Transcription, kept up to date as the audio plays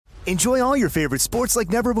Enjoy all your favorite sports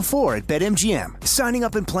like never before at BetMGM. Signing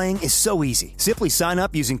up and playing is so easy. Simply sign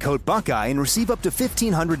up using code Buckeye and receive up to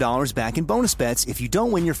 $1,500 back in bonus bets if you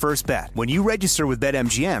don't win your first bet. When you register with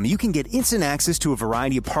BetMGM, you can get instant access to a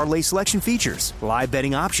variety of parlay selection features, live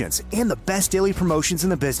betting options, and the best daily promotions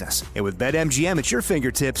in the business. And with BetMGM at your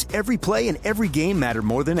fingertips, every play and every game matter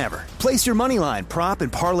more than ever. Place your moneyline, prop,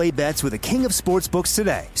 and parlay bets with the king of sportsbooks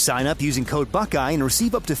today. Sign up using code Buckeye and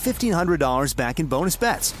receive up to $1,500 back in bonus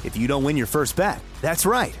bets if you don't win your first bet. That's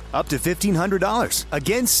right, up to $1,500.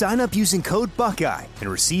 Again, sign up using code Buckeye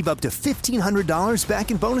and receive up to $1,500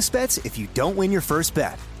 back in bonus bets if you don't win your first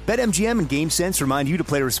bet. BetMGM and GameSense remind you to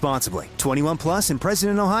play responsibly. 21 plus and present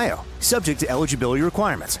in Ohio. Subject to eligibility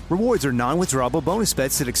requirements. Rewards are non-withdrawable bonus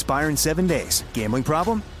bets that expire in 7 days. Gambling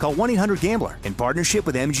problem? Call 1-800-GAMBLER in partnership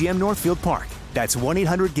with MGM Northfield Park. That's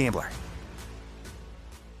 1-800-GAMBLER.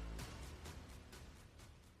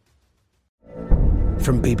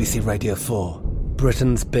 From BBC Radio 4,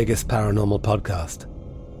 Britain's biggest paranormal podcast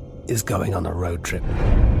is going on a road trip.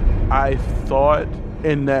 I thought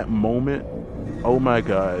in that moment, oh my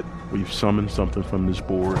God, we've summoned something from this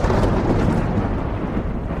board.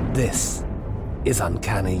 This is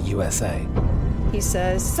Uncanny USA. He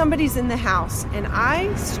says, somebody's in the house, and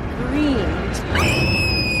I screamed.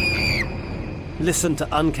 Listen to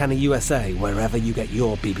Uncanny USA wherever you get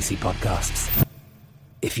your BBC podcasts,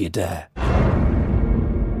 if you dare.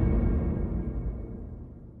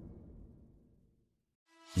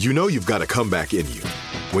 You know you've got a comeback in you.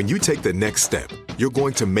 When you take the next step, you're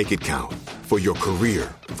going to make it count. For your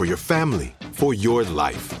career, for your family, for your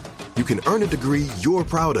life. You can earn a degree you're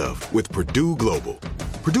proud of with Purdue Global.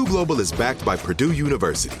 Purdue Global is backed by Purdue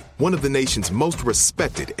University, one of the nation's most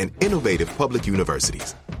respected and innovative public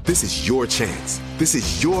universities. This is your chance. This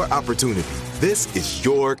is your opportunity. This is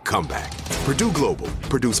your comeback. Purdue Global,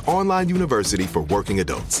 Purdue's online university for working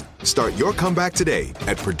adults. Start your comeback today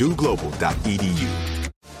at purdueglobal.edu.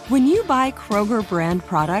 When you buy Kroger brand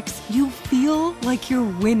products, you feel like you're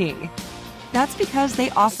winning. That's because they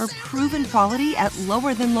offer proven quality at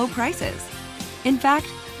lower than low prices. In fact,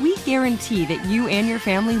 we guarantee that you and your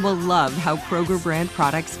family will love how Kroger brand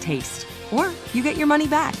products taste, or you get your money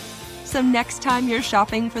back. So next time you're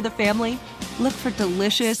shopping for the family, look for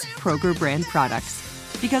delicious Kroger brand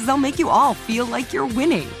products, because they'll make you all feel like you're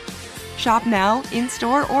winning. Shop now,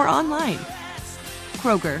 in-store, or online.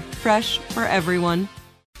 Kroger, fresh for everyone.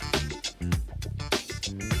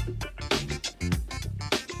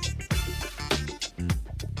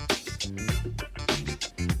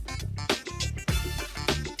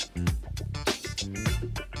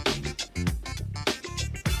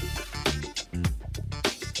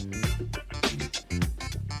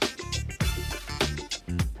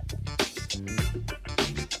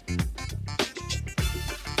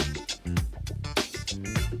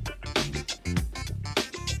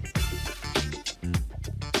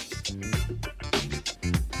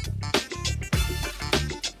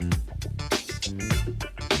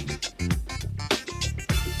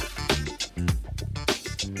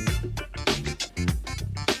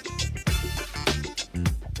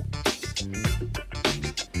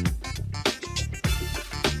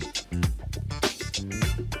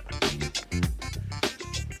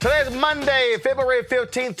 Today's Monday, February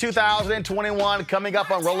 15th, 2021. Coming up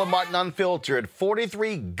on Roland Martin Unfiltered,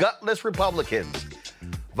 43 gutless Republicans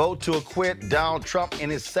vote to acquit Donald Trump in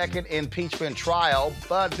his second impeachment trial,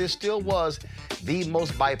 but this still was the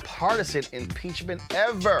most bipartisan impeachment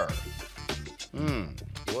ever.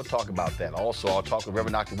 We'll talk about that. Also, I'll talk with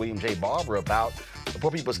Reverend Dr. William J. Barber about the Poor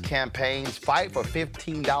People's Campaign's fight for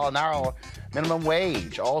 $15 an hour minimum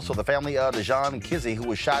wage. Also, the family of Dejan Kizzy, who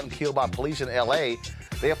was shot and killed by police in L.A.,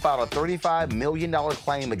 they have filed a $35 million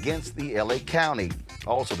claim against the L.A. County.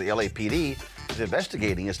 Also, the LAPD is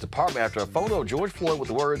investigating its department after a photo of George Floyd with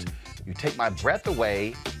the words, "You take my breath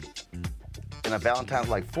away," in a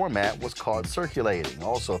Valentine's-like format was caught circulating.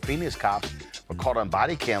 Also, Phoenix cops were caught on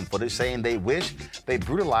body cam footage saying they wish they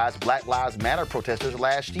brutalized Black Lives Matter protesters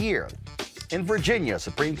last year. In Virginia,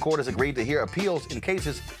 Supreme Court has agreed to hear appeals in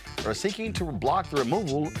cases that are seeking to block the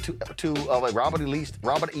removal of a Robert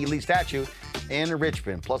E. Lee statue in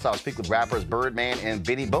Richmond. Plus, I'll speak with rappers Birdman and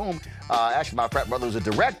Benny Boom. Actually, my frat brother is a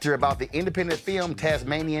director about the independent film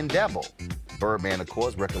Tasmanian Devil. Birdman, of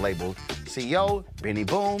course, record label CEO. Benny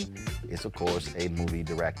Boom is, of course, a movie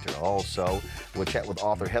director. Also, we'll chat with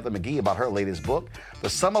author Heather McGhee about her latest book, The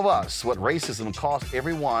Sum of Us, What Racism Costs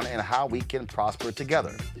Everyone and How We Can Prosper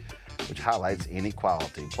Together, which highlights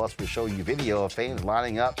inequality. Plus, we'll show you video of fans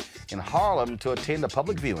lining up in Harlem to attend a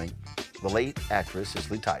public viewing of the late actress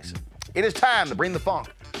Cicely Tyson. It is time to bring the funk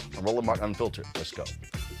on Roland Martin Unfiltered. Let's go.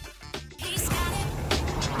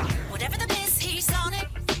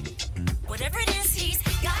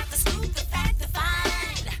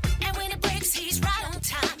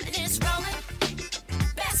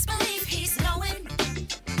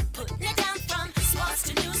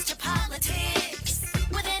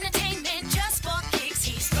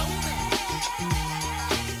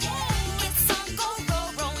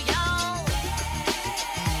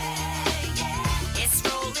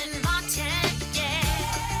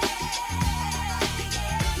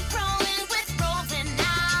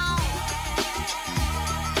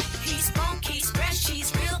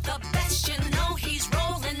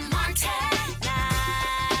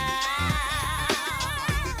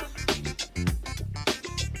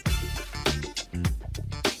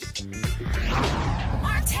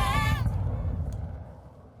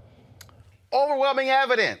 Overwhelming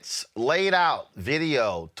evidence laid out,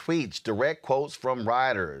 video, tweets, direct quotes from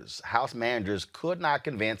rioters. House managers could not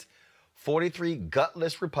convince 43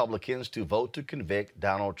 gutless Republicans to vote to convict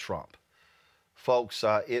Donald Trump. Folks,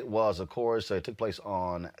 it was, of course, it took place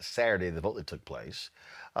on Saturday, the vote that took place.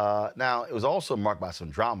 Now, it was also marked by some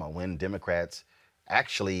drama when Democrats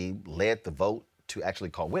actually led the vote to actually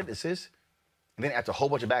call witnesses. And then after a whole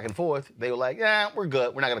bunch of back and forth, they were like, yeah, we're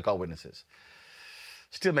good. We're not going to call witnesses.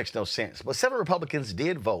 Still makes no sense. But 7 Republicans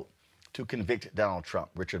did vote to convict Donald Trump.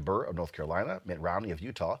 Richard Burr of North Carolina, Mitt Romney of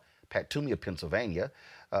Utah, Pat Toomey of Pennsylvania.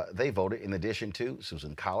 They voted in addition to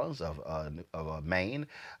Susan Collins of Maine.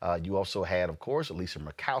 You also had, of course, Lisa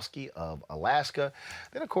Murkowski of Alaska.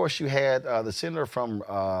 Then, of course, you had the senator from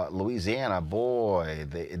Louisiana. Boy,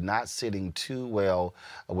 they're not sitting too well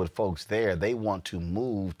with folks there. They want to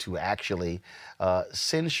move to actually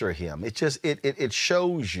censure him. It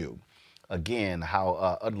shows you, again,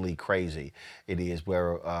 how utterly crazy it is,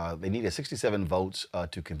 where they needed 67 votes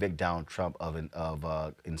to convict Donald Trump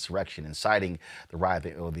of insurrection, inciting the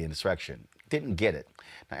riot or the insurrection. Didn't get it.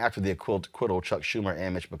 Now, after the acquittal, Chuck Schumer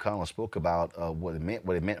and Mitch McConnell spoke about what it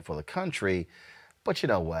meant for the country. But you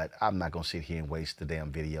know what? I'm not going to sit here and waste the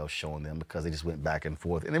damn video showing them, because they just went back and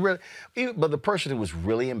forth. And but the person who was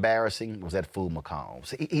really embarrassing was that fool McConnell.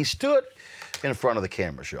 So he stood in front of the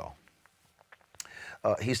cameras, y'all.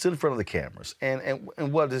 He stood in front of the cameras, and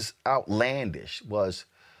what is outlandish was,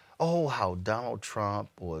 oh, how Donald Trump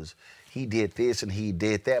he did this and he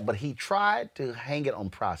did that, but he tried to hang it on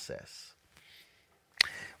process.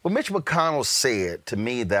 What Mitch McConnell said to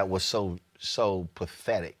me that was so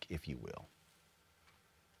pathetic, if you will,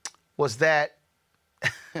 was that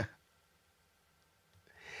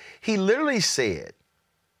he literally said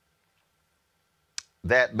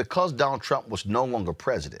that because Donald Trump was no longer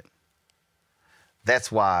president,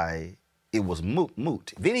 that's why it was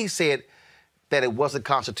moot. Then he said that it wasn't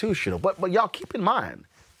constitutional. But y'all keep in mind,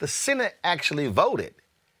 the Senate actually voted.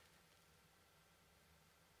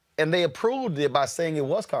 And they approved it by saying it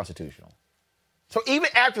was constitutional. So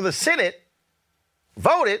even after the Senate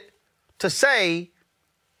voted to say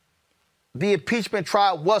the impeachment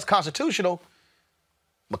trial was constitutional,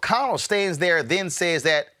 McConnell stands there, then says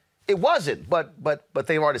that it wasn't, but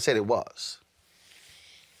they've already said it was.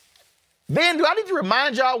 Then, do I need to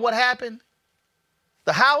remind y'all what happened?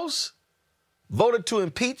 The House voted to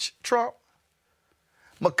impeach Trump.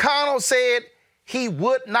 McConnell said he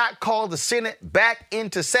would not call the Senate back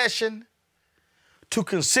into session to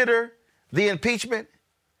consider the impeachment.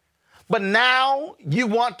 But now you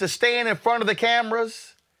want to stand in front of the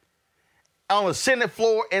cameras on the Senate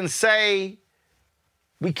floor and say,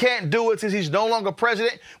 we can't do it since he's no longer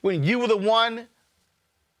president, when you were the one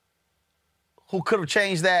who could have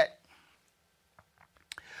changed that.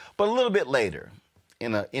 But a little bit later,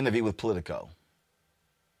 in an interview with Politico,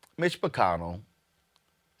 Mitch McConnell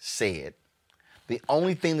said the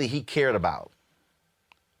only thing that he cared about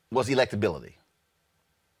was electability.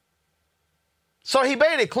 So he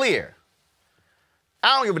made it clear,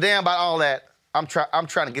 I don't give a damn about all that. I'm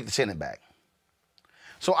trying to get the Senate back.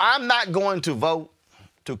 So I'm not going to vote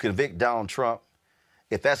to convict Donald Trump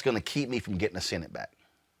if that's going to keep me from getting the Senate back.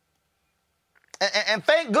 And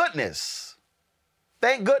thank goodness.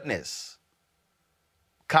 Thank goodness,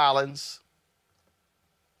 Collins,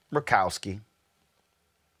 Murkowski,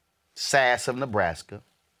 Sass of Nebraska,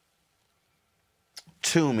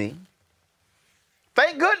 Toomey,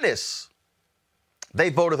 thank goodness they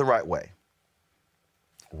voted the right way.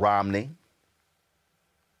 Romney,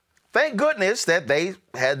 thank goodness that they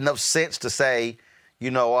had enough sense to say, you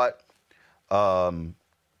know what,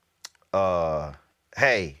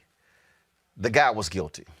 hey, the guy was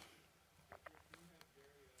guilty.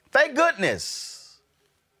 Thank goodness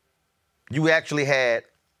you actually had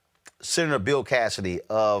Senator Bill Cassidy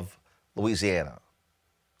of Louisiana,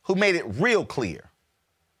 who made it real clear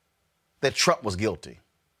that Trump was guilty.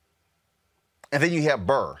 And then you have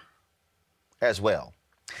Burr as well.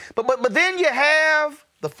 But then you have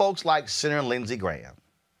the folks like Senator Lindsey Graham,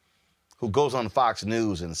 who goes on Fox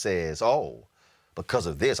News and says, oh, because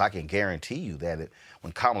of this, I can guarantee you that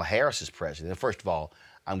when Kamala Harris is president, first of all,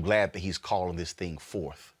 I'm glad that he's calling this thing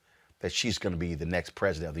forth, that she's going to be the next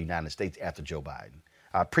president of the United States after Joe Biden.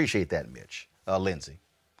 I appreciate that, Mitch, Lindsey.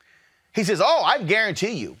 He says, oh, I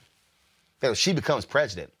guarantee you that if she becomes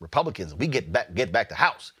president, Republicans, we get back to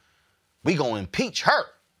House, we going to impeach her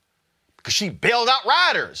because she bailed out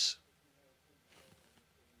rioters.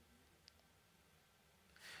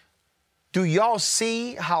 Do y'all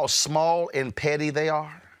see how small and petty they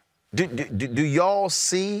are? Do y'all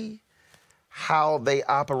see how they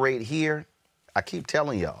operate here? I keep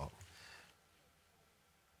telling y'all.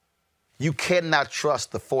 You cannot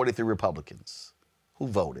trust the 43 Republicans who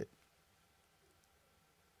voted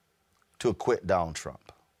to acquit Donald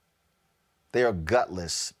Trump. They are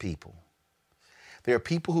gutless people. They are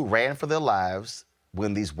people who ran for their lives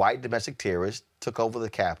when these white domestic terrorists took over the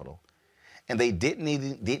Capitol, and they didn't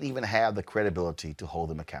even have the credibility to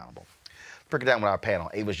hold them accountable. Break it down with our panel.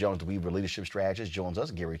 Avis Jones, the Weaver leadership strategist, joins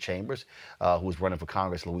us. Gary Chambers, who is running for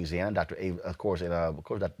Congress in Louisiana. Dr.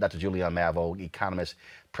 Julianne Mavo, economist,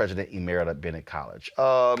 president emerita at Bennett College.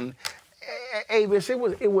 Avis,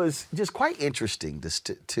 it was just quite interesting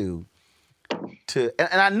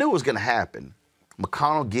and I knew it was going to happen.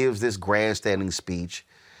 McConnell gives this grandstanding speech.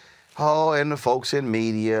 Oh, and the folks in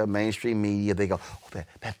media, mainstream media, they go, oh,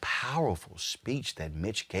 that powerful speech that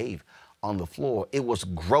Mitch gave on the floor, it was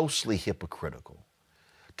grossly hypocritical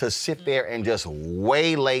to sit there and just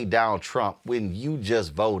waylay down Trump when you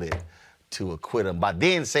just voted to acquit him by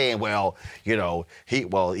then saying, well, you know, he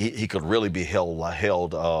could really be held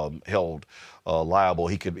liable.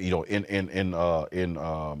 He could, you know, in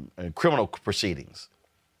criminal proceedings,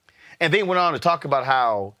 and then went on to talk about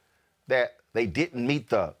how that they didn't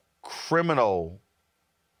meet the criminal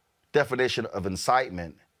definition of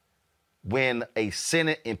incitement when a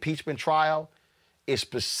Senate impeachment trial is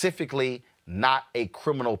specifically not a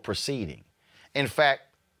criminal proceeding. In fact,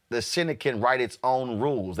 the Senate can write its own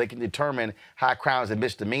rules. They can determine high crimes and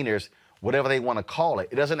misdemeanors, whatever they want to call it.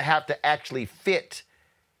 It doesn't have to actually fit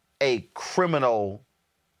a criminal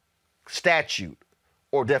statute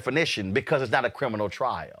or definition because it's not a criminal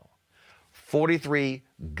trial. 43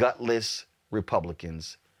 gutless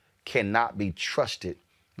Republicans cannot be trusted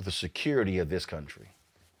with the security of this country.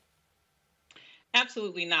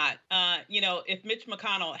 Absolutely not. You know, if Mitch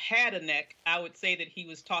McConnell had a neck, I would say that he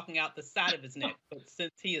was talking out the side of his neck. But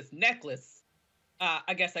since he is neckless,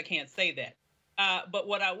 I guess I can't say that. But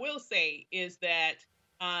what I will say is that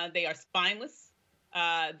they are spineless.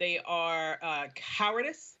 They are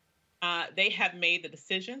cowardice. They have made the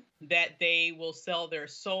decision that they will sell their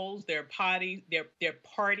souls, their party,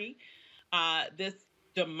 this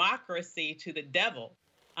democracy to the devil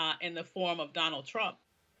in the form of Donald Trump.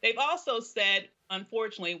 They've also said,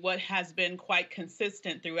 unfortunately, what has been quite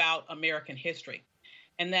consistent throughout American history,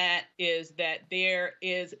 and that is that there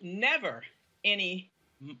is never any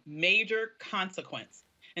major consequence,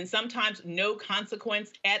 and sometimes no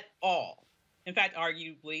consequence at all. In fact,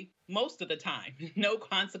 arguably, most of the time, no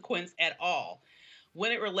consequence at all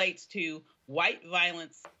when it relates to white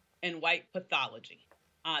violence and white pathology.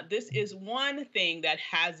 This is one thing that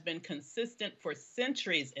has been consistent for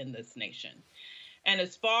centuries in this nation. And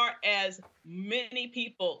as far as many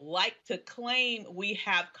people like to claim we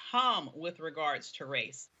have come with regards to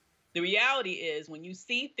race, the reality is when you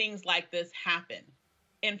see things like this happen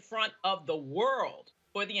in front of the world,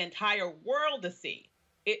 for the entire world to see,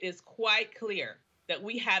 it is quite clear that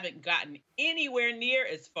we haven't gotten anywhere near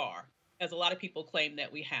as far as a lot of people claim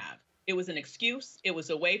that we have. It was an excuse. It was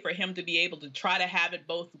a way for him to be able to try to have it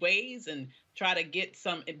both ways and try to get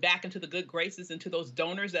some back into the good graces into those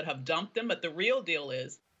donors that have dumped them. But the real deal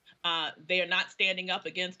is they are not standing up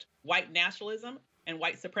against white nationalism and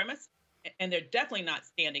white supremacists, and they're definitely not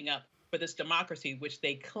standing up for this democracy, which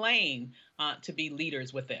they claim to be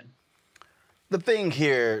leaders within. The thing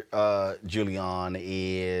here, Julianne,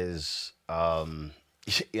 is,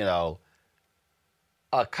 you know,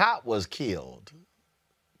 a cop was killed.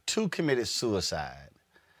 2 committed suicide.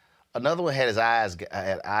 Another one had his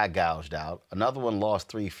eye gouged out. Another one lost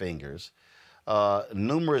 3 fingers.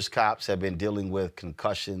 Numerous cops have been dealing with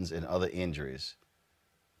concussions and other injuries.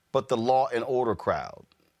 But the law and order crowd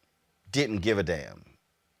didn't give a damn.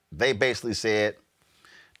 They basically said,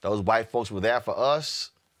 those white folks were there for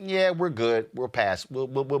us. Yeah, we're good. We're past. We'll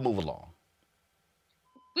move along.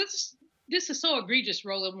 This is so egregious,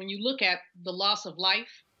 Roland, when you look at the loss of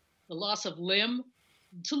life, the loss of limb.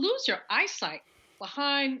 To lose your eyesight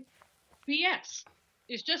behind BS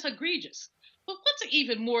is just egregious. But what's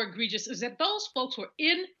even more egregious is that those folks were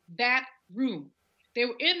in that room. They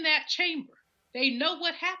were in that chamber. They know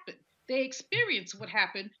what happened. They experienced what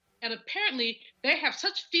happened. And apparently they have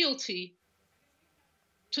such fealty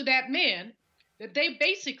to that man that they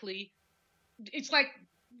basically, it's like,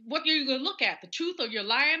 what you're going to look at, the truth or your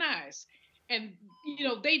lying eyes. And, you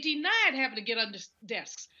know, they denied having to get under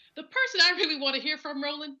desks. The person I really want to hear from,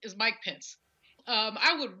 Roland, is Mike Pence.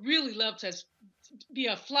 I would really love to be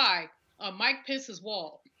a fly on Mike Pence's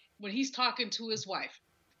wall when he's talking to his wife,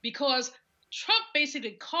 because Trump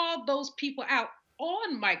basically called those people out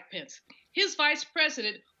on Mike Pence, his vice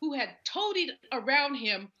president, who had toadied around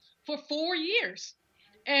him for 4 years.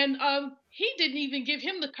 And he didn't even give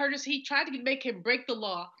him the courtesy. He tried to make him break the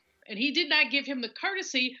law And he did not give him the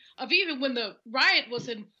courtesy of, even when the riot was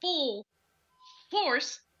in full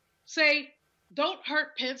force, say, don't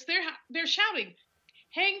hurt Pence. They're shouting,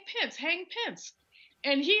 hang Pence, hang Pence.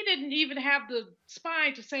 And he didn't even have the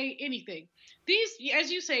spine to say anything. These, as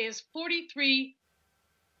you say, is 43.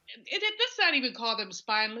 Let's not even call them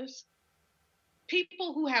spineless.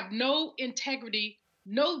 People who have no integrity,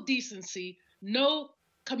 no decency, no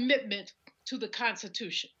commitment to the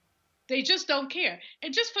Constitution. They just don't care.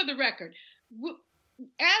 And just for the record,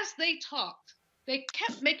 as they talked, they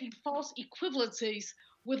kept making false equivalencies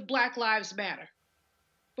with Black Lives Matter.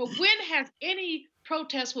 But when has any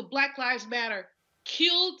protest with Black Lives Matter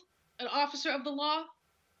killed an officer of the law,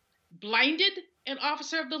 blinded an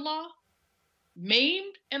officer of the law,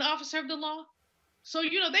 maimed an officer of the law? So,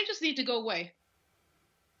 they just need to go away.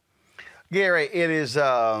 Gary, it is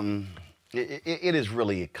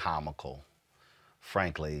really comical,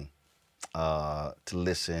 frankly, to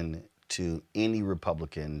listen to any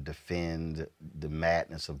Republican defend the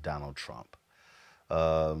madness of Donald Trump,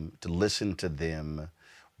 to listen to them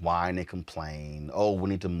whine and complain, oh, we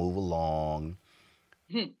need to move along.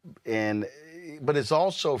 But it's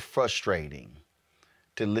also frustrating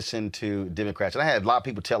to listen to Democrats. And I had a lot of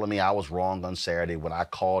people telling me I was wrong on Saturday when I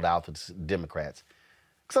called out the Democrats.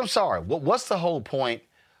 Because I'm sorry, what's the whole point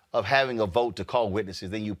of having a vote to call witnesses?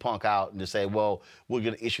 Then you punk out and just say, well, we're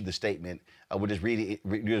going to issue the statement. We'll just read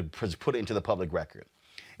it, put it into the public record.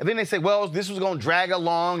 And then they say, well, this was going to drag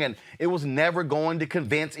along and it was never going to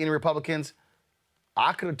convince any Republicans.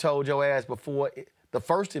 I could have told your ass before the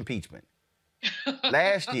first impeachment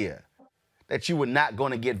last year that you were not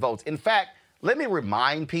going to get votes. In fact, let me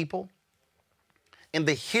remind people, in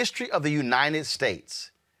the history of the United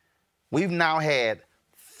States, we've now had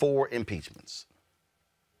 4 impeachments.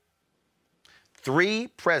 3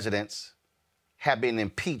 presidents have been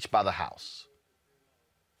impeached by the House.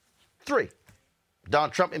 3.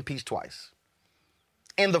 Donald Trump impeached twice.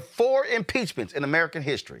 In the 4 impeachments in American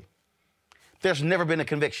history, there's never been a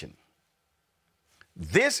conviction.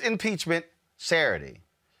 This impeachment Saturday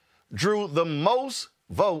drew the most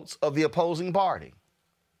votes of the opposing party.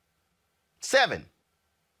 7.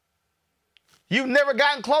 You've never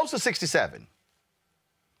gotten close to 67.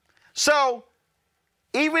 So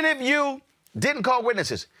even if you didn't call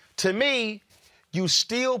witnesses, to me, you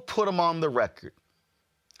still put them on the record.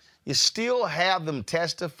 You still have them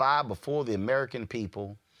testify before the American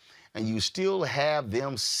people, and you still have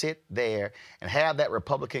them sit there and have that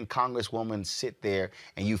Republican Congresswoman sit there,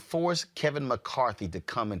 and you force Kevin McCarthy to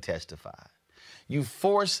come and testify. You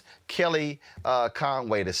force Kelly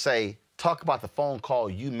Conway to talk about the phone call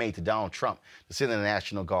you made to Donald Trump to send in the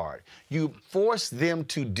National Guard. You force them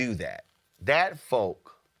to do that. That,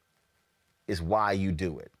 folk, is why you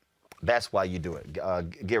do it. That's why you do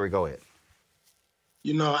it. Gary, go ahead.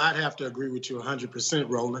 I'd have to agree with you 100%,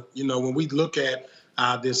 Roland. When we look at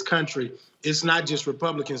this country, it's not just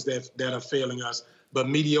Republicans that are failing us, but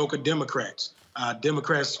mediocre Democrats,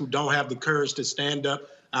 Democrats who don't have the courage to stand up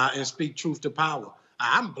and speak truth to power.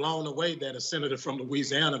 I'm blown away that a senator from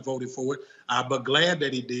Louisiana voted for it, but glad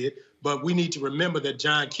that he did. But we need to remember that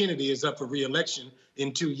John Kennedy is up for re-election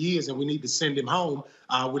in 2 years, and we need to send him home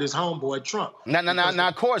with his homeboy Trump. Now,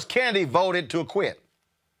 of course, Kennedy voted to acquit.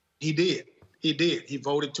 He did. He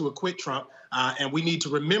voted to acquit Trump, and we need to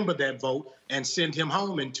remember that vote and send him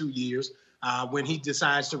home in 2 years when he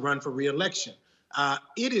decides to run for re-election.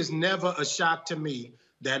 It is never a shock to me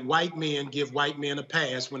that white men give white men a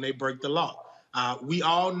pass when they break the law. We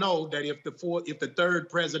all know that if the third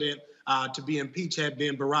president to be impeached had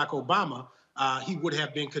been Barack Obama, he would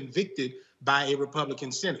have been convicted by a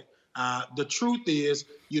Republican Senate. The truth is,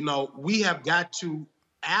 we have got to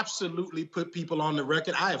absolutely put people on the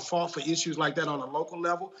record. I have fought for issues like that on a local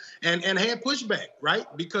level and had pushback, right?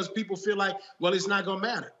 Because people feel like, well, it's not going to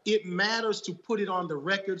matter. It matters to put it on the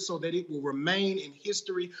record so that it will remain in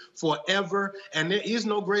history forever. And there is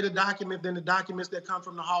no greater document than the documents that come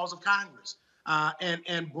from the halls of Congress.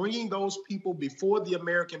 And bringing those people before the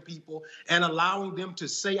American people and allowing them to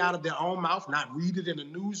say out of their own mouth, not read it in a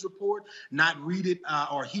news report, not read it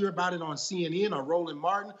or hear about it on CNN or Roland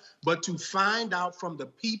Martin, but to find out from the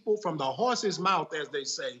people, from the horse's mouth, as they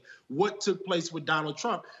say, what took place with Donald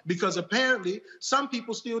Trump. Because apparently some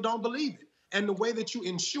people still don't believe it. And the way that you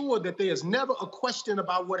ensure that there's never a question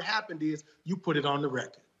about what happened is you put it on the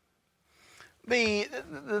record.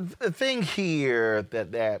 The thing here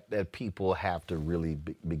that people have to really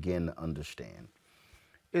begin to understand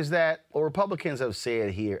is that what Republicans have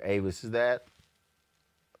said here, Avis, is that,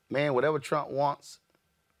 man, whatever Trump wants,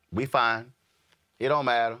 we fine. It don't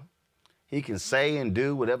matter. He can say and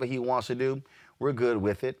do whatever he wants to do. We're good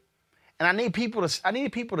with it. And I need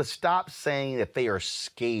people to stop saying that they are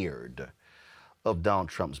scared of Donald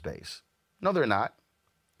Trump's base. No, they're not.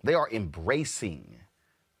 They are embracing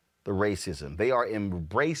the racism. They are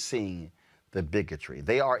embracing the bigotry.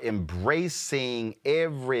 They are embracing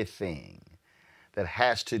everything that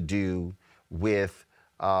has to do with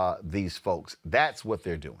these folks. That's what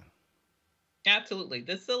they're doing. Absolutely.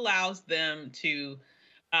 This allows them to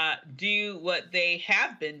do what they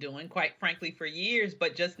have been doing, quite frankly, for years,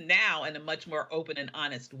 but just now in a much more open and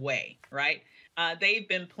honest way, right? They've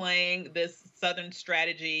been playing this Southern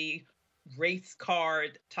strategy, race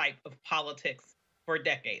card type of politics for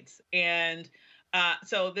decades. And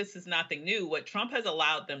so this is nothing new. What Trump has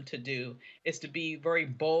allowed them to do is to be very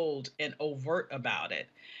bold and overt about it.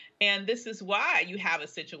 And this is why you have a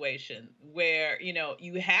situation where,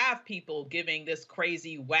 you have people giving this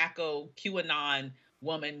crazy, wacko QAnon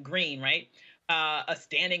woman, Green, right, a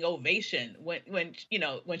standing ovation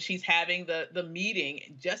when she's having the meeting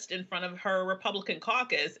just in front of her Republican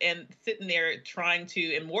caucus and sitting there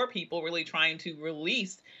and more people really trying to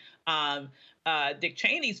release Dick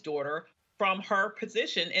Cheney's daughter from her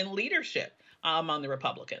position in leadership among the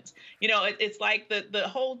Republicans. It's like the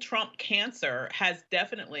whole Trump cancer has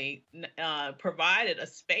definitely provided a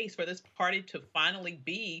space for this party to finally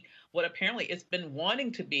be what apparently it's been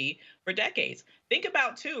wanting to be for decades. Think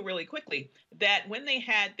about, too, really quickly, that when they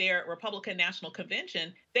had their Republican National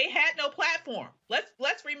Convention, they had no platform.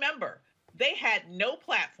 Let's remember, they had no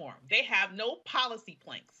platform. They have no policy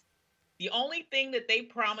planks. The only thing that they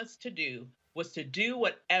promised to do was to do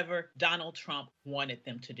whatever Donald Trump wanted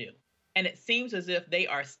them to do. And it seems as if they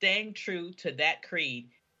are staying true to that creed,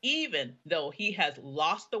 even though he has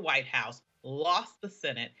lost the White House, lost the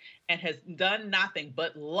Senate, and has done nothing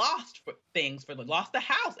but lost the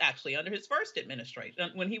House, actually, under his first administration,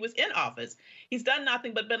 when he was in office. He's done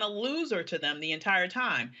nothing but been a loser to them the entire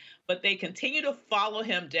time. But they continue to follow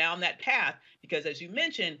him down that path because, as you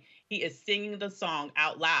mentioned, he is singing the song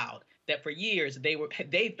out loud that for years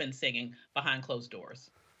they've been singing behind closed doors.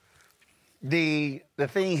 The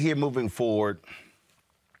thing here moving forward,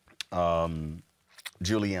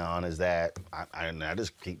 Julianne, is that I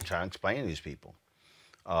just keep trying to explain to these people.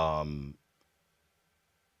 Dems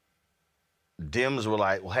were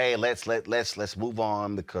like, well, hey, let's move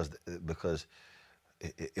on because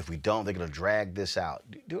if we don't, they're going to drag this out.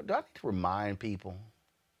 Do I need to remind people?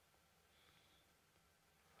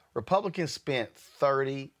 Republicans spent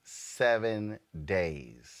 37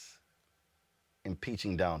 days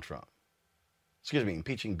impeaching Donald Trump.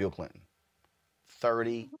 Impeaching Bill Clinton.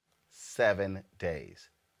 37 days.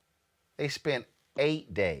 They spent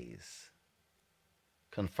 8 days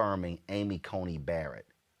confirming Amy Coney Barrett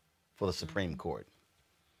for the Supreme Court.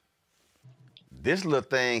 This little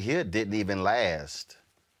thing here didn't even last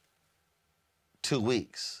 2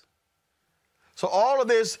 weeks. So all of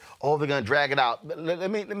this, they're gonna drag it out. Let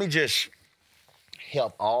me just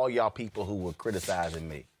help all y'all people who were criticizing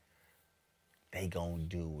me. They gonna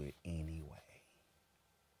do it anyway.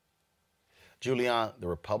 Julianne, the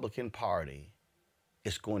Republican Party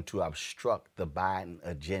is going to obstruct the Biden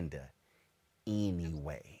agenda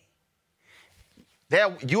anyway.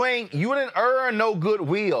 You didn't earn no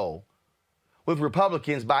goodwill with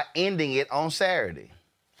Republicans by ending it on Saturday.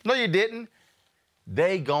 No, you didn't.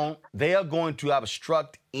 They are going to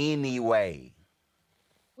obstruct anyway.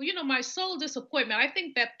 Well, my sole disappointment, I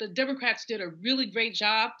think that the Democrats did a really great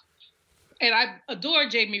job, and I adore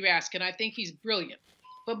Jamie Raskin. I think he's brilliant.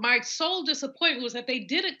 But my sole disappointment was that they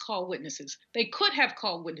didn't call witnesses. They could have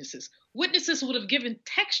called witnesses. Witnesses would have given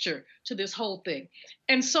texture to this whole thing.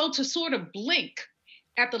 And so to sort of blink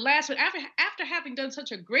at the last minute, after having done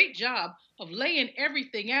such a great job of laying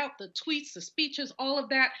everything out, the tweets, the speeches, all of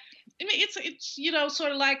that, I mean, it's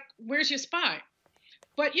sort of like, where's your spine?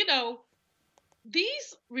 But,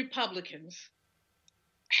 these Republicans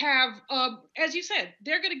have, as you said,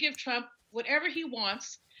 they're going to give Trump whatever he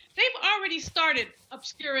wants. They've already started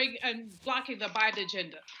obscuring and blocking the Biden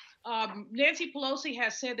agenda. Nancy Pelosi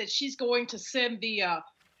has said that she's going to send the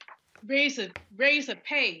Raise the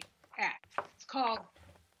Pay Act. It's called,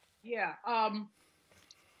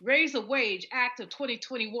 Raise the Wage Act of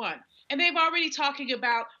 2021. And they've already talking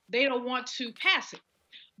about they don't want to pass it.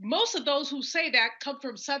 Most of those who say that come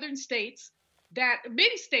from southern states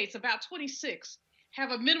many states, about 26,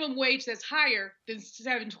 have a minimum wage that's higher than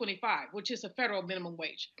 $7.25, which is a federal minimum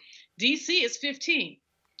wage. DC is 15.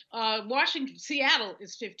 Seattle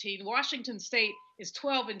is 15. Washington State is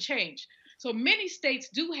 12 and change. So many states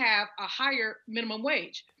do have a higher minimum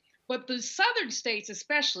wage. But the southern states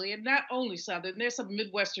especially, and not only southern, there's some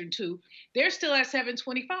Midwestern too, they're still at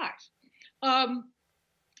 $7.25.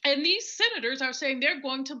 And these senators are saying they're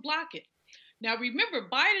going to block it. Now, remember,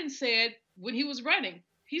 Biden said when he was running,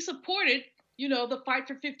 he supported, the fight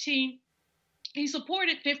for 15. He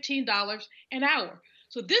supported $15 an hour.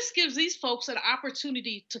 So this gives these folks an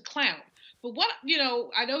opportunity to clown. But what,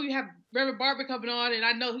 I know you have Reverend Barber coming on, and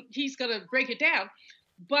I know he's going to break it down.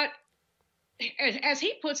 But as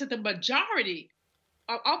he puts it, the majority,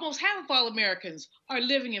 almost half of all Americans, are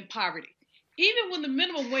living in poverty. Even when the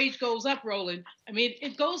minimum wage goes up, Roland,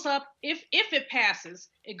 it goes up, if it passes,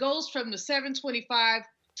 it goes from the $7.25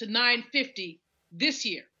 to $9.50 this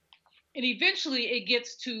year. And eventually it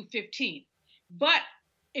gets to $15. But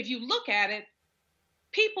if you look at it,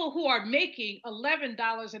 people who are making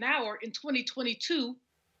 $11 an hour in 2022,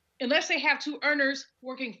 unless they have two earners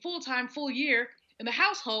working full-time, full year in the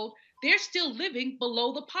household, they're still living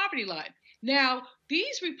below the poverty line. Now,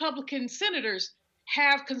 these Republican senators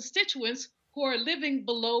have constituents who are living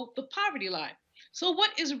below the poverty line. So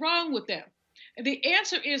what is wrong with them? And the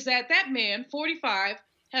answer is that man, 45,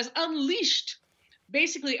 has unleashed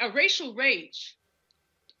basically a racial rage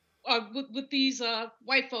with these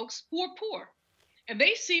white folks who are poor. And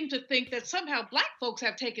they seem to think that somehow black folks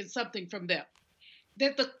have taken something from them,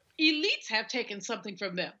 that the elites have taken something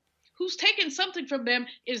from them. Who's taken something from them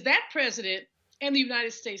is that president and the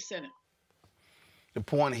United States Senate. The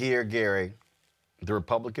point here, Gary, the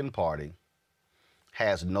Republican Party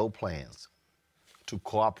has no plans to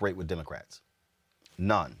cooperate with Democrats.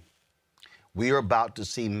 None. We are about to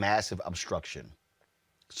see massive obstruction.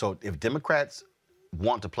 So if Democrats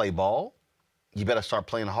want to play ball, you better start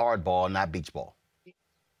playing hardball, not beach ball.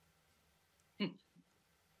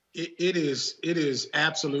 It is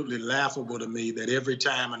absolutely laughable to me that every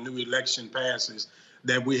time a new election passes,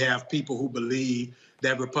 that we have people who believe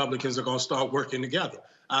that Republicans are going to start working together.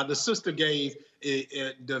 The sister gave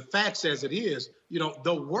the facts as it is.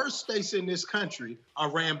 The worst states in this country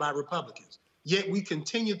are ran by Republicans. Yet we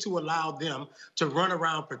continue to allow them to run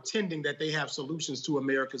around pretending that they have solutions to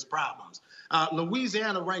America's problems.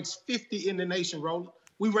 Louisiana ranks 50 in the nation, Roland.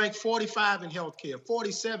 We rank 45 in healthcare,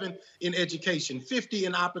 47 in education, 50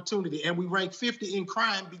 in opportunity, and we rank 50 in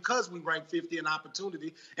crime because we rank 50 in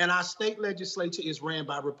opportunity. And our state legislature is ran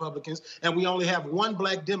by Republicans, and we only have one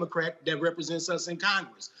black Democrat that represents us in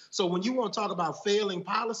Congress. So when you want to talk about failing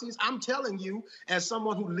policies, I'm telling you, as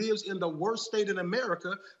someone who lives in the worst state in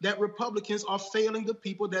America, that Republicans are failing the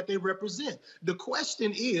people that they represent. The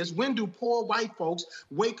question is, when do poor white folks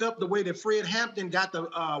wake up the way that Fred Hampton got the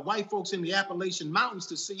white folks in the Appalachian Mountains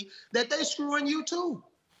to see that they're screwing you too?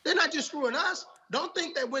 They're not just screwing us. Don't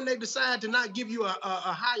think that when they decide to not give you a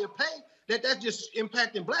higher pay, that's just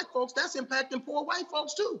impacting black folks. That's impacting poor white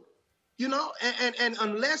folks too. And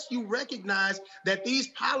unless you recognize that these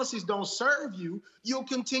policies don't serve you, you'll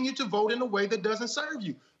continue to vote in a way that doesn't serve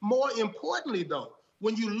you. More importantly, though,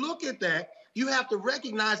 when you look at that, you have to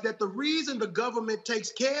recognize that the reason the government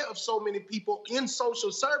takes care of so many people in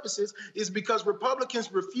social services is because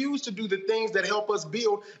Republicans refuse to do the things that help us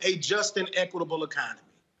build a just and equitable economy.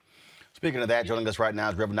 Speaking of that, joining us right now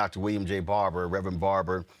is Reverend Dr. William J. Barber. Reverend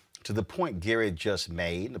Barber, to the point Gary just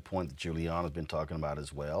made, the point that Juliana's been talking about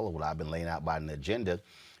as well, or what I've been laying out by an agenda,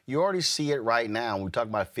 you already see it right now. We talk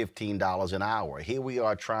about $15 an hour. Here we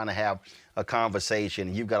are trying to have a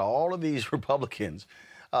conversation. You've got all of these Republicans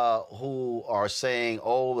who are saying,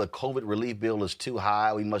 oh, the COVID relief bill is too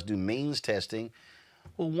high. We must do means testing.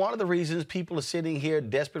 Well, one of the reasons people are sitting here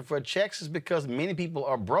desperate for checks is because many people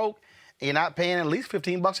are broke and you're not paying at least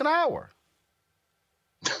 $15 an hour.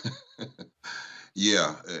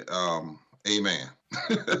 Yeah, amen.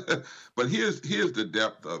 But here's the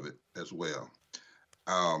depth of it as well.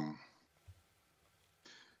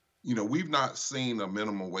 We've not seen a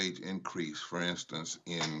minimum wage increase, for instance,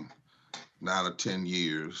 in 9 or 10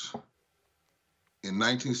 years. In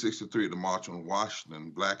 1963, at the March on Washington,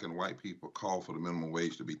 black and white people called for the minimum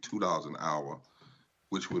wage to be $2 an hour,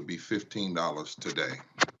 which would be $15 today.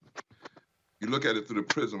 You look at it through the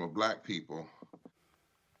prism of black people,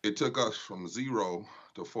 it took us from 0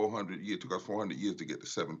 to 400 years. It took us 400 years to get to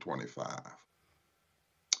 725.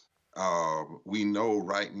 We know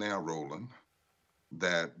right now, Roland,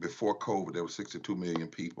 that before COVID, there were 62 million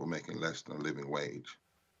people making less than a living wage.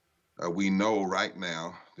 We know right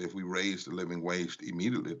now that if we raise the living wage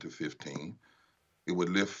immediately to 15, it would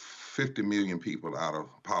lift 50 million people out of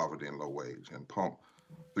poverty and low wage and pump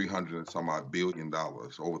 $300 and some odd billion, over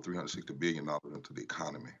 $360 billion into the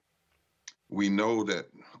economy. We know that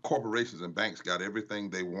corporations and banks got everything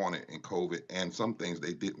they wanted in COVID and some things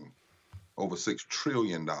they didn't. Over $6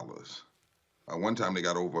 trillion. One time they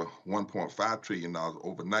got over $1.5 trillion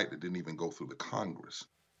overnight that didn't even go through the Congress.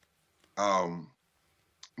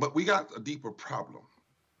 But we got a deeper problem.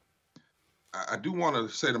 I do want to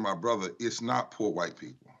say to my brother, it's not poor white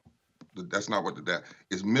people. That's not what that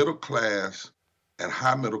is. Middle class and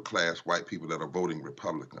high middle class white people that are voting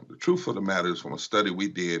Republican. The truth of the matter is, from a study we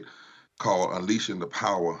did called Unleashing the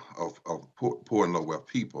Power of Poor and Low Wealth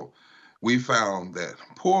People, we found that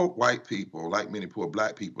poor white people, like many poor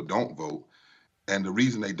black people, don't vote. And the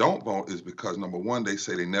reason they don't vote is because, number one, they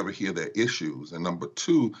say they never hear their issues. And number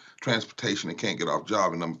two, transportation, they can't get off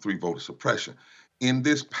job. And number three, voter suppression. In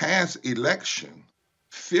this past election,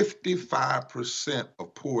 55%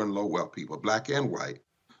 of poor and low wealth people, black and white,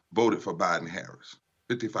 voted for Biden-Harris,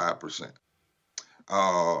 55%.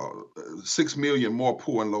 6 million more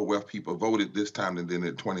poor and low wealth people voted this time than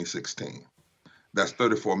in 2016. That's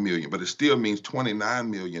 34 million, but it still means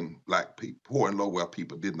 29 million black people, poor and low wealth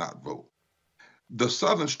people did not vote. The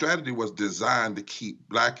Southern strategy was designed to keep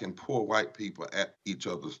black and poor white people at each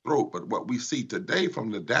other's throat. But what we see today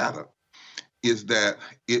from the data is that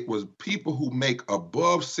it was people who make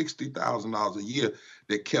above $60,000 a year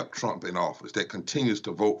that kept Trump in office, that continues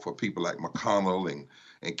to vote for people like McConnell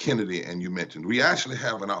and Kennedy, and you mentioned. We actually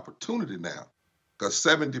have an opportunity now, because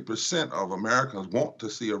 70% of Americans want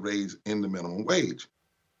to see a raise in the minimum wage.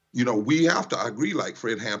 You know, we have to agree, like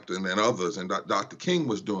Fred Hampton and others and Dr. King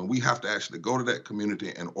was doing. We have to actually go to that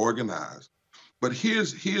community and organize. But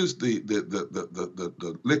here's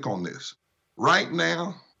the lick on this. Right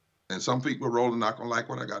now, and some people are rolling, not gonna like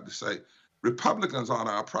what I got to say, Republicans aren't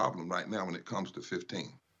our problem right now when it comes to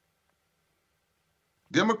 15.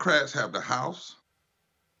 Democrats have the House,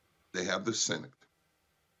 they have the Senate.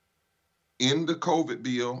 In the COVID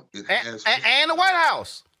bill, it has... And the White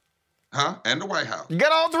House. Huh? And the White House. You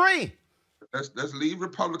got all three. Let's leave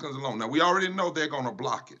Republicans alone. Now, we already know they're going to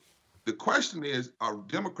block it. The question is, are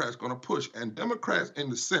Democrats going to push? And Democrats in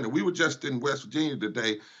the Senate, we were just in West Virginia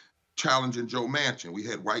today challenging Joe Manchin. We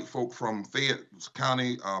had white folk from Fayette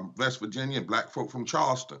County, West Virginia, and black folk from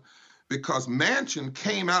Charleston, because Manchin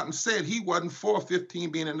came out and said he wasn't for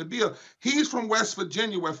 15 being in the bill. He's from West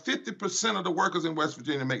Virginia, where 50% of the workers in West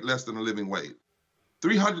Virginia make less than a living wage.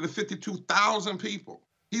 352,000 people.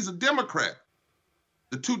 He's a Democrat.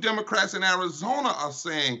 The two Democrats in Arizona are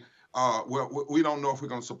saying, well, we don't know if we're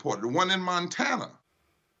going to support it. The one in Montana,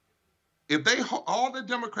 if all the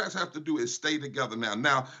Democrats have to do is stay together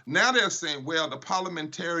now. Now they're saying, well, the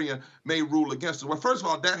parliamentarian may rule against us. Well, first of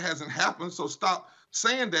all, that hasn't happened, so stop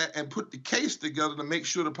saying that and put the case together to make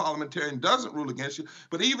sure the parliamentarian doesn't rule against you.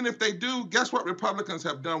 But even if they do, guess what Republicans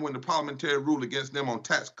have done when the parliamentarian ruled against them on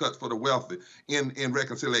tax cuts for the wealthy in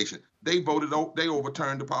reconciliation? They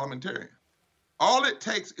overturned the parliamentarian. All it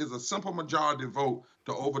takes is a simple majority vote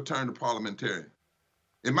to overturn the parliamentarian.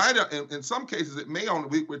 It might, in some cases, it may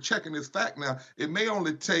only, we're checking this fact now, it may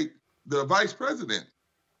only take the vice president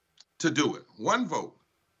to do it, one vote.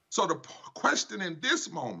 So the question in this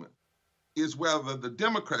moment is whether the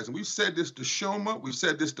Democrats, and we've said this to Schumer, we've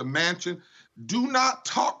said this to Manchin, do not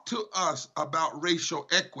talk to us about racial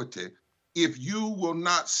equity if you will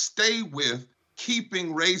not stay with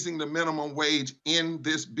raising the minimum wage in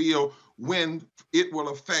this bill when it will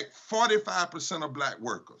affect 45% of black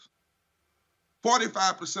workers.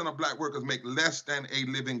 45% of black workers make less than a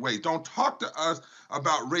living wage. Don't talk to us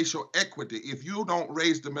about racial equity if you don't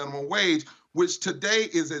raise the minimum wage, which today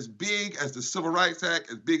is as big as the Civil Rights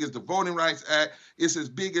Act, as big as the Voting Rights Act, it's as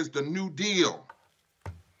big as the New Deal.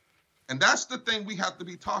 And that's the thing we have to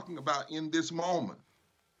be talking about in this moment.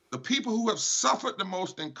 The people who have suffered the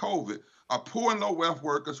most in COVID are poor and low wealth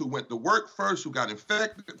workers who went to work first, who got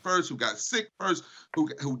infected first, who got sick first,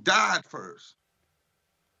 who died first.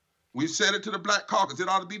 We've said it to the Black Caucus. It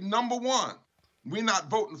ought to be number one. We're not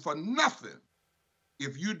voting for nothing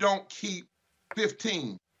if you don't keep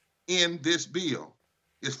 15 in this bill.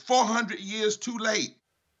 It's 400 years too late.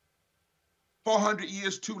 400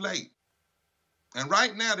 years too late. And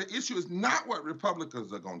right now, the issue is not what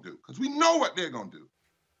Republicans are going to do, because we know what they're going to do.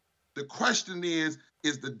 The question is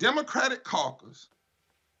the Democratic caucus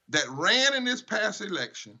that ran in this past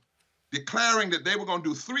election declaring that they were going to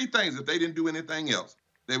do three things if they didn't do anything else.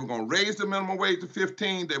 They were going to raise the minimum wage to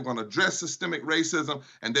 15, they were going to address systemic racism,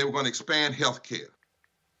 and they were going to expand health care.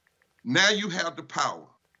 Now you have the power.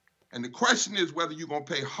 And the question is whether you're going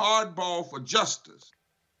to play hardball for justice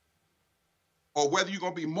or whether you're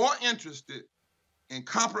going to be more interested in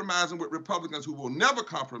compromising with Republicans who will never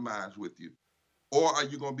compromise with you, or are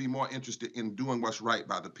you going to be more interested in doing what's right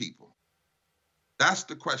by the people? That's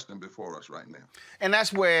the question before us right now. And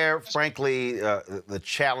that's where, frankly, the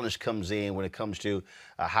challenge comes in when it comes to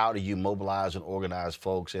how do you mobilize and organize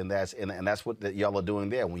folks. And that's what y'all are doing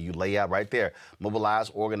there when you lay out right there.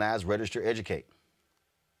 Mobilize, organize, register, educate.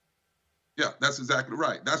 Yeah, that's exactly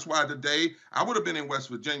right. That's why today I would have been in West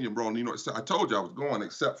Virginia, bro. You know, I told you I was going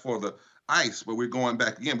except for the ICE, but we're going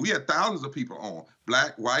back again. We had thousands of people on,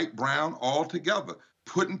 black, white, brown, all together,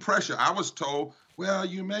 putting pressure. I was told, well,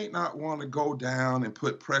 you may not want to go down and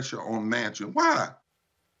put pressure on Manchin. Why?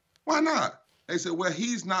 Why not? They said, well,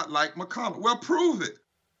 he's not like McConnell. Well, prove it.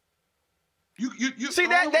 You see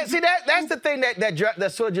that's the thing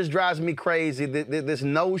that sort of just drives me crazy. This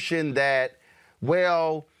notion that,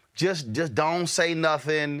 well, just don't say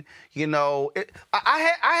nothing. You know,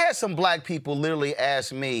 I had some black people literally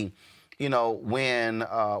ask me, you know, when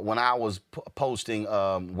I was posting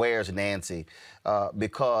Where's Nancy,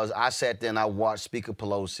 because I sat there and I watched Speaker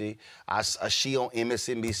Pelosi. She on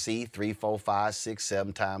MSNBC 3, 4, 5, 6,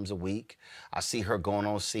 7 times a week. I see her going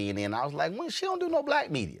on CNN. I was like, well, she don't do no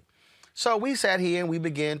black media. So we sat here and we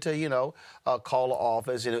began to, you know, call the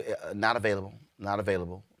office. Not available, not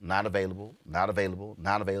available, not available, not available,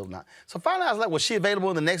 not available. Not. So finally I was like, was she available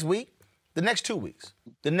in the next week, the next 2 weeks,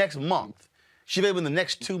 the next month? She available in the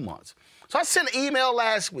next 2 months. So I sent an email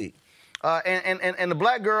last week, and the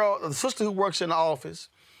black girl, the sister who works in the office,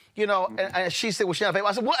 you know, and she said, well, she not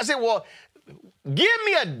available. I said, well, give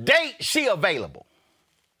me a date she available.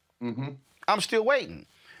 Mm-hmm. I'm still waiting.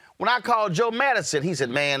 When I called Joe Madison, he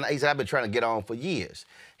said, man, I've been trying to get on for years.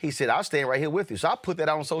 He said, I'll stand right here with you. So I put that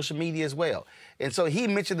on social media as well. And so he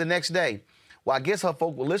mentioned the next day, well, I guess her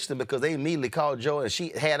folk were listening because they immediately called Joe, and she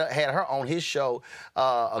had her on his show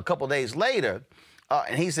a couple days later.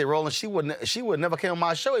 And he said, Roland, she would never came on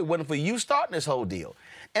my show. It wasn't for you starting this whole deal.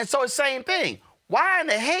 And so it's the same thing. Why in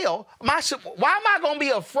the hell, why am I going to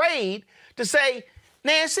be afraid to say,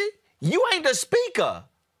 Nancy, you ain't the speaker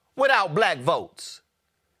without black votes?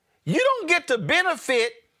 You don't get to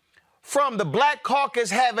benefit from the black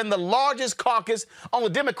caucus having the largest caucus on the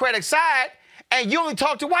Democratic side, and you only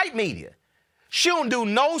talk to white media. She don't do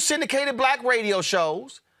no syndicated black radio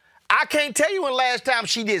shows. I can't tell you when the last time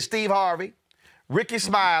she did Steve Harvey, Ricky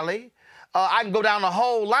Smiley. I can go down the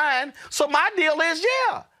whole line. So my deal is,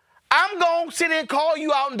 yeah, I'm going to sit and call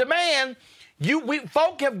you out and demand.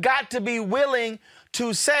 Folk have got to be willing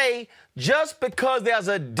to say, just because there's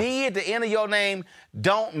a D at the end of your name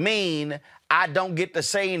don't mean I don't get to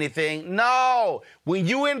say anything. No. When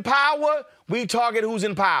you in power, we target who's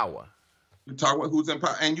in power. You talk about who's in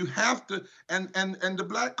power. And you have to, and the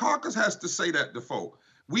Black Caucus has to say that to folk.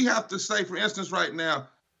 We have to say, for instance, right now,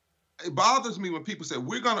 it bothers me when people say,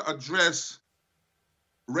 we're going to address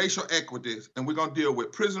racial equities and we're going to deal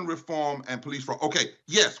with prison reform and police reform. Okay,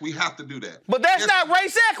 yes, we have to do that. But that's not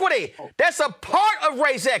race equity. That's a part of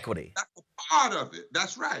race equity. That's a part of it.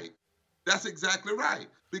 That's right. That's exactly right.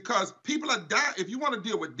 Because people are dying. If you want to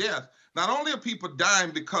deal with death, not only are people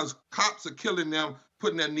dying because cops are killing them,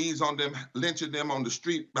 putting their knees on them, lynching them on the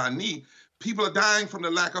street by knee, people are dying from the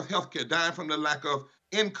lack of health care, dying from the lack of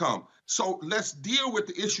income. So let's deal with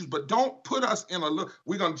the issues, but don't put us in a look,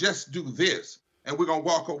 we're going to just do this and we're going to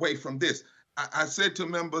walk away from this. I said to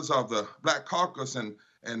members of the Black Caucus and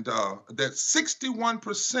that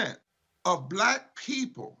 61% of Black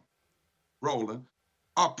people, Roland,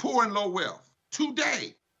 are poor and low wealth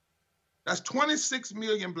today. That's 26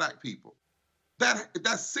 million Black people.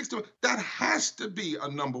 That's 60. That has to be a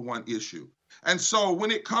number one issue. And so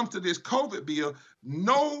when it comes to this COVID bill,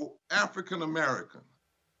 no African American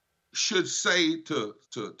should say to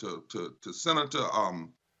Senator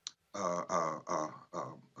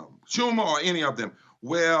Schumer or any of them,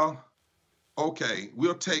 well, okay,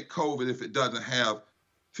 we'll take COVID if it doesn't have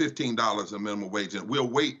 $15 a minimum wage, and we'll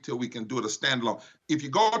wait till we can do it a standalone. If you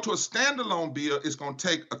go to a standalone bill, it's going to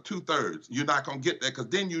take a 2/3. You're not going to get that because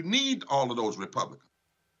then you need all of those Republicans.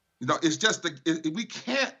 You know, it's just we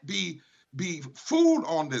can't be fooled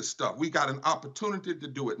on this stuff. We got an opportunity to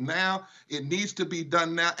do it now. It needs to be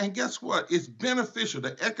done now. And guess what? It's beneficial.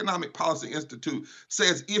 The Economic Policy Institute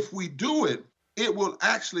says if we do it, it will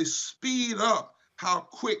actually speed up how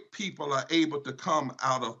quick people are able to come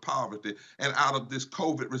out of poverty and out of this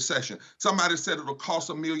COVID recession. Somebody said it will cost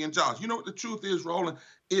 1 million jobs. You know what the truth is, Roland?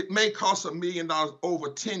 It may cost $1 million over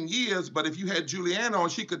 10 years, but if you had Juliana on,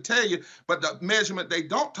 she could tell you, but the measurement they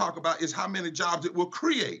don't talk about is how many jobs it will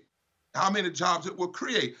create. How many jobs it will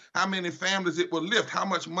create, how many families it will lift, how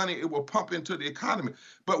much money it will pump into the economy.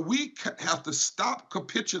 But we have to stop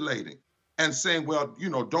capitulating and saying, well, you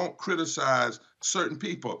know, don't criticize certain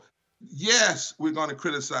people. Yes, we're going to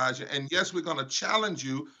criticize you. And yes, we're going to challenge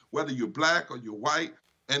you, whether you're Black or you're white.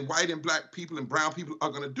 And white and Black people and brown people are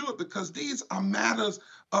going to do it because these are matters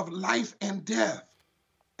of life and death.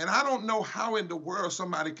 And I don't know how in the world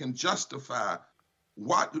somebody can justify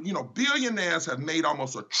what, you know, billionaires have made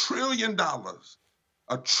almost $1 trillion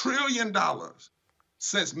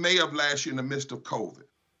since May of last year in the midst of COVID.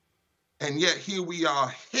 And yet here we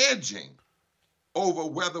are hedging over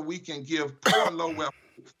whether we can give poor and low wealth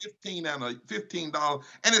 $15,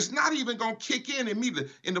 and it's not even going to kick in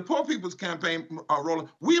immediately. In the Poor People's Campaign, Roland,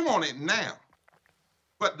 we want it now.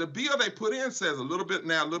 But the bill they put in says a little bit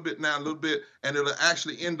now, a little bit now, a little bit, and it'll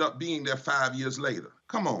actually end up being there 5 years later.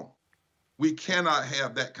 Come on. We cannot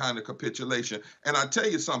have that kind of capitulation. And I tell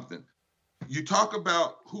you something, you talk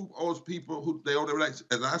about who owes people, who they owe their elections.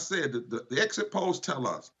 As I said, the exit polls tell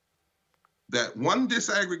us that one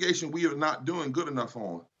disaggregation we are not doing good enough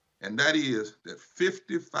on, and that is that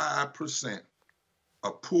 55%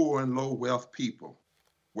 of poor and low wealth people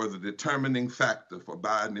were the determining factor for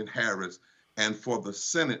Biden and Harris and for the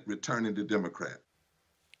Senate returning to Democrat.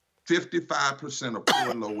 55% of poor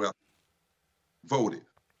and low wealth voted.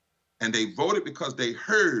 And they voted because they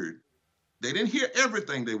heard, they didn't hear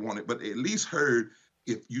everything they wanted, but they at least heard,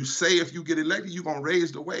 if you get elected, you're gonna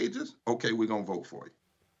raise the wages, okay, we're gonna vote for you.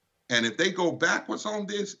 And if they go backwards on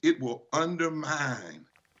this, it will undermine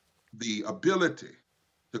the ability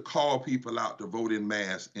to call people out to vote in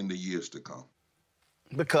mass in the years to come.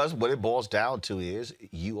 Because what it boils down to is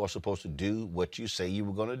you are supposed to do what you say you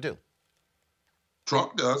were going to do.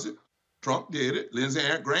 Trump does it. Trump did it. Lindsey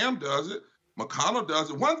Graham does it. McConnell does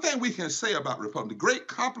it. One thing we can say about Republicans, the great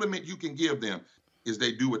compliment you can give them is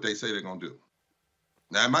they do what they say they're going to do.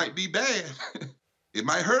 Now, it might be bad. It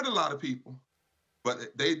might hurt a lot of people,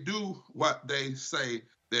 but they do what they say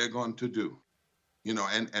they're going to do. You know,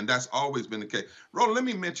 and that's always been the case. Roland, let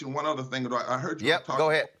me mention one other thing. I heard you talk.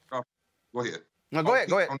 Go ahead. Go ahead. No, go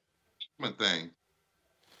ahead. On the impeachment thing,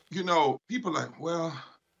 you know, people are like, well,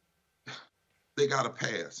 they got to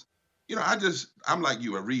pass. You know, I'm like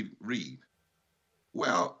you, read.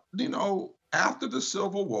 Well, you know, after the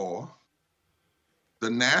Civil War,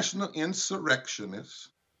 the national insurrectionists,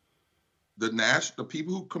 the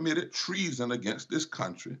people who committed treason against this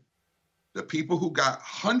country, the people who got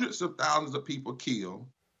hundreds of thousands of people killed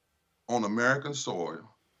on American soil,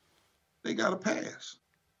 they got to pass.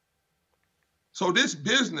 So this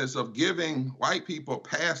business of giving white people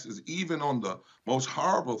passes, even on the most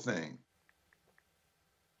horrible thing,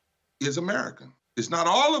 is American. It's not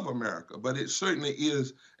all of America, but it certainly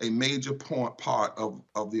is a major part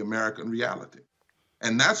of the American reality.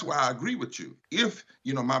 And that's why I agree with you. If,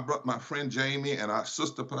 you know, my friend Jamie and our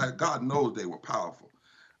sister, God knows they were powerful.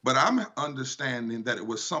 But I'm understanding that it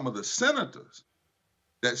was some of the senators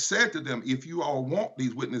that said to them, if you all want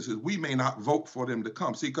these witnesses, we may not vote for them to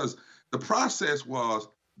come. See, because the process was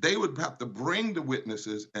they would have to bring the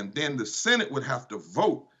witnesses, and then the Senate would have to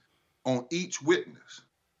vote on each witness.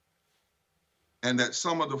 And that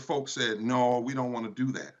some of the folks said, no, we don't want to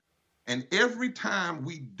do that. And every time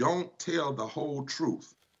we don't tell the whole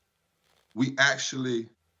truth, we actually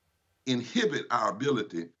inhibit our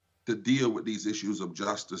ability to deal with these issues of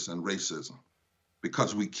justice and racism,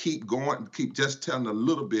 because we keep just telling a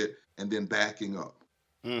little bit and then backing up.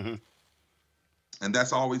 Mm-hmm. And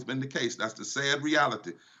that's always been the case. That's the sad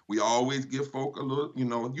reality. We always give folk a little, you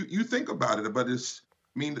know, you think about it, but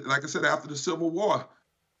like I said, after the Civil War,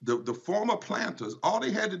 the former planters, all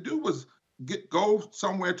they had to do was go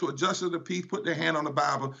somewhere to a justice of the peace, put their hand on the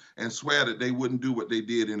Bible, and swear that they wouldn't do what they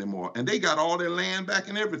did anymore. And they got all their land back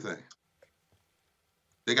and everything.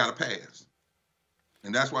 They got to pass.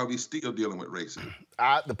 And that's why we're still dealing with racism.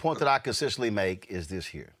 The point that I consistently make is this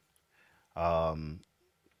here.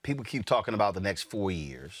 People keep talking about the next 4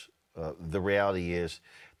 years. The reality is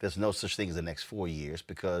there's no such thing as the next 4 years,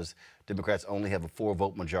 because Democrats only have a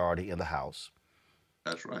 4-vote majority in the House.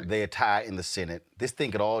 That's right. They are tied in the Senate. This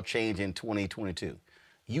thing could all change in 2022.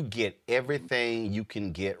 You get everything you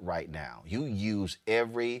can get right now. You use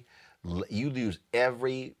every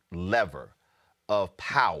lever of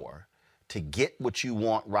power to get what you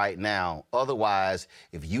want right now. Otherwise,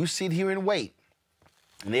 if you sit here and wait,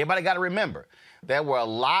 and everybody got to remember, there were a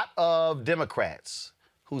lot of Democrats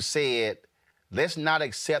who said, let's not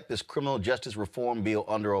accept this criminal justice reform bill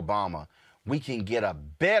under Obama. We can get a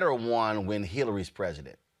better one when Hillary's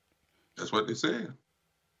president. That's what they said.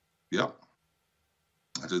 Yep.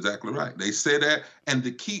 That's exactly right. They say that, and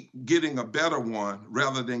to keep getting a better one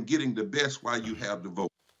rather than getting the best while you have the vote.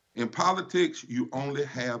 In politics, you only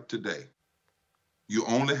have today. You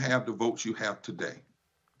only have the votes you have today.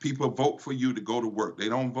 People vote for you to go to work. They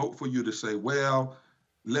don't vote for you to say, well,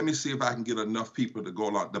 let me see if I can get enough people to go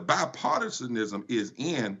along. The bipartisanism is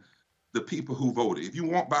in the people who voted. If you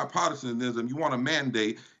want bipartisanism, you want a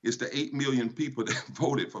mandate, it's the 8 million people that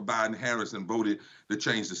voted for Biden-Harris and voted to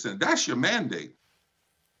change the Senate. That's your mandate.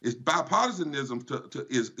 It's bipartisanism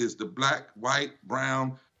is the black, white,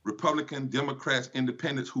 brown, Republican, Democrats,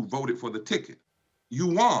 independents who voted for the ticket. You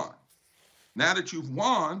won. Now that you've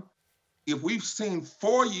won, if we've seen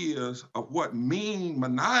 4 years of what mean,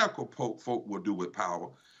 maniacal folk will do with power,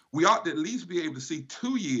 we ought to at least be able to see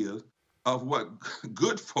 2 years of what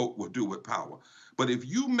good folk will do with power. But if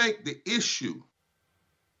you make the issue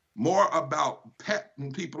more about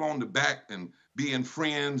patting people on the back and being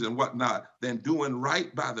friends and whatnot than doing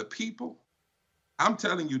right by the people, I'm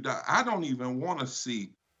telling you, Doc, I don't even want to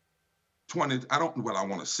see I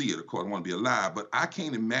want to see it, of course, I want to be alive, but I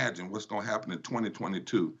can't imagine what's going to happen in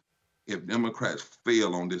 2022 if Democrats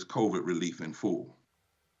fail on this COVID relief in full.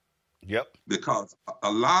 Yep. Because a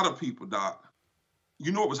lot of people, Doc,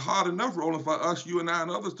 it was hard enough, Roland, for us, you and I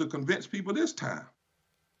and others to convince people this time.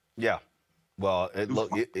 Yeah. Well,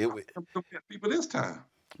 people this time.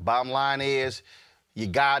 Bottom line is, you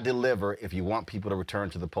gotta deliver if you want people to return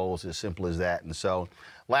to the polls. As simple as that. And so,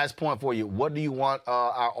 last point for you: what do you want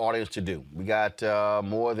our audience to do? We got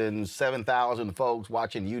more than 7,000 folks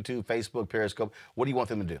watching YouTube, Facebook, Periscope. What do you want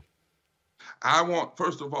them to do? I want,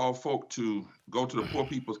 first of all, folk to go to the Poor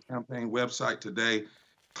People's Campaign website today,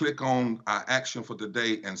 click on our action for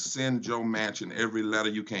today, and send Joe Manchin every letter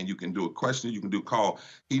you can. You can do a question, you can do a call.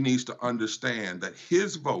 He needs to understand that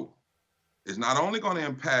his vote is not only going to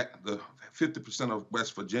impact the 50% of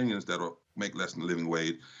West Virginians that will make less than the living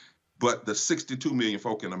wage, but the 62 million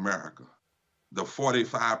folk in America, the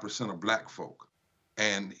 45% of Black folk.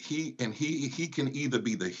 And he can either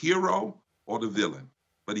be the hero or the villain,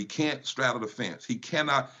 but he can't straddle the fence. He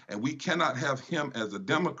cannot, and we cannot have him as a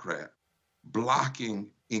Democrat blocking,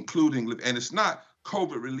 including, and it's not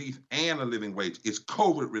COVID relief and a living wage. It's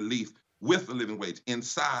COVID relief with a living wage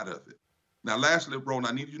inside of it. Now, lastly, Roland,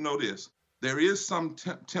 I need you to know this. There is some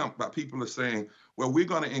temp by people are saying, well, we're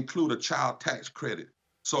going to include a child tax credit.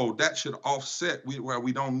 So that should offset where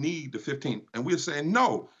we don't need the 15. And we're saying,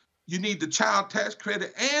 no, you need the child tax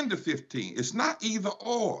credit and the 15. It's not either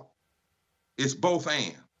or. It's both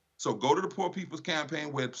and. So go to the Poor People's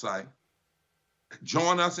Campaign website,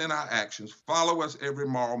 join us in our actions, follow us every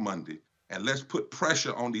Moral Monday, and let's put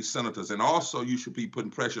pressure on these senators. And also, you should be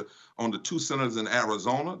putting pressure on the 2 senators in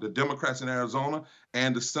Arizona, the Democrats in Arizona,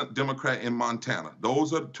 and the Democrat in Montana.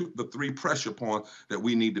 Those are the 3 pressure points that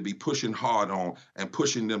we need to be pushing hard on and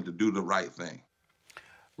pushing them to do the right thing.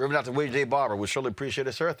 Reverend Dr. William J. Barber, we surely appreciate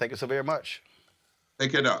it, sir. Thank you so very much.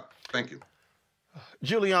 Take care, Doc. Thank you.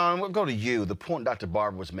 Julian, we'll go to you. The point Dr.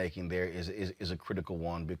 Barber was making there is a critical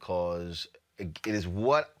one, because it is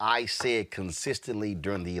what I said consistently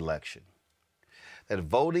during the election, that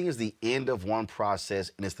voting is the end of one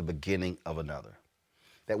process and it's the beginning of another.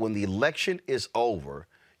 That when the election is over,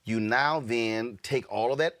 you now then take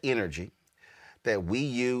all of that energy that we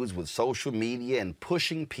use with social media and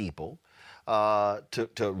pushing people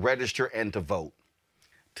to register and to vote,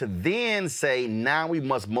 to then say, now we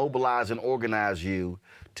must mobilize and organize you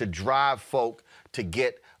to drive folk to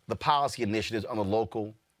get the policy initiatives on the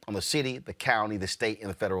local, on the city, the county, the state, and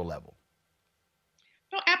the federal level.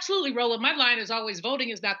 No, absolutely, Roland. My line is always, voting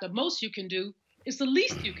is not the most you can do, it's the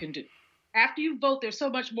least you can do. After you vote, there's so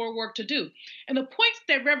much more work to do. And the points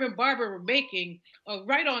that Reverend Barber were making are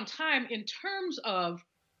right on time in terms of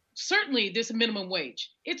certainly this minimum wage.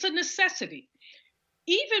 It's a necessity.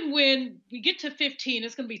 Even when we get to 15,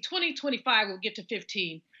 it's going to be 2025, we'll get to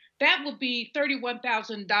 15. That will be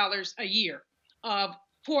 $31,000 a year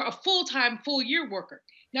for a full-time, full-year worker.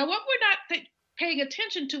 Now, what we're not paying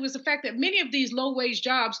attention to is the fact that many of these low-wage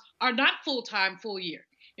jobs are not full-time, full-year.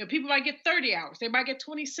 You know, people might get 30 hours. They might get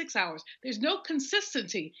 26 hours. There's no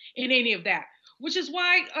consistency in any of that, which is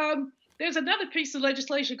why there's another piece of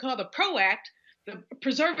legislation called the PRO Act, the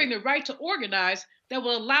Preserving the Right to Organize, that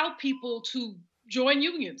will allow people to join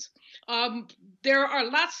unions. There are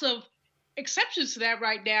lots of exceptions to that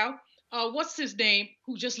right now. What's his name,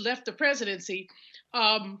 who just left the presidency,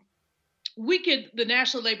 weakened the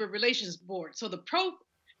National Labor Relations Board. So the PRO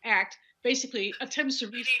Act basically attempts to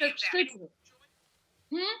restricting it.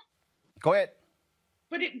 Go ahead.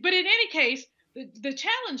 But in any case, the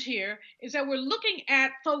challenge here is that we're looking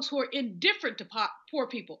at folks who are indifferent to poor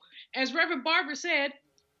people. As Reverend Barber said,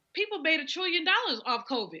 people made $1 trillion off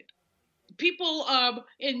COVID. People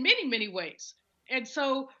in many, many ways. And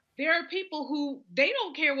so there are people who, they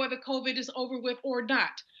don't care whether COVID is over with or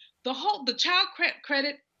not. The child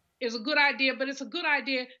credit is a good idea, but it's a good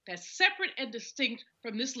idea that's separate and distinct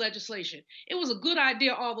from this legislation. It was a good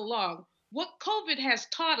idea all along. What COVID has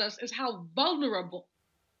taught us is how vulnerable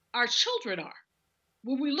our children are.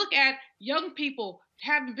 When we look at young people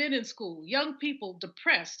haven't been in school, young people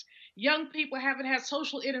depressed, young people haven't had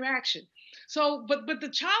social interaction. So, but the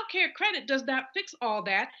child care credit does not fix all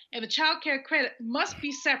that, and the child care credit must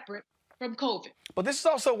be separate from COVID. But this is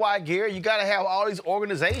also why, Gary, you got to have all these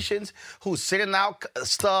organizations who's sending out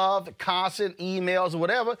stuff, constant emails or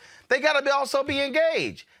whatever. They got to also be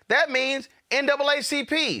engaged. That means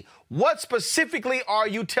NAACP. What specifically are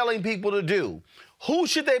you telling people to do? Who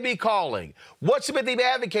should they be calling? What should they be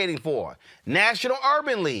advocating for? National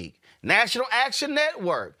Urban League, National Action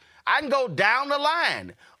Network. I can go down the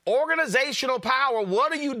line. Organizational power,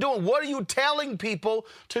 what are you doing? What are you telling people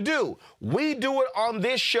to do? We do it on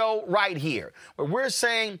this show right here, where we're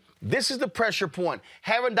saying this is the pressure point.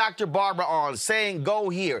 Having Dr. Barbara on, saying go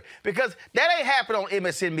here, because that ain't happening on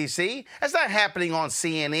MSNBC. That's not happening on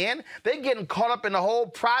CNN. They're getting caught up in the whole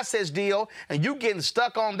process deal, and you getting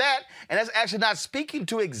stuck on that, and that's actually not speaking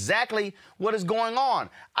to exactly what is going on.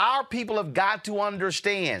 Our people have got to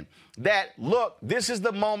understand that, look, this is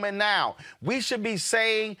the moment now. We should be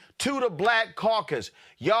saying to the Black Caucus,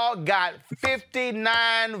 y'all got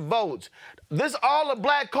 59 votes. This all the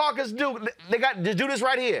Black Caucus do. They got to do this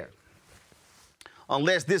right here.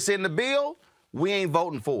 Unless this in the bill, we ain't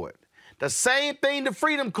voting for it. The same thing the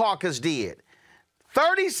Freedom Caucus did.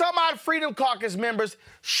 30-some-odd Freedom Caucus members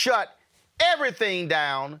shut everything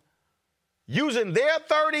down using their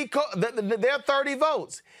 30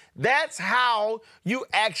 votes. That's how you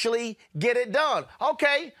actually get it done.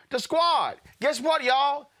 Okay, the squad. Guess what,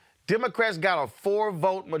 y'all? Democrats got a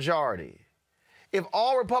 4-vote majority. If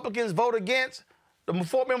all Republicans vote against, the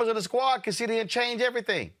 4 members of the squad can sit in and change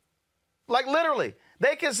everything. Like literally,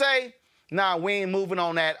 they can say, "Nah, we ain't moving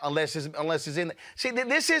on that unless it's in." See,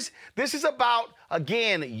 this is about,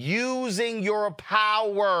 again, using your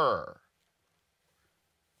power.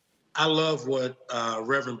 I love what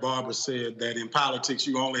Reverend Barber said, that in politics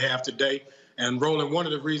you only have today. And Roland, one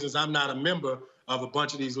of the reasons I'm not a member of a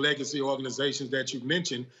bunch of these legacy organizations that you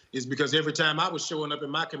mentioned is because every time I was showing up in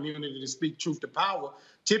my community to speak truth to power,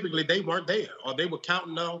 typically they weren't there, or they were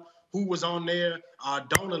counting on who was on their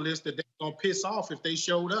donor list that they were going to piss off if they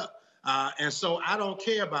showed up. And so I don't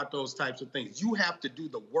care about those types of things. You have to do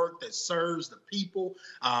the work that serves the people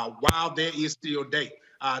while there is still day.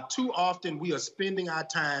 Too often we are spending our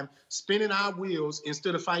time spinning our wheels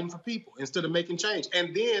instead of fighting for people, instead of making change.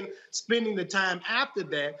 And then spending the time after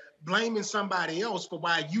that blaming somebody else for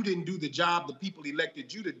why you didn't do the job the people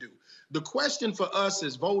elected you to do. The question for us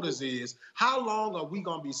as voters is, how long are we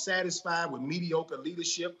going to be satisfied with mediocre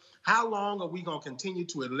leadership? How long are we going to continue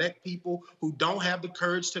to elect people who don't have the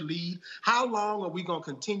courage to lead? How long are we going to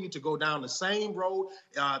continue to go down the same road?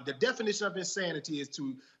 The definition of insanity is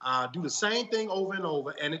to do the same thing over and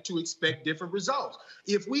over and to expect different results.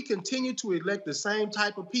 If we continue to elect the same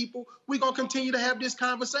type of people, we're going to continue to have this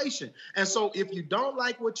conversation. And so if you don't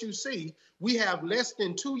like what you see, we have less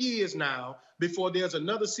than 2 years now before there's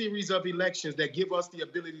another series of elections that give us the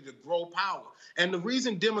ability to grow power. And the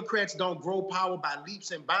reason Democrats don't grow power by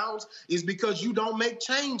leaps and bounds is because you don't make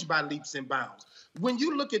change by leaps and bounds. When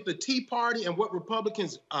you look at the Tea Party and what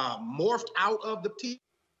Republicans morphed out of the Tea,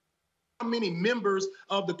 how many members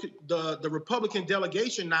of the Republican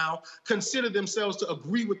delegation now consider themselves to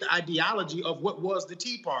agree with the ideology of what was the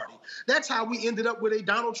Tea Party? That's how we ended up with a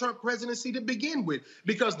Donald Trump presidency to begin with,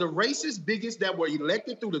 because the racist bigots that were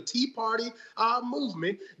elected through the Tea Party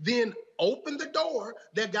movement then opened the door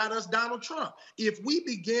that got us Donald Trump. If we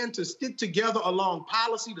begin to stick together along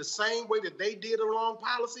policy the same way that they did along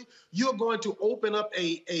policy, you're going to open up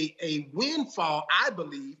a windfall, I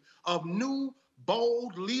believe, of new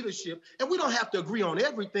bold leadership. And we don't have to agree on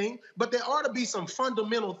everything, but there ought to be some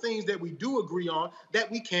fundamental things that we do agree on that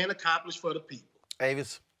we can accomplish for the people.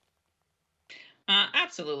 Avis?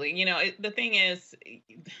 Absolutely. You know, the thing is,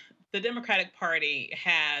 the Democratic Party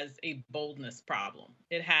has a boldness problem.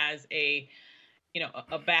 It has a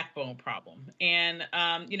backbone problem. And,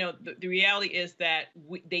 the reality is that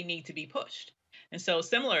they need to be pushed. And so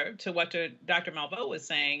similar to what Dr. Malveaux was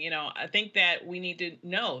saying, I think that we need to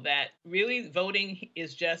know that really voting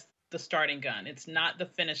is just the starting gun. It's not the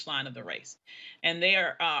finish line of the race. And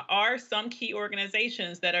there are some key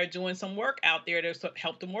organizations that are doing some work out there to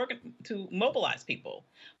help to mobilize people.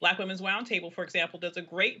 Black Women's Roundtable, for example, does a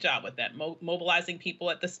great job with that, mobilizing people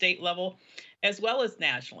at the state level as well as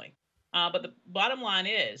nationally. But the bottom line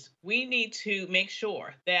is we need to make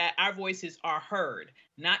sure that our voices are heard,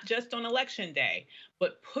 not just on election day,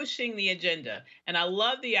 but pushing the agenda. And I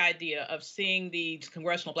love the idea of seeing the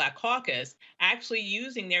Congressional Black Caucus actually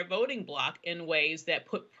using their voting block in ways that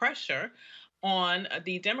put pressure on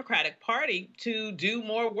the Democratic Party to do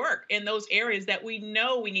more work in those areas that we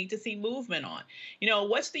know we need to see movement on.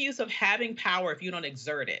 What's the use of having power if you don't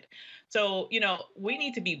exert it? So, we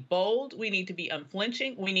need to be bold. We need to be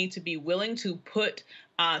unflinching. We need to be willing to put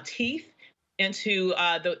teeth into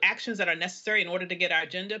the actions that are necessary in order to get our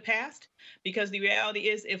agenda passed. Because the reality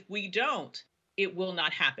is, if we don't, it will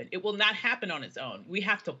not happen. It will not happen on its own. We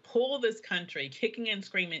have to pull this country kicking and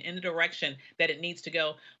screaming in the direction that it needs to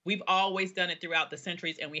go. We've always done it throughout the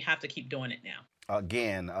centuries, and we have to keep doing it now.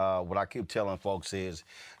 Again, what I keep telling folks is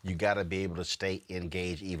you got to be able to stay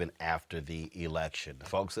engaged even after the election.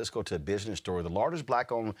 Folks, let's go to a business story. The largest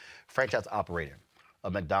black-owned franchise operator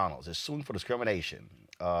of McDonald's is suing for discrimination.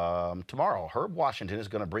 Tomorrow, Herb Washington is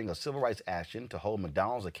going to bring a civil rights action to hold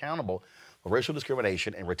McDonald's accountable for racial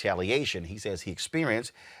discrimination and retaliation he says he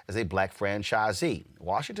experienced as a black franchisee.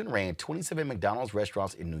 Washington ran 27 McDonald's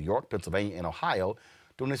restaurants in New York, Pennsylvania, and Ohio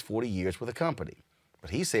during his 40 years with the company. But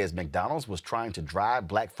he says McDonald's was trying to drive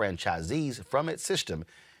black franchisees from its system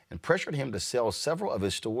and pressured him to sell several of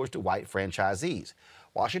his stores to white franchisees.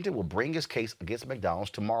 Washington will bring his case against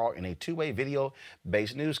McDonald's tomorrow in a two-way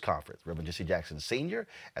video-based news conference. Reverend Jesse Jackson Sr.,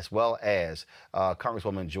 as well as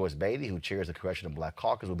Congresswoman Joyce Beatty, who chairs the Congressional Black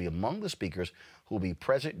Caucus, will be among the speakers who will be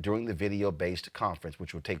present during the video-based conference,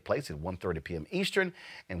 which will take place at 1:30 p.m. Eastern,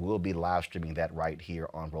 and we'll be live streaming that right here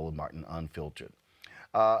on Roland Martin Unfiltered.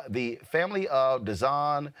 The family of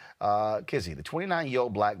Dazan Kizzy, the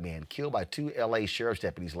 29-year-old black man killed by two L.A. sheriff's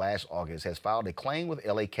deputies last August, has filed a claim with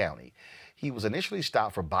L.A. County. He was initially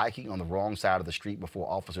stopped for biking on the wrong side of the street before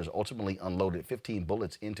officers ultimately unloaded 15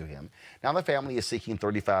 bullets into him. Now the family is seeking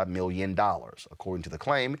 $35 million. According to the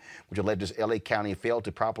claim, which alleges L.A. County failed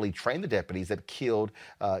to properly train the deputies that killed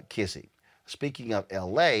Kizzy. Speaking of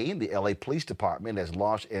L.A., the L.A. Police Department has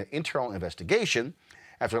launched an internal investigation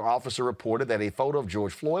after an officer reported that a photo of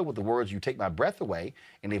George Floyd with the words, "You take my breath away,"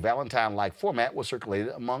 in a Valentine-like format was circulated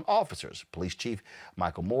among officers. Police Chief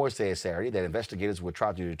Michael Moore said Saturday that investigators would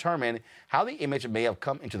try to determine how the image may have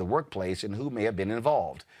come into the workplace and who may have been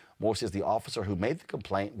involved. Moore says the officer who made the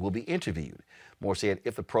complaint will be interviewed. Moore said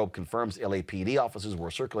if the probe confirms LAPD officers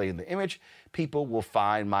were circulating the image, people will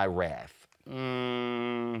find my wrath.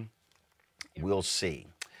 We'll see.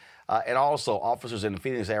 And also, officers in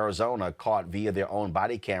Phoenix, Arizona, caught via their own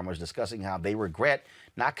body cameras discussing how they regret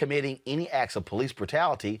not committing any acts of police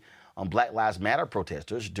brutality on Black Lives Matter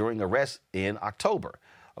protesters during arrests in October.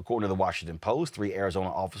 According to the Washington Post, 3 Arizona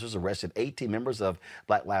officers arrested 18 members of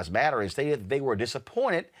Black Lives Matter and stated that they were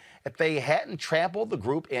disappointed that they hadn't trampled the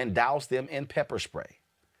group and doused them in pepper spray.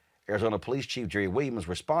 Arizona Police Chief Jerry Williams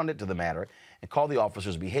responded to the matter and called the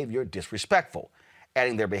officers' behavior disrespectful,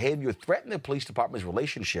 adding their behavior threatened the police department's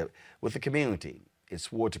relationship with the community. It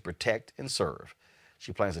swore to protect and serve.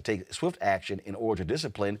 She plans to take swift action in order to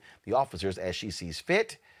discipline the officers as she sees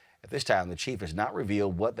fit. At this time, the chief has not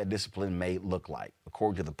revealed what that discipline may look like.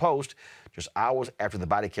 According to the Post, just hours after the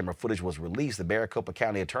body camera footage was released, the Maricopa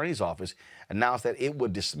County Attorney's Office announced that it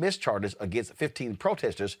would dismiss charges against 15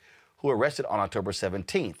 protesters who were arrested on October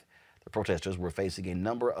 17th. The protesters were facing a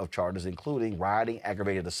number of charges, including rioting,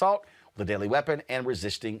 aggravated assault with a deadly weapon, and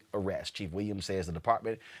resisting arrest. Chief Williams says the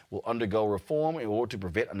department will undergo reform in order to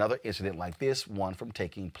prevent another incident like this one from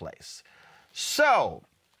taking place. So,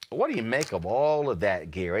 what do you make of all of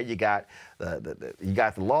that, Gary? You got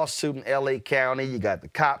the lawsuit in L.A. County. You got the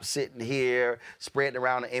cops sitting here spreading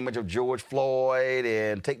around the image of George Floyd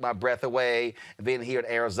and take my breath away. And then here in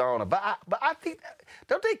Arizona, but I think,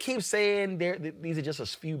 don't they keep saying these are just a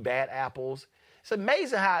few bad apples? It's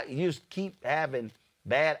amazing how you just keep having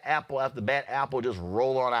bad apple after bad apple just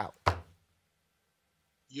roll on out.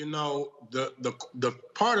 You know, the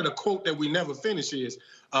part of the quote that we never finish is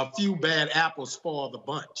a few bad apples spoil the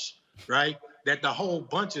bunch, right? That the whole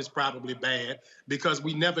bunch is probably bad because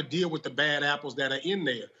we never deal with the bad apples that are in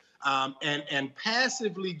there. And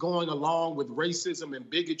passively going along with racism and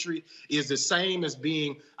bigotry is the same as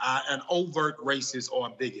being an overt racist or a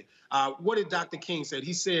bigot. What did Dr. King say?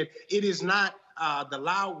 He said, it is not the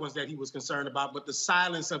loud ones that he was concerned about, but the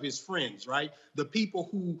silence of his friends, right? The people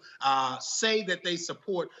who say that they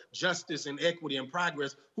support justice and equity and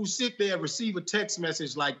progress, who sit there and receive a text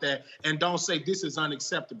message like that and don't say this is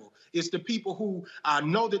unacceptable. It's the people who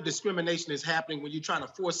know that discrimination is happening when you're trying to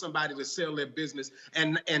force somebody to sell their business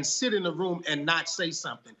and sit in a room and not say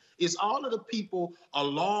something. It's all of the people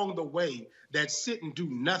along the way that sit and do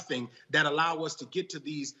nothing that allow us to get to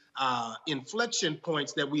these inflection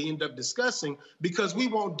points that we end up discussing because we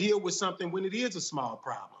won't deal with something when it is a small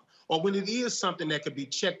problem or when it is something that could be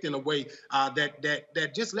checked in a way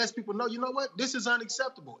that just lets people know, you know what, this is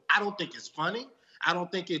unacceptable. I don't think it's funny. I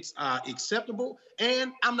don't think it's acceptable.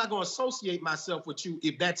 And I'm not going to associate myself with you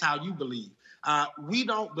if that's how you believe. We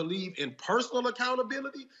don't believe in personal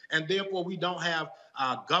accountability, and therefore we don't have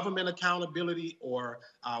government accountability or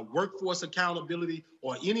workforce accountability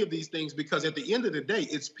or any of these things, because at the end of the day,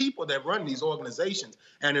 it's people that run these organizations.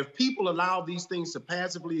 And if people allow these things to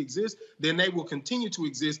passively exist, then they will continue to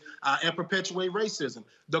exist and perpetuate racism.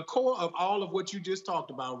 The core of all of what you just talked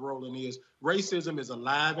about, Roland, is racism is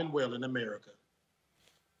alive and well in America.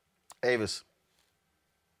 Avis.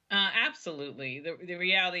 Absolutely. The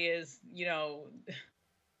reality is,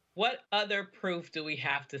 what other proof do we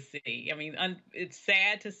have to see? I mean, it's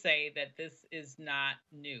sad to say that this is not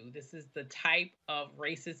new. This is the type of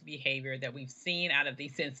racist behavior that we've seen out of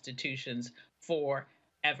these institutions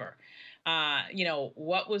forever.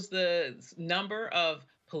 What was the number of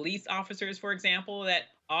police officers, for example, that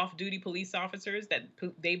off-duty police officers that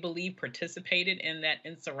they believe participated in that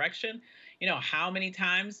insurrection? How many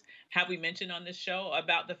times have we mentioned on this show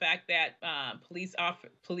about the fact that police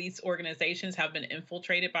organizations have been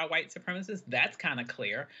infiltrated by white supremacists? That's kind of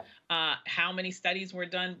clear. How many studies were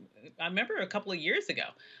done? I remember a couple of years ago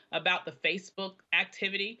about the Facebook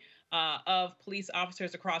activity of police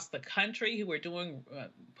officers across the country who were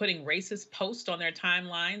putting racist posts on their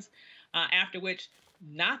timelines, after which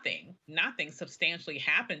nothing substantially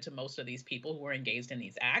happened to most of these people who were engaged in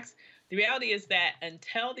these acts. The reality is that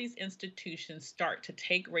until these institutions start to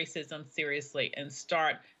take racism seriously and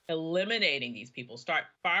start eliminating these people, start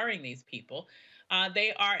firing these people,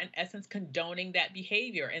 they are in essence condoning that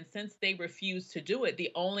behavior. And since they refuse to do it,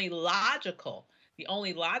 the only logical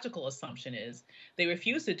assumption is they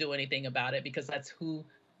refuse to do anything about it because that's who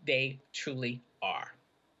they truly are.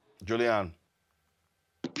 Julianne.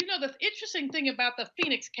 The interesting thing about the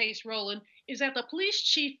Phoenix case, Roland, is that the police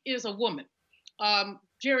chief is a woman,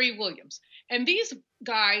 Jerry Williams. And these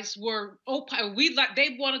guys they want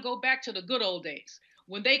to go back to the good old days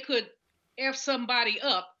when they could F somebody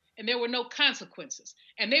up and there were no consequences.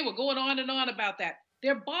 And they were going on and on about that.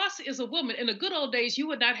 Their boss is a woman. In the good old days, you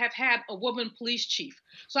would not have had a woman police chief.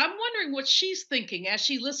 So I'm wondering what she's thinking as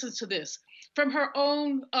she listens to this from her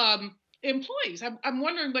own employees. I'm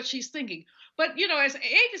wondering what she's thinking. But, as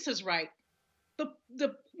Avis is right, the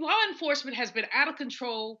law enforcement has been out of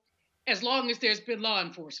control as long as there's been law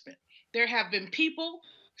enforcement. There have been people,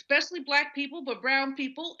 especially Black people, but brown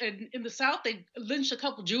people. And in the South, they lynched a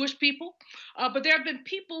couple Jewish people. But there have been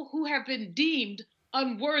people who have been deemed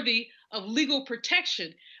unworthy of legal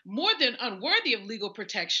protection, more than unworthy of legal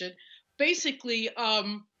protection, basically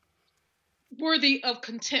worthy of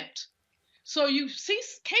contempt. So you see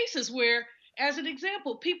cases where, as an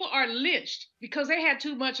example, people are lynched because they had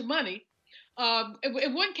too much money.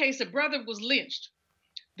 In one case, a brother was lynched.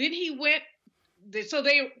 Then he was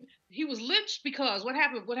lynched because what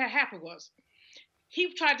happened was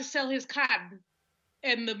he tried to sell his cotton,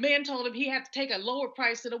 and the man told him he had to take a lower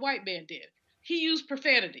price than the white man did. He used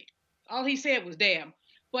profanity. All he said was damn.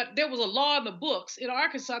 But there was a law in the books in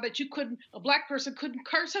Arkansas that a Black person couldn't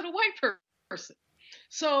curse at a white person.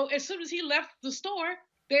 So as soon as he left the store,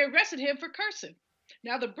 they arrested him for cursing.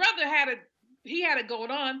 Now the brother had it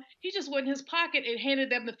going on. He just went in his pocket and handed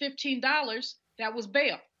them the $15. That was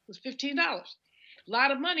bail. It was $15. A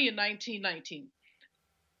lot of money in 1919.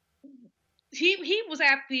 He was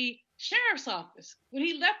at the sheriff's office. When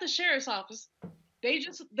he left the sheriff's office, they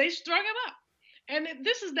strung him up. And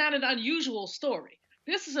this is not an unusual story.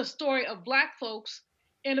 This is a story of Black folks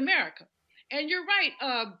in America. And you're right,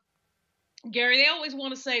 Gary, they always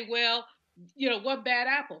want to say, well, one bad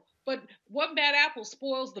apple. But one bad apple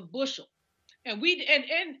spoils the bushel. And we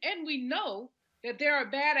know that there are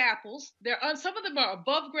bad apples. Some of them are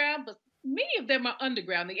above ground, but many of them are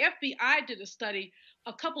underground. The FBI did a study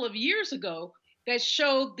a couple of years ago that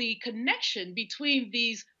showed the connection between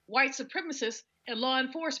these white supremacists and law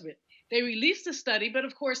enforcement. They released the study, but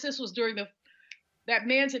of course this was during that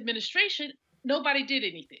man's administration. Nobody did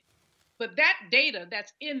anything. But that data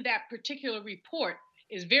that's in that particular report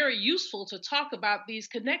is very useful to talk about these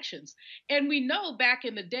connections. And we know back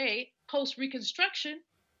in the day, post-Reconstruction,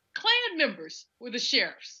 Klan members were the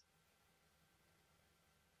sheriffs.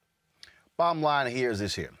 Bottom line here is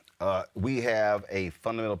this here. We have a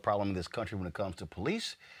fundamental problem in this country when it comes to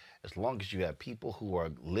police. As long as you have people who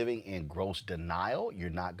are living in gross denial,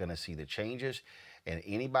 you're not going to see the changes. And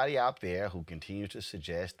anybody out there who continues to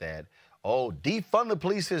suggest that, defund the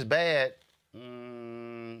police is bad,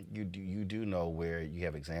 you do know where you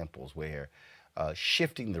have examples where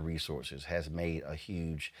shifting the resources has made a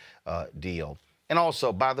huge deal. And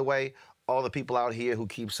also, by the way, all the people out here who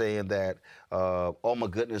keep saying that, oh my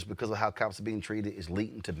goodness, because of how cops are being treated is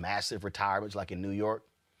leading to massive retirements like in New York.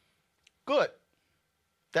 Good.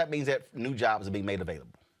 That means that new jobs are being made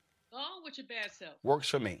available. Oh, with your bad self. Works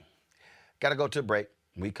for me. Got to go to a break.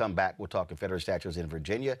 When we come back, we'll talk Confederate statues in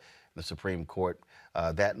Virginia, the Supreme Court,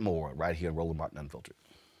 that and more right here in Roland Martin Unfiltered.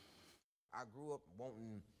 I grew up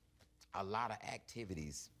wanting a lot of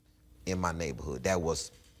activities in my neighborhood that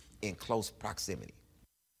was in close proximity.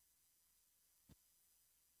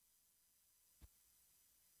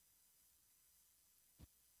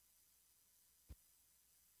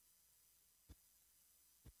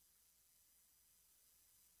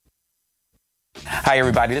 Hi,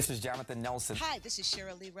 everybody. This is Jonathan Nelson. Hi, this is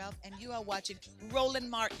Cheryl Lee Ralph, and you are watching Roland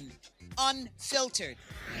Martin Unfiltered.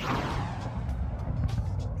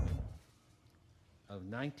 Of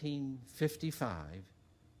 1955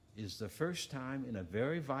 is the first time in a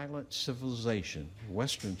very violent civilization,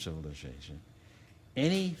 Western civilization,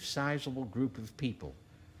 any sizable group of people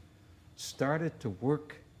started to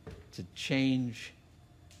work to change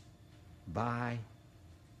by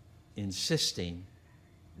insisting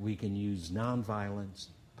we can use nonviolence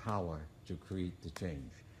power to create the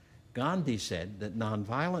change. Gandhi said that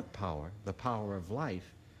nonviolent power, the power of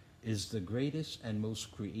life, is the greatest and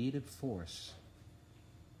most creative force,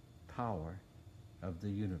 power of the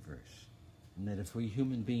universe. And that if we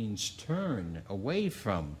human beings turn away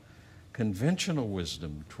from conventional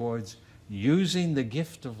wisdom towards using the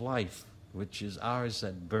gift of life, which is ours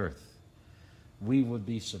at birth, we would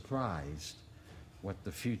be surprised what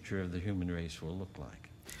the future of the human race will look like.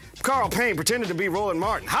 Carl Payne pretended to be Roland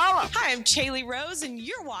Martin. Holla! Hi, I'm Chaley Rose, and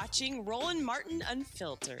you're watching Roland Martin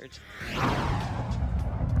Unfiltered.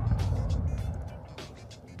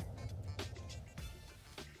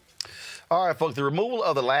 All right, folks, the removal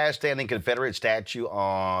of the last standing Confederate statue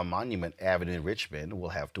on Monument Avenue in Richmond will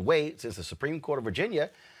have to wait since the Supreme Court of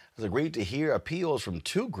Virginia has agreed to hear appeals from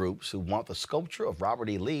two groups who want the sculpture of Robert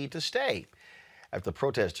E. Lee to stay. After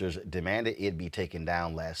protesters demanded it be taken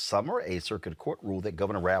down last summer, a circuit court ruled that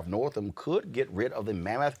Governor Ralph Northam could get rid of the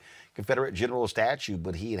mammoth Confederate general statue,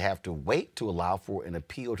 but he'd have to wait to allow for an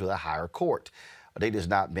appeal to the higher court. A date has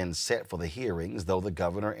not been set for the hearings, though the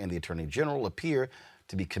governor and the attorney general appear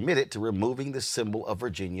to be committed to removing the symbol of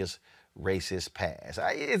Virginia's racist past.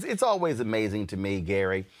 It's always amazing to me,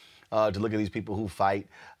 Gary, to look at these people who fight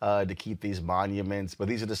to keep these monuments. But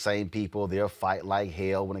these are the same people. They'll fight like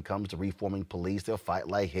hell when it comes to reforming police. They'll fight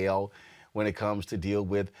like hell when it comes to deal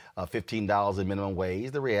with $15 in minimum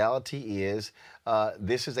wage. The reality is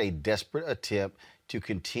this is a desperate attempt to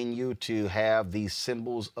continue to have these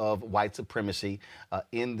symbols of white supremacy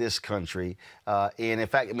in this country. And in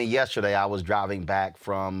fact, I mean, yesterday I was driving back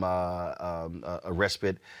from a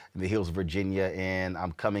respite in the hills of Virginia, and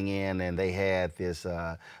I'm coming in and they had this,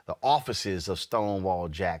 the offices of Stonewall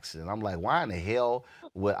Jackson. I'm like, why in the hell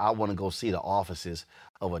would I want to go see the offices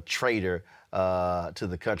of a traitor to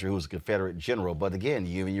the country who's a Confederate general? But again,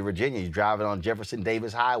 you're Virginia, you're driving on Jefferson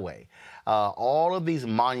Davis Highway. All of these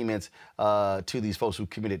monuments to these folks who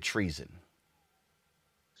committed treason.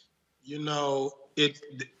 You know,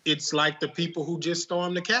 it's like the people who just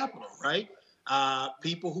stormed the Capitol, right?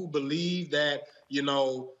 People who believe that, you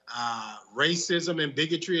know, racism and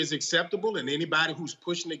bigotry is acceptable, and anybody who's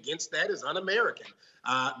pushing against that is un-American.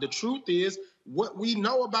 The truth is, what we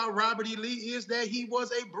know about Robert E. Lee is that he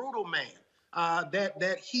was a brutal man.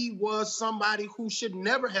 That he was somebody who should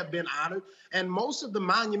never have been honored. And most of the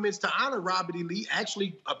monuments to honor Robert E. Lee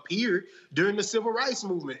actually appeared during the Civil Rights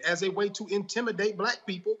Movement as a way to intimidate Black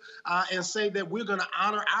people and say that we're going to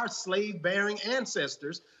honor our slave-bearing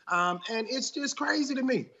ancestors. And it's just crazy to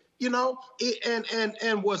me. You know,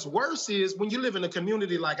 and what's worse is when you live in a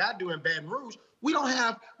community like I do in Baton Rouge, we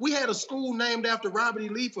had a school named after Robert E.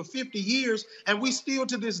 Lee for 50 years, and we still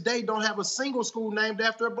to this day don't have a single school named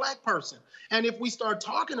after a Black person. And if we start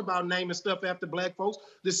talking about naming stuff after Black folks,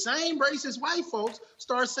 the same racist white folks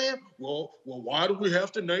start saying, well, why do we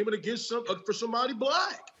have to name it against for somebody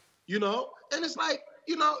Black? You know, and it's like,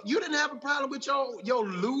 you know, you didn't have a problem with your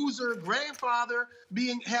loser grandfather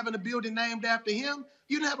having a building named after him.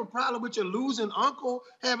 You didn't have a problem with your losing uncle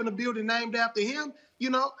having a building named after him. You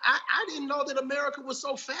know, I didn't know that America was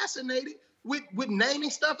so fascinated with naming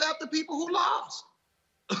stuff after people who lost.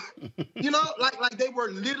 You know, like they were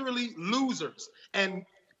literally losers. And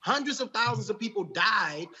hundreds of thousands of people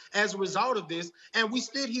died as a result of this. And we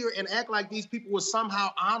sit here and act like these people were somehow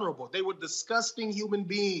honorable. They were disgusting human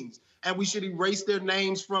beings. And we should erase their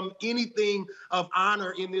names from anything of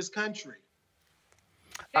honor in this country.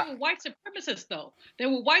 They were white supremacists, though. They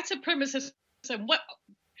were white supremacists. And what,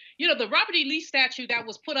 you know, the Robert E. Lee statue that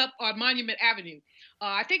was put up on Monument Avenue,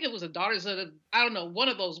 I think it was the Daughters of the, I don't know, one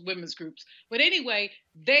of those women's groups. But anyway,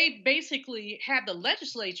 they basically had the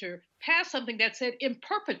legislature pass something that said in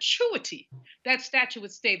perpetuity that statue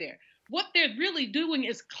would stay there. What they're really doing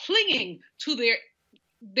is clinging to their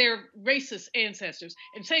their racist ancestors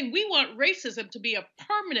and saying we want racism to be a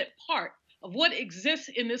permanent part of what exists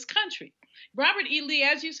in this country. Robert E. Lee,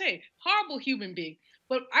 as you say, horrible human being.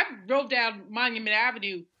 But I drove down Monument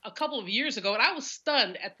Avenue a couple of years ago, and I was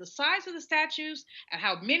stunned at the size of the statues and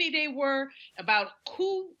how many they were, about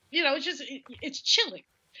who, it's chilling.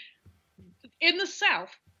 In the South,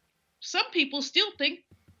 some people still think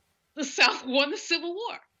the South won the Civil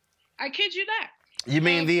War. I kid you not. You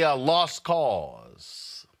mean the lost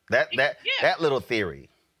cause? That little theory.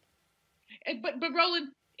 But Roland,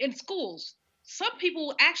 in schools, some people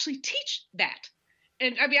will actually teach that.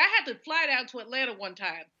 And I mean, I had to fly down to Atlanta one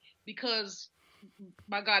time because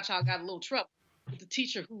my godchild got a little trouble with the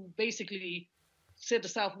teacher who basically said the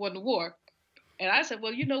South won the war. And I said,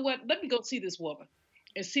 well, you know what? Let me go see this woman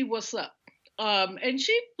and see what's up. And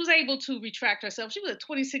she was able to retract herself. She was a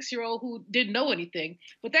 26-year-old who didn't know anything.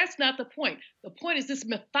 But that's not the point. The point is this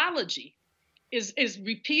mythology is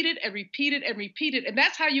repeated and repeated and repeated. And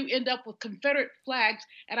that's how you end up with Confederate flags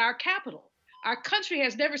at our Capitol. Our country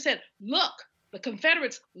has never said, look, the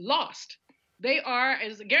Confederates lost. They are,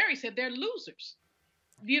 as Gary said, they're losers,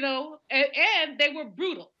 and they were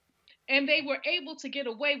brutal. And they were able to get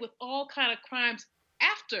away with all kind of crimes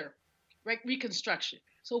after Reconstruction.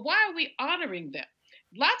 So why are we honoring them?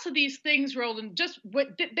 Lots of these things, Roland,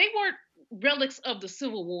 they weren't relics of the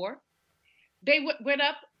Civil War. They went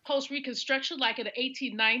up post-Reconstruction, like in the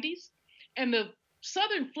 1890s. And the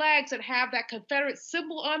Southern flags that have that Confederate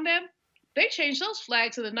symbol on them, they changed those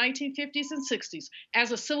flags in the 1950s and 60s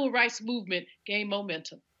as the civil rights movement gained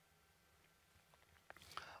momentum.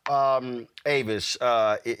 Avis,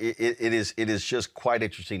 it is just quite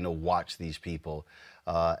interesting to watch these people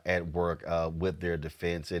at work with their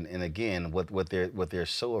defense, and again, what they're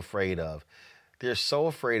so afraid of. They're so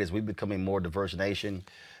afraid as we become a more diverse nation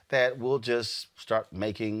that we'll just start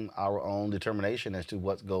making our own determination as to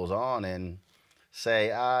what goes on and say,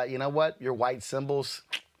 you know what, your white symbols,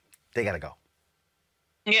 they got to go.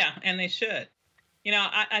 Yeah, and they should.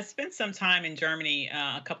 I spent some time in Germany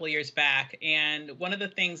a couple of years back, and one of the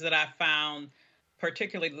things that I found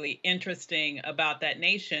particularly interesting about that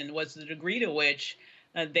nation was the degree to which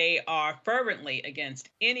they are fervently against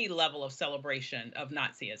any level of celebration of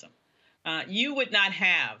Nazism. You would not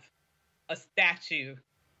have a statue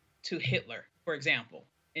to Hitler, for example,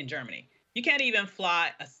 in Germany. You can't even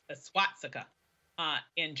fly a swastika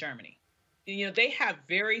in Germany. They have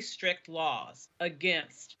very strict laws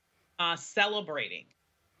against celebrating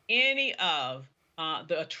any of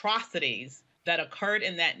the atrocities that occurred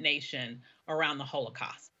in that nation around the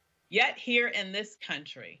Holocaust. Yet here in this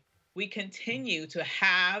country, we continue to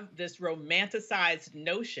have this romanticized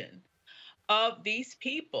notion of these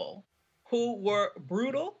people who were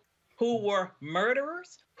brutal, who were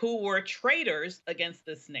murderers, who were traitors against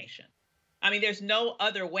this nation. I mean, there's no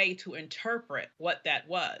other way to interpret what that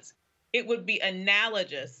was. It would be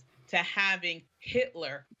analogous to having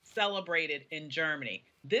Hitler celebrated in Germany.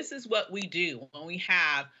 This is what we do when we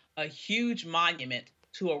have a huge monument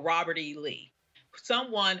to a Robert E. Lee,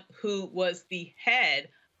 someone who was the head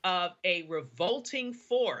of a revolting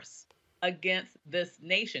force against this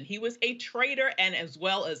nation. He was a traitor and as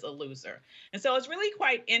well as a loser. And so it's really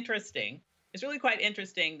quite interesting. It's really quite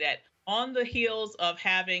interesting that on the heels of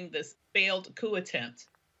having this failed coup attempt,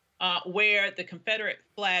 where the Confederate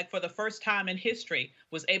flag for the first time in history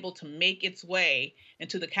was able to make its way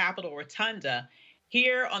into the Capitol Rotunda,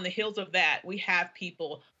 here on the heels of that, we have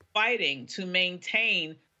people fighting to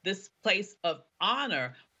maintain this place of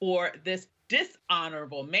honor for this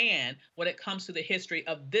dishonorable man when it comes to the history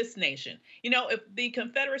of this nation. If the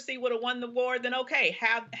Confederacy would have won the war, then okay,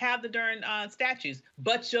 have the darn statues,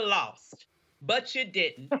 but you lost, but you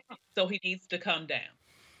didn't. So he needs to come down.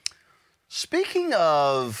 Speaking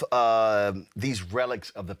of these relics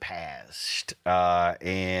of the past,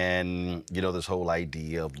 and this whole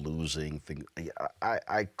idea of losing things,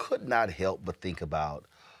 I could not help but think about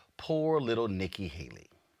poor little Nikki Haley,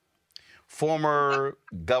 former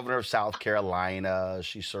governor of South Carolina.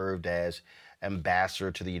 She served as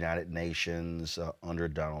ambassador to the United Nations under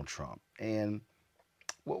Donald Trump. And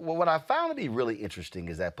what I found to be really interesting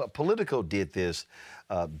is that Politico did this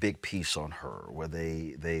big piece on her where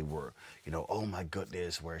they were, oh my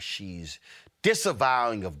goodness, where she's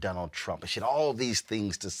disavowing of Donald Trump. She had all these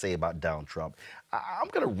things to say about Donald Trump. I'm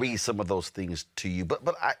going to read some of those things to you, but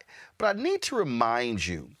I need to remind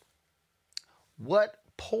you what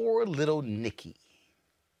poor little Nikki,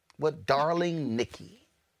 what darling Nikki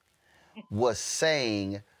was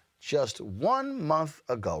saying just 1 month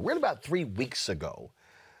ago, really about 3 weeks ago,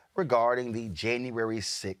 regarding the January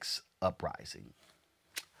 6th uprising.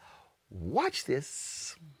 Watch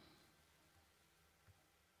this.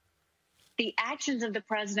 The actions of the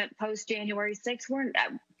president post January 6th were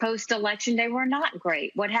post election day were not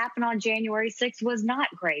great. What happened on January 6th was not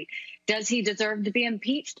great. Does he deserve to be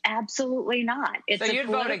impeached? Absolutely not. It's so a you'd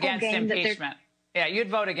vote against impeachment. Yeah, you'd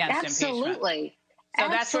vote against impeachment. Absolutely. So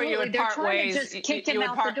that's where you would part ways. They're trying to just kick him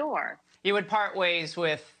out the door. You would part ways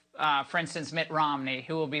with, for instance, Mitt Romney,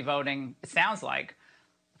 who will be voting, it sounds like,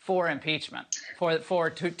 for impeachment,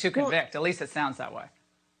 to convict. At least it sounds that way.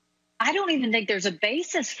 I don't even think there's a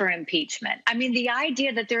basis for impeachment. I mean, the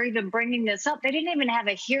idea that they're even bringing this up, they didn't even have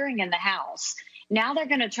a hearing in the House. Now they're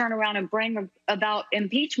going to turn around and bring about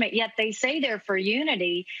impeachment, yet they say they're for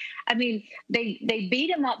unity. I mean, they beat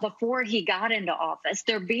him up before he got into office.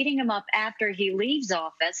 They're beating him up after he leaves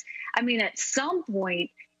office. I mean, at some point,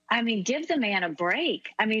 I mean, give the man a break.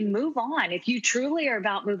 I mean, move on. If you truly are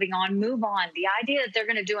about moving on, move on. The idea that they're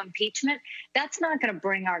going to do impeachment, that's not going to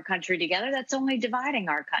bring our country together. That's only dividing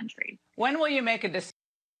our country. When will you make a decision?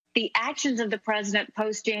 The actions of the president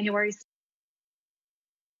post January.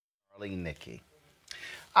 Darling Nikki,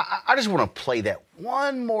 I just want to play that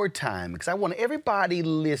one more time because I want everybody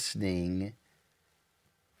listening,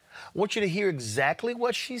 I want you to hear exactly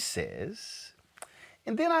what she says,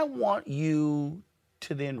 and then I want you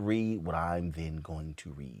to then read what I'm then going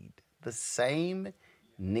to read. The same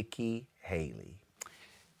Nikki Haley.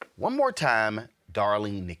 One more time,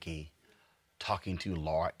 darling Nikki, talking to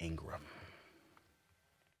Laura Ingraham.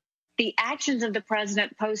 The actions of the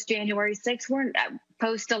president post January 6th were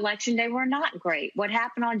post election day were not great. What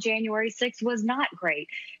happened on January 6th was not great.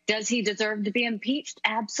 Does he deserve to be impeached?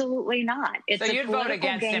 Absolutely not. It's so you'd vote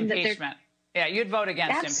against impeachment. Yeah, you'd vote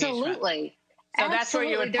against absolutely. Impeachment. So that's where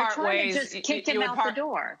you would part ways. To just kick him out the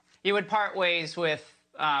door. You would part ways with,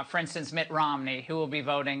 for instance, Mitt Romney, who will be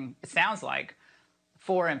voting, it sounds like,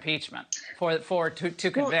 for impeachment, to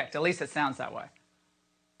convict. At least it sounds that way.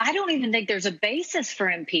 I don't even think there's a basis for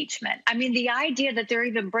impeachment. I mean, the idea that they're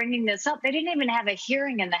even bringing this up, they didn't even have a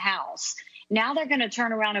hearing in the House. Now they're going to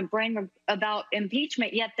turn around and bring about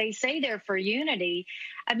impeachment, yet they say they're for unity.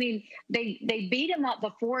 I mean, they beat him up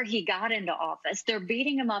before he got into office. They're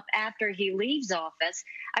beating him up after he leaves office.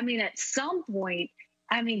 I mean, at some point,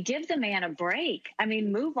 I mean, give the man a break. I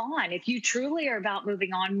mean, move on. If you truly are about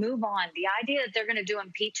moving on, move on. The idea that they're going to do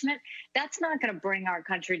impeachment, that's not going to bring our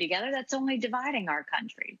country together. That's only dividing our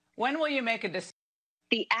country. When will you make a decision?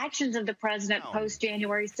 The actions of the president post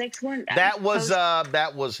January 6th were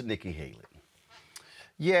that was Nikki Haley.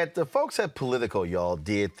 Yeah, the folks at Politico, y'all,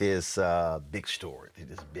 did this big story.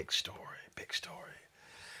 Big story.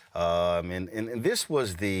 And this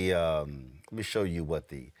was the. Let me show you what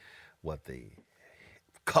the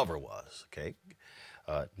cover was. Okay,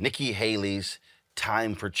 Nikki Haley's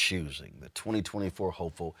time for choosing. The 2024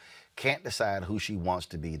 hopeful can't decide who she wants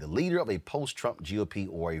to be: the leader of a post-Trump GOP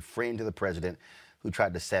or a friend to the president who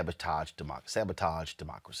tried to sabotage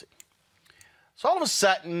democracy. So all of a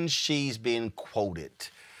sudden, she's been quoted,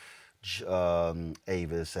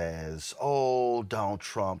 Avis, as, oh, Donald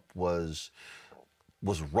Trump was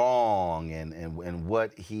wrong and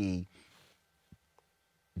what he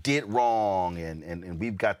did wrong and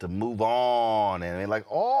we've got to move on and like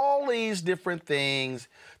all these different things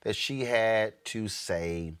that she had to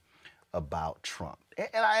say about Trump.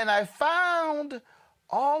 And I found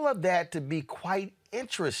all of that to be quite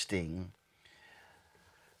interesting.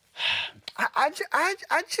 I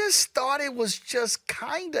just thought it was just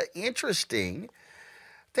kind of interesting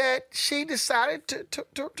that she decided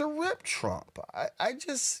to rip Trump.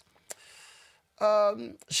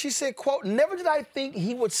 She said, quote, "Never did I think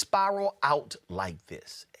he would spiral out like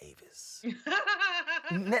this, Avis."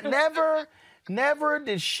 Never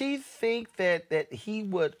did she think that he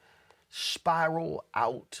would spiral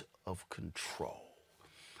out of control.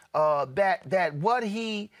 That what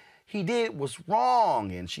he did was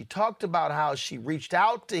wrong, and she talked about how she reached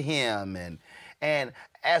out to him and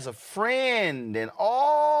as a friend and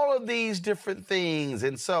all of these different things.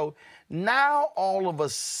 And so now all of a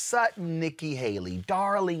sudden Nikki Haley,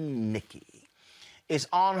 darling Nikki, is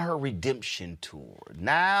on her redemption tour.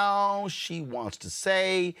 Now she wants to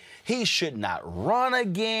say he should not run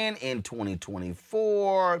again in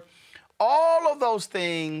 2024. All of those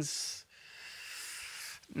things.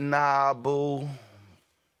 Nah, boo.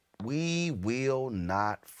 We will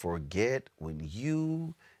not forget when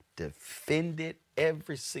you defended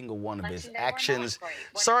every single one of his actions.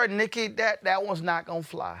 Sorry, Nikki, that one's not going to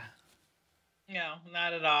fly. No,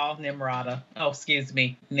 not at all, Nimrata. Oh, excuse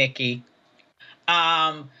me, Nikki.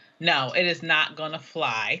 No, it is not going to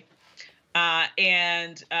fly. But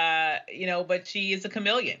she is a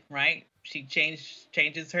chameleon, right? she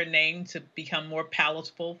changes her name to become more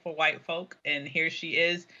palatable for white folk, and here she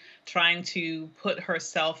is trying to put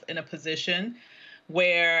herself in a position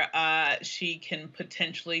where she can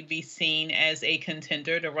potentially be seen as a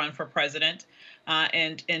contender to run for president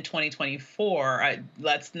in 2024.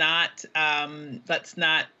 Let's not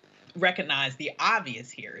recognize the obvious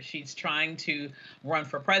here. She's trying to run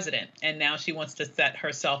for president, and now she wants to set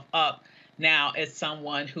herself up now as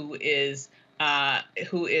someone who is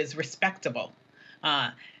respectable.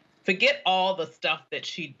 Forget all the stuff that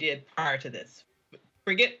she did prior to this.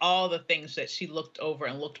 Forget all the things that she looked over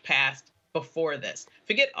and looked past before this.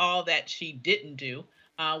 Forget all that she didn't do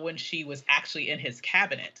when she was actually in his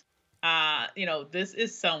cabinet. This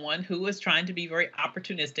is someone who is trying to be very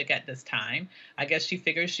opportunistic at this time. I guess she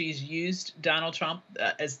figures she's used Donald Trump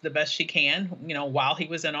as the best she can, while he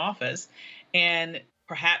was in office. And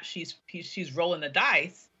perhaps she's rolling the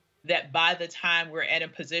dice that by the time we're at a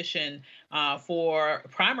position for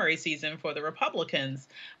primary season for the Republicans,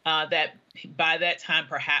 that by that time,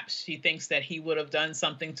 perhaps she thinks that he would have done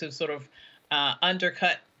something to sort of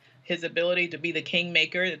undercut his ability to be the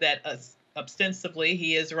kingmaker that ostensibly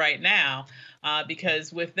he is right now.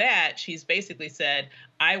 Because with that, she's basically said,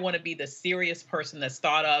 I want to be the serious person that's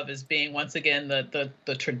thought of as being, once again,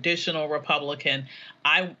 the traditional Republican.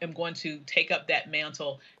 I am going to take up that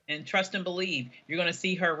mantle, and trust and believe you're going to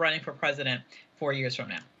see her running for president 4 years from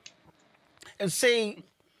now. And see,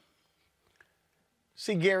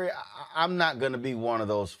 Gary, I'm not going to be one of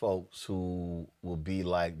those folks who will be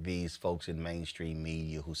like these folks in mainstream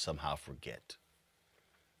media who somehow forget.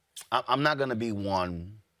 I'm not going to be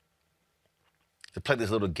one to play this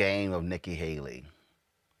little game of Nikki Haley,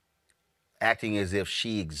 acting as if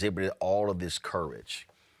she exhibited all of this courage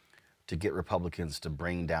to get Republicans to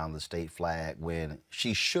bring down the state flag when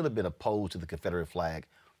she should have been opposed to the Confederate flag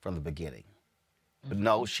from the beginning. But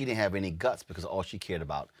no, she didn't have any guts because all she cared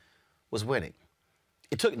about was winning.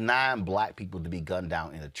 It took 9 black people to be gunned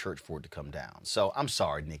down in a church for it to come down. So I'm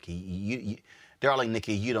sorry, Nikki. Darling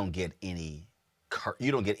Nikki, you don't get any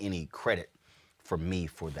credit from me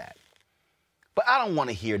for that. But I don't want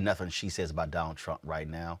to hear nothing she says about Donald Trump right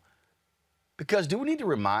now. Because do we need to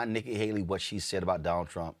remind Nikki Haley what she said about Donald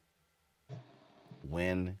Trump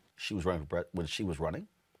when she was running?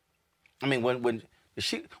 I mean, when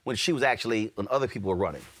she was actually, when other people were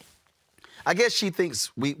running. I guess she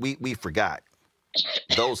thinks we forgot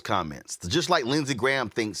those comments. Just like Lindsey Graham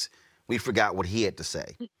thinks we forgot what he had to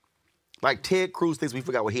say. Like Ted Cruz thinks we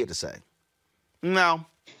forgot what he had to say. No,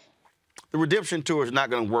 the redemption tour is not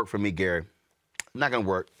going to work for me, Gary. Not going to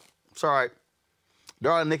work. It's all right.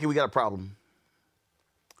 Darling Nikki, we got a problem.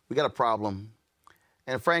 We got a problem.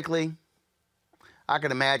 And frankly, I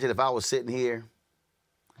can imagine if I was sitting here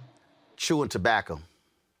chewing tobacco,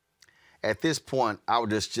 at this point, I would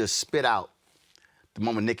just spit out the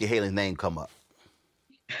moment Nikki Haley's name come up.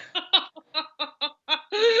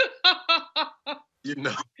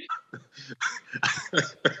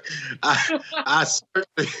 I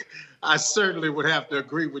certainly would have to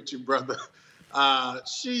agree with you, brother.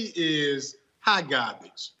 She is hot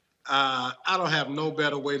garbage. I don't have no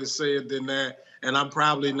better way to say it than that. And I'm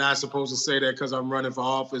probably not supposed to say that because I'm running for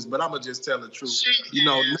office, but I'm going to just tell the truth.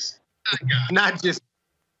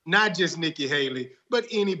 Not just Nikki Haley, but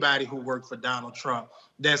anybody who worked for Donald Trump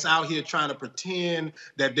that's out here trying to pretend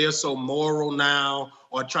that they're so moral now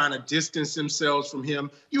or trying to distance themselves from him.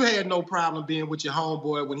 You had no problem being with your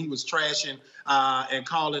homeboy when he was trashing and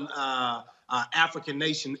calling African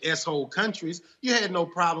nation S-hole countries. You had no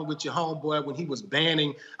problem with your homeboy when he was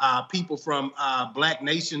banning people from black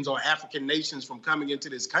nations or African nations from coming into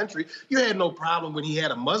this country. You had no problem when he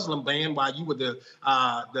had a Muslim ban while you were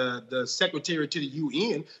the secretary to the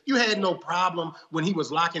UN. You had no problem when he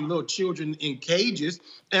was locking little children in cages.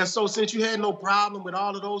 And so since you had no problem with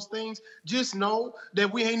all of those things, just know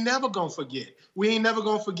that we ain't never gonna forget. We ain't never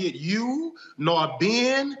gonna forget you, nor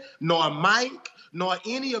Ben, nor Mike, nor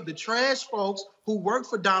any of the trash folks who worked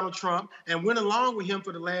for Donald Trump and went along with him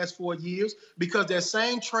for the last 4 years, because that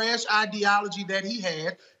same trash ideology that he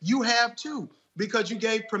had, you have too, because you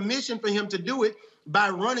gave permission for him to do it by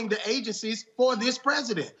running the agencies for this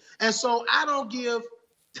president. And so I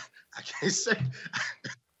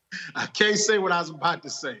can't say what I was about to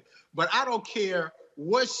say, but I don't care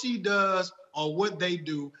what she does or what they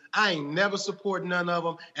do. I ain't never support none of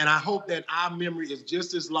them. And I hope that our memory is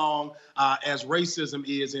just as long as racism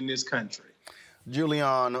is in this country.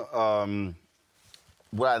 Julian,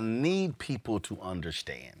 what I need people to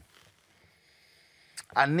understand,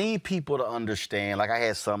 like I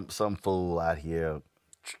had some fool out here,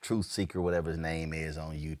 Truth Seeker, whatever his name is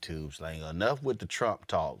on YouTube, saying enough with the Trump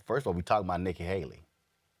talk. First of all, we talking about Nikki Haley.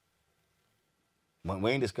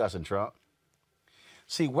 We ain't discussing Trump.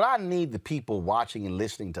 See, what I need the people watching and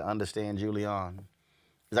listening to understand, Julian,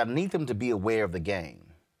 is I need them to be aware of the game.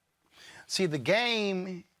 See, the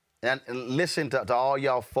game, and listen to all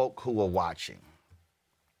y'all folk who are watching.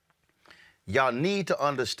 Y'all need to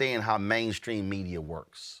understand how mainstream media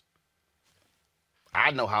works.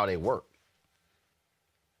 I know how they work.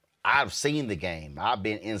 I've seen the game. I've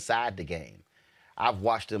been inside the game. I've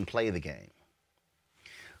watched them play the game.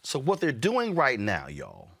 So what they're doing right now,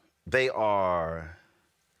 y'all, they are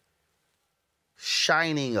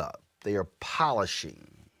shining up. They are polishing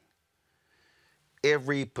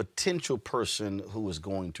every potential person who is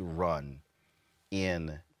going to run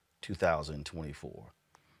in 2024.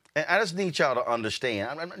 And I just need y'all to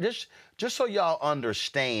understand, just so y'all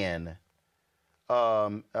understand,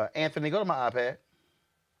 Anthony, go to my iPad.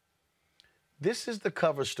 This is the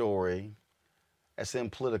cover story that's in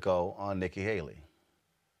Politico on Nikki Haley.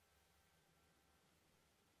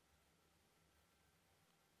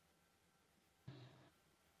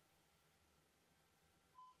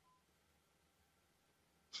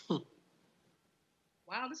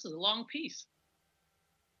 Wow, this is a long piece.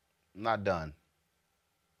 Not done.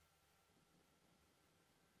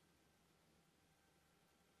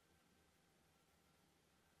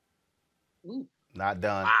 Ooh. Not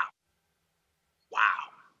done. Wow. Wow.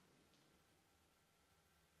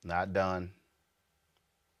 Not done.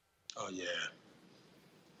 Oh, yeah.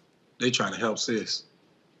 They trying to help sis.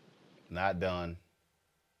 Not done.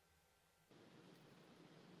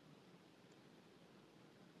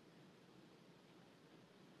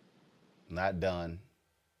 Not done.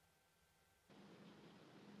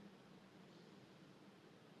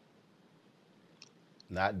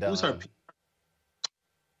 Not done. Who's her?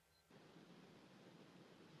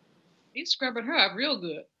 He's scrubbing her up real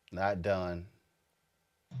good. Not done.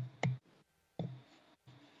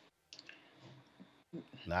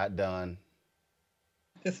 Not done.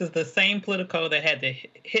 This is the same Politico that had the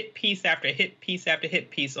hit piece after hit piece after hit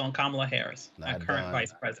piece on Kamala Harris, our current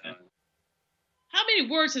vice president. How many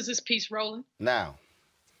words is this piece, Roland? Now,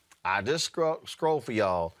 I just scroll for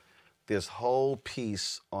y'all this whole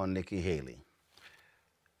piece on Nikki Haley.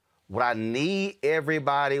 What I need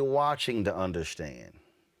everybody watching to understand,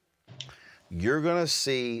 you're going to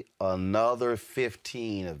see another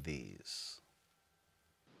 15 of these.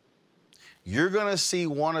 You're going to see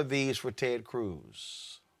one of these for Ted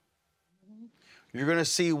Cruz. You're going to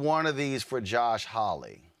see one of these for Josh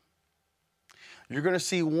Hawley. You're going to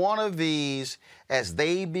see one of these as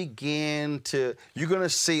they begin to, you're going to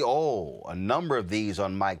see, a number of these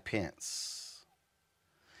on Mike Pence.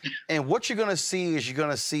 And what you're going to see is you're going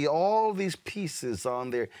to see all these pieces on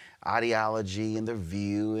their ideology and their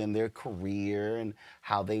view and their career and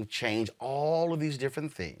how they've changed, all of these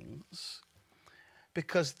different things.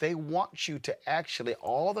 Because they want you to actually,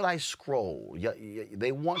 all that I scroll,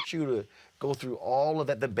 they want you to go through all of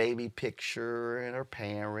that, the baby picture and her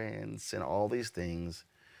parents and all these things,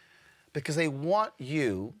 because they want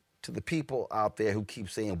you, to the people out there who keep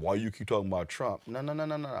saying, why you keep talking about Trump?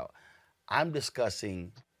 No. I'm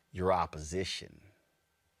discussing your opposition.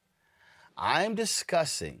 I'm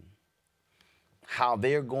discussing how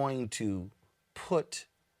they're going to put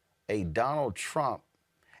a Donald Trump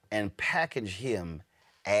and package him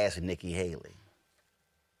as Nikki Haley.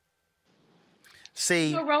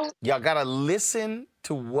 See, y'all gotta listen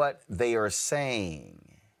to what they are saying.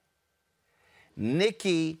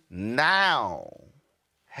 Nikki now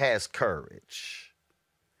has courage.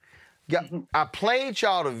 Yeah, I played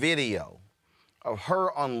y'all the video of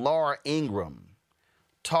her on Laura Ingraham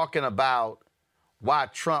talking about why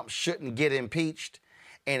Trump shouldn't get impeached.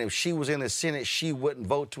 And if she was in the Senate, she wouldn't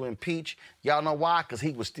vote to impeach. Y'all know why? Because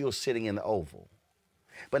he was still sitting in the Oval.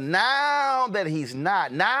 But now that he's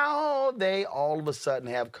not, now they all of a sudden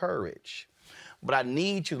have courage. But I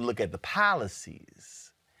need you to look at the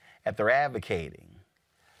policies that they're advocating.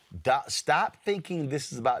 Stop thinking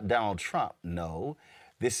this is about Donald Trump. No,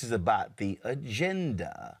 this is about the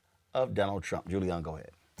agenda of Donald Trump. Julian, go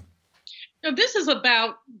ahead. Now, this is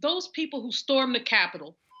about those people who stormed the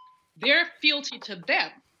Capitol. They're fealty to them,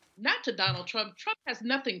 not to Donald Trump. Trump has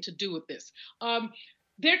nothing to do with this.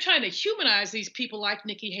 They're trying to humanize these people like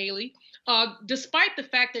Nikki Haley, despite the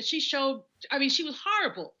fact that she was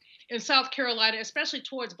horrible in South Carolina, especially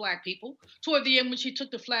towards Black people, toward the end when she took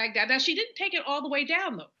the flag down. Now, she didn't take it all the way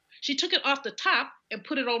down, though. She took it off the top and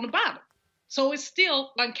put it on the bottom. So it's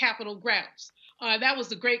still on Capitol grounds. That was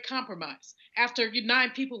the great compromise after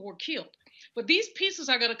 9 people were killed. But these pieces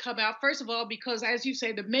are going to come out, first of all, because, as you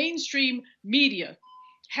say, the mainstream media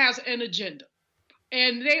has an agenda.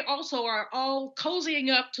 And they also are all cozying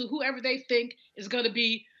up to whoever they think is going to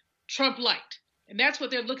be Trump-light. And that's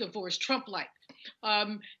what they're looking for is Trump-like.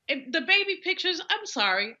 And the baby pictures, I'm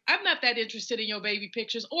sorry, I'm not that interested in your baby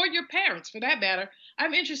pictures or your parents for that matter.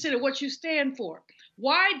 I'm interested in what you stand for.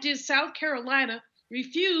 Why did South Carolina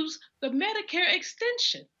refuse the Medicare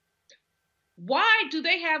extension? Why do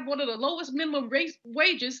they have one of the lowest minimum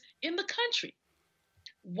wages in the country?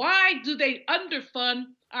 Why do they underfund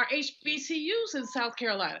our HBCUs in South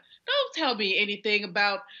Carolina? Don't tell me anything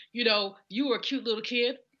about, you were a cute little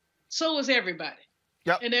kid. So is everybody.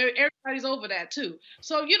 Yep. And everybody's over that too.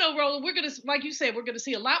 So, Roland, we're going to, like you said, we're going to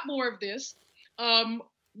see a lot more of this.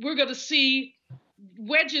 We're going to see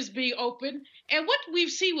wedges being opened. And what we've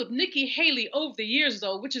seen with Nikki Haley over the years,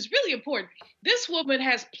 though, which is really important, this woman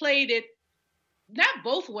has played it not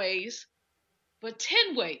both ways, but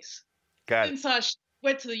 10 ways. Since she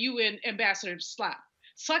went to the UN ambassador slot.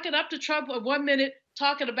 Sucking up to Trump on 1 minute,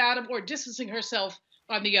 talking about him, or distancing herself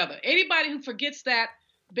on the other. Anybody who forgets that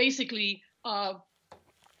basically ought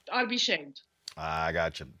to be shamed. I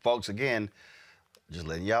got you. Folks, again, just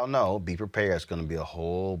letting y'all know, be prepared. It's going to be a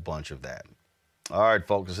whole bunch of that. All right,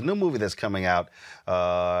 folks, there's a new movie that's coming out,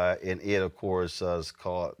 and it, of course, is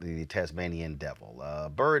called The Tasmanian Devil.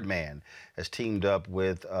 Birdman has teamed up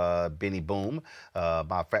with Benny Boom,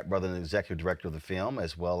 my frat brother and executive director of the film,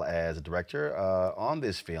 as well as a director on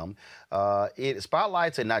this film. It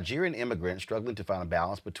spotlights a Nigerian immigrant struggling to find a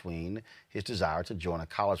balance between his desire to join a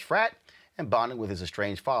college frat and bonding with his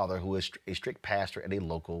estranged father, who is a strict pastor at a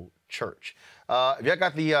local church. If y'all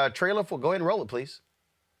got the trailer, go ahead and roll it, please.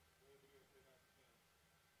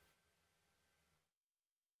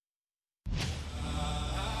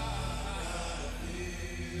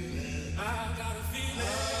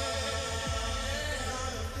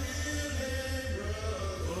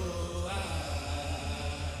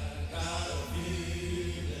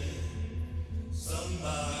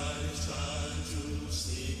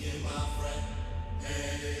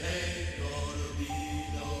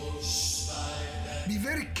 Be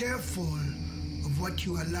very careful of what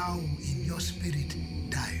you allow in your spirit,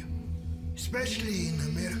 Dio, especially in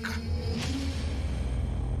America.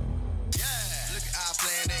 Look at our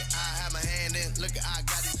planet, I have my hand in, look at I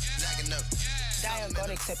got it, lagging up. Dio got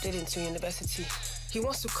accepted into university. He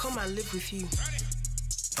wants to come and live with you.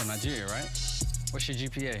 From Nigeria, right? What's your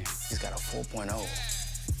GPA? He's got a 4.0.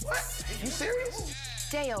 What? You serious?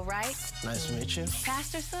 Dale, right? Nice to meet you.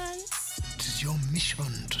 Pastor son? It is your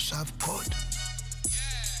mission to serve God.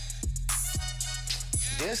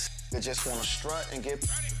 This, they just want to strut and get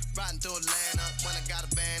riding through Atlanta. When I got a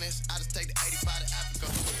banish, I just take the 85 to Africa.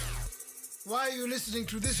 Why are you listening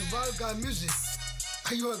to this vulgar music?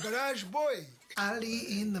 Are you a garage boy?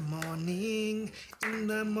 Early in the morning,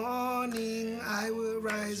 I will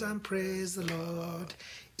rise and praise the Lord.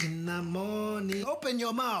 In the morning, open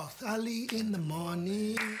your mouth. Early in the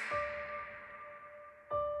morning.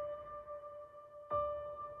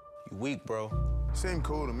 You weak, bro. Seem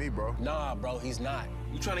cool to me, bro. Nah, bro, he's not.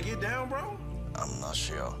 You trying to get down, bro? I'm not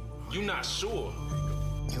sure. You not sure?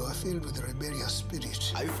 You are filled with a rebellious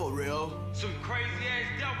spirit. Are you for real? Some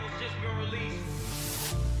crazy-ass devils just been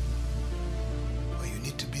released. But you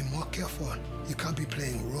need to be more careful. You can't be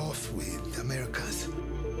playing rough with the Americans.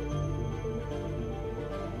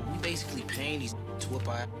 We basically paying these to whip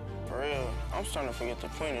our... For real, I'm starting to forget the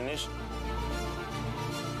point in this.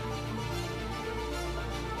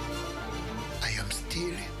 I am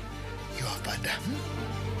still your father.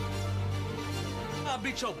 I'll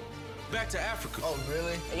beat your back to Africa. Oh,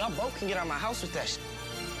 really? Hey, y'all both can get out of my house with that shit.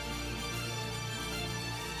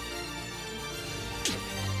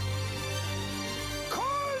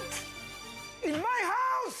 Colt! In my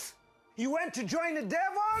house! You went to join the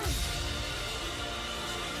devil?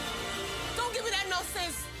 Don't give me that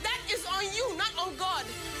nonsense. That is on you, not on God.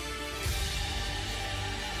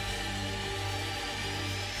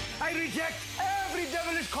 I reject every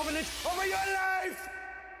devilish covenant over your life!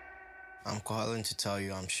 I'm calling to tell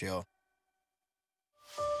you I'm sure.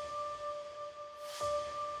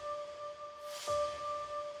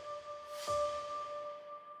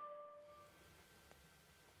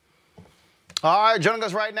 All right, joining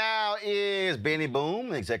us right now is Benny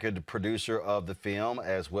Boom, executive producer of the film,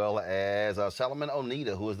 as well as Solomon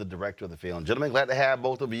Onita, who is the director of the film. Gentlemen, glad to have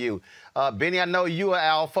both of you. Benny, I know you are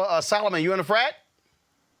Alpha. Solomon, you in the frat?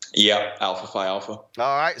 Yeah, Alpha Phi Alpha. All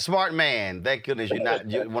right, smart man. Thank goodness you're not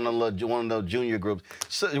one of those junior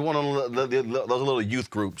groups, one of those little youth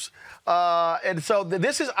groups. And so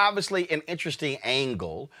this is obviously an interesting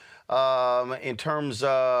angle in terms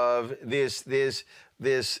of the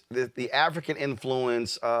African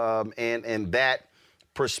influence and that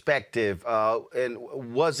perspective. And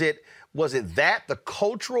was it that the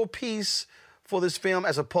cultural piece for this film,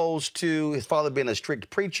 as opposed to his father being a strict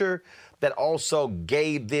preacher, that also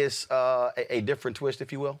gave this a different twist,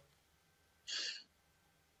 if you will?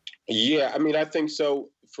 Yeah, I mean, I think so.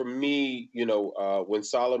 For me, you know, when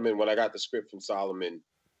I got the script from Solomon,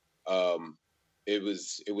 it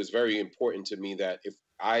was very important to me that if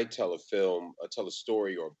I tell a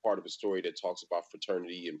story or part of a story that talks about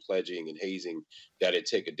fraternity and pledging and hazing, that it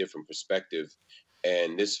take a different perspective.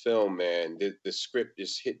 And this film, man, the script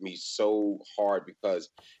just hit me so hard because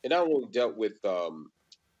it not only dealt with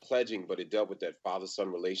pledging, but it dealt with that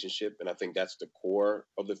father-son relationship. And I think that's the core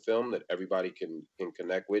of the film that everybody can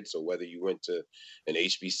connect with. So whether you went to an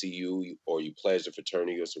HBCU or you pledged a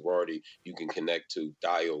fraternity or sorority, you can connect to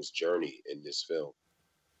Dio's journey in this film.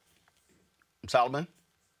 Solomon?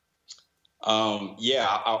 Yeah,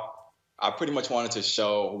 I pretty much wanted to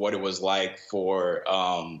show what it was like for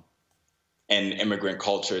an immigrant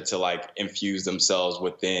culture to like infuse themselves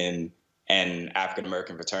within an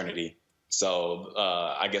African-American fraternity. So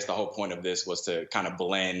I guess the whole point of this was to kind of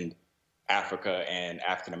blend Africa and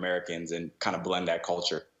African Americans and kind of blend that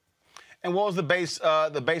culture. And what was the basis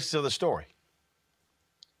of the story?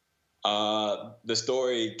 The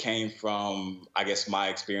story came from, I guess, my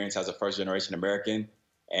experience as a first-generation American,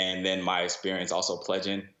 and then my experience also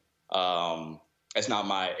pledging. It's not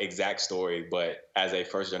my exact story, but as a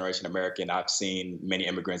first-generation American, I've seen many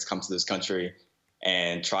immigrants come to this country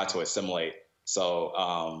and try to assimilate. So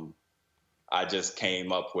I just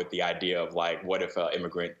came up with the idea of like, what if an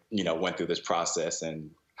immigrant, you know, went through this process,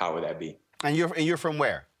 and how would that be? And you're from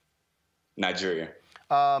where? Nigeria.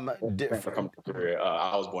 I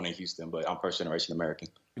was born in Houston, but I'm first-generation American.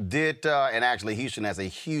 And actually, Houston has a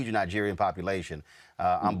huge Nigerian population.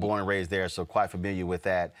 I'm born and raised there, so quite familiar with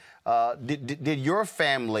that. Did your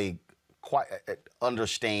family quite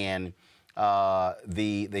understand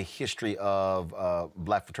the history of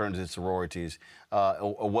black fraternities and sororities,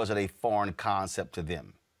 or was it a foreign concept to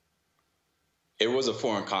them? It was a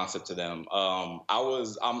foreign concept to them. I'm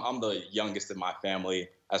the youngest in my family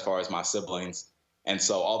as far as my siblings. And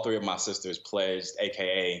so all three of my sisters pledged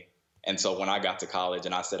AKA. And so when I got to college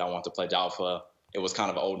and I said I want to pledge Alpha, it was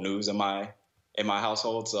kind of old news in my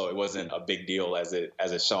household. So it wasn't a big deal as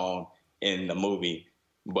it's shown in the movie.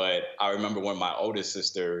 But I remember when my oldest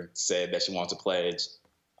sister said that she wanted to pledge,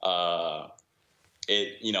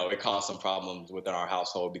 it caused some problems within our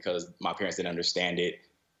household because my parents didn't understand it.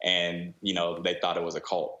 And, you know, they thought it was a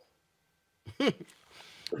cult.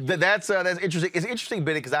 That's interesting. It's interesting,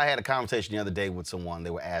 Benny, because I had a conversation the other day with someone.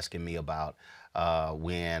 They were asking me about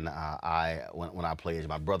when I pledged.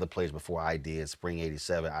 My brother pledged before I did, spring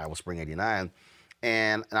 '87. I was spring '89,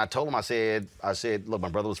 and I told him, I said, look, my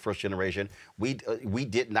brother was first generation. We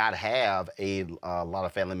did not have a lot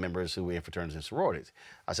of family members who were in fraternities and sororities.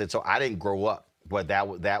 I said, so I didn't grow up, but that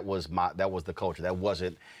was the culture. That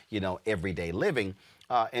wasn't, you know, everyday living.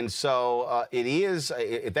 And so it is,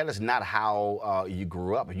 if that is not how you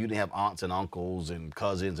grew up, if you didn't have aunts and uncles and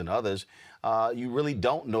cousins and others, you really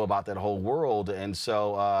don't know about that whole world. And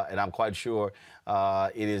so, and I'm quite sure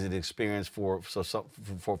it is an experience for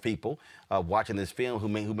people watching this film who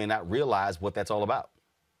may not realize what that's all about.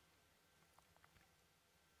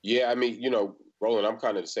 Yeah, I mean, you know, Roland, I'm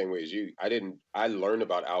kind of the same way as you. I learned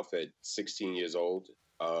about Alpha at 16 years old.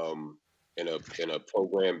 In a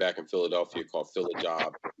program back in Philadelphia called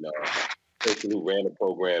Philajob. The person who ran the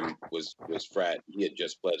program was frat. He had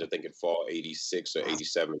just pledged, I think, in fall '86 or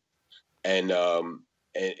 '87. And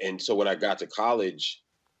so when I got to college,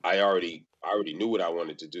 I already knew what I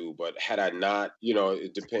wanted to do. But had I not,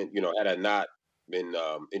 had I not been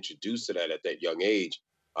introduced to that at that young age,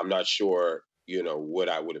 I'm not sure, you know, what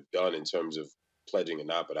I would have done in terms of pledging or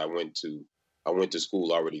not. But I went to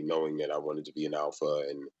school already knowing that I wanted to be an Alpha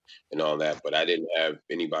and all that, but I didn't have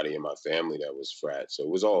anybody in my family that was frat, so it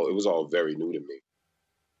was all very new to me.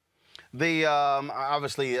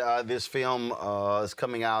 Obviously this film is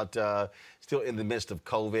coming out still in the midst of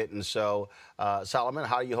COVID, and so Solomon,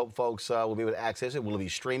 how do you hope folks will be able to access it? Will it be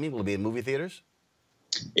streaming? Will it be in movie theaters?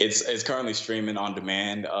 It's currently streaming on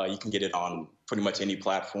demand. You can get it on pretty much any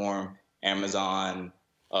platform: Amazon,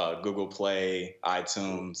 Google Play,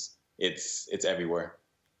 iTunes. It's everywhere.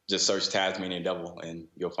 Just search Tasmanian Devil and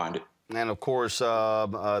you'll find it. And of course,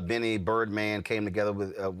 Benny Birdman came together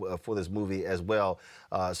with for this movie as well.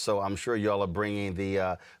 So I'm sure y'all are bringing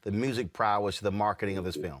the music prowess to the marketing of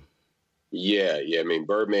this film. Yeah. I mean,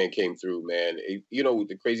 Birdman came through, man. You know,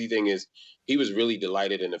 the crazy thing is, he was really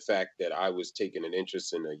delighted in the fact that I was taking an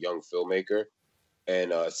interest in a young filmmaker,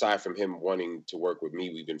 And aside from him wanting to work with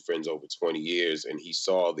me, we've been friends over 20 years. And he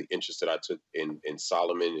saw the interest that I took in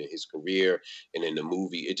Solomon and his career and in the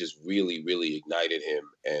movie. It just really, really ignited him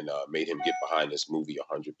and made him get behind this movie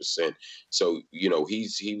 100%. So, you know,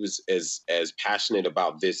 he was as passionate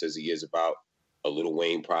about this as he is about a Lil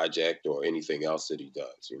Wayne project or anything else that he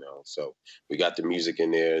does, you know. So we got the music in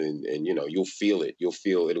there, and you know, you'll feel it. It'll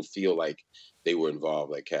feel like they were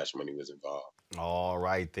involved, like Cash Money was involved. All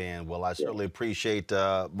right, then. Well, I certainly appreciate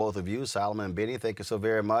both of you, Solomon and Benny. Thank you so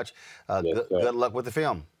very much. Good luck with the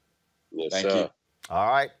film. Yes, Thank you. All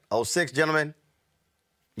right. 06, gentlemen.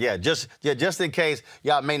 Yeah, just in case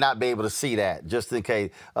y'all may not be able to see that, just in case.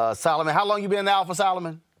 Solomon, how long you been in Alpha,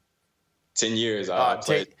 Solomon? 10 years. I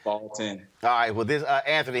played ball 10. All right. Well, this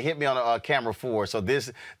Anthony hit me on camera 4. So this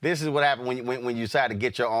is what happened when you decide to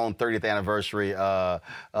get your own 30th anniversary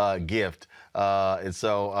gift. And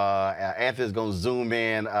so Anthony's gonna zoom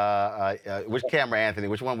in. Which camera, Anthony?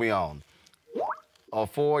 Which one we on? Oh,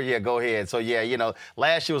 4? Yeah, go ahead. So, yeah, you know,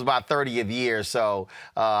 last year was my 30th year, so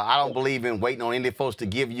I don't believe in waiting on any folks to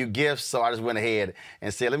give you gifts, so I just went ahead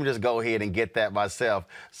and said, let me just go ahead and get that myself.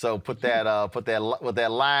 So put that with that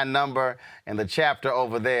line number and the chapter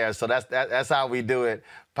over there. So that's how we do it,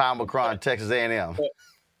 Palmer, Texas A&M.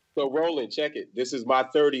 So, Roland, check it. This is my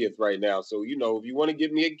 30th right now. So, you know, if you want to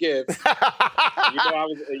give me a gift,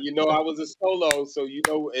 you know I was a solo. So, you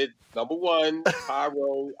know, it number 1,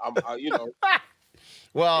 Pyro. You know.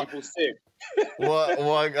 Well, April 6th.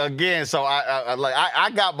 well, again, so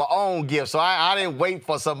I got my own gift, so I didn't wait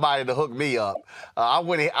for somebody to hook me up. I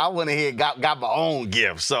went ahead and got my own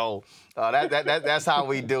gift. So that's how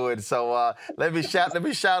we do it. So let me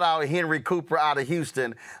shout out Henry Cooper out of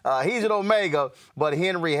Houston. He's an Omega, but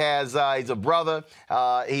Henry he's a brother.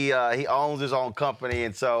 He owns his own company,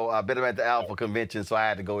 and so I've been at the Alpha convention, so I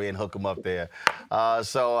had to go in and hook him up there.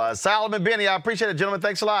 So Solomon, Benny, I appreciate it, gentlemen.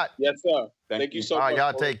 Thanks a lot. Yes, sir. Thank you so much. All right,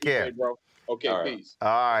 y'all take care. Bro. Okay, peace. All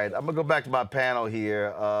right, I'm gonna go back to my panel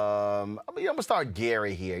here. I'm gonna start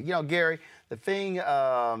Gary here. You know, Gary, the thing,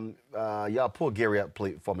 y'all pull Gary up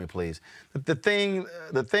for me, please. The thing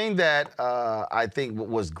that I think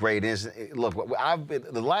was great is, look, I've been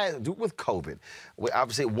with COVID.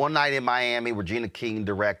 Obviously, one night in Miami, Regina King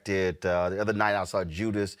directed. The other night, I saw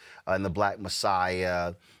Judas and the Black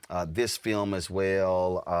Messiah. This film as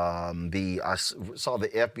well. I saw the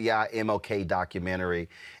FBI MLK documentary.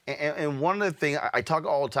 And one of the things, I talk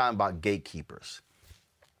all the time about gatekeepers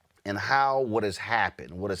and how what has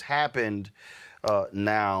happened. What has happened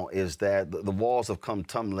now is that the walls have come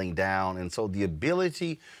tumbling down. And so the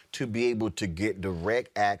ability to be able to get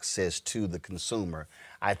direct access to the consumer,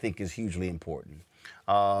 I think, is hugely important.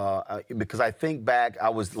 Because I think back, I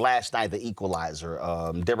was last night, The Equalizer.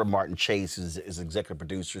 Deborah Martin Chase is executive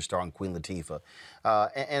producer, starring Queen Latifah.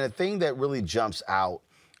 And the thing that really jumps out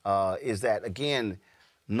is that, again,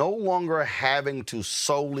 no longer having to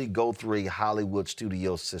solely go through a Hollywood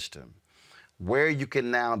studio system, where you can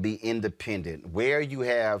now be independent, where you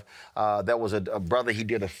have, there was a brother, he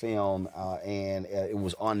did a film and it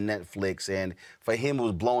was on Netflix, and for him it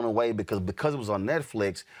was blown away because it was on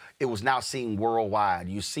Netflix, it was now seen worldwide.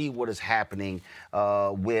 You see what is happening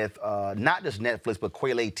with not just Netflix, but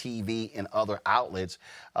Quayle TV and other outlets,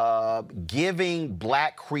 giving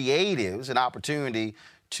Black creatives an opportunity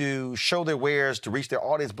to show their wares, to reach their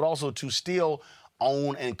audience, but also to still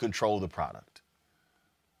own and control the product.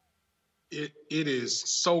 It is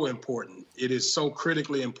so important. It is so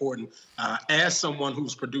critically important. As someone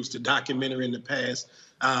who's produced a documentary in the past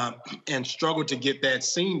and struggled to get that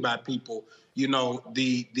seen by people, you know,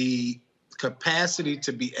 the capacity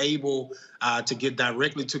to be able to get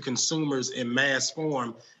directly to consumers in mass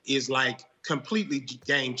form is like completely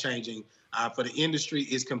game changing for the industry.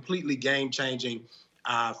 Is completely game changing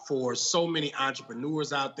for so many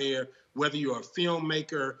entrepreneurs out there. Whether you're a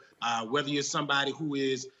filmmaker, whether you're somebody who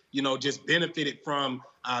is, you know, just benefited from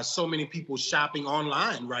so many people shopping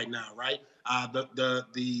online right now, right?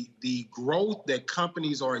 The growth that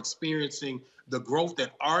companies are experiencing, the growth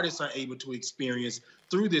that artists are able to experience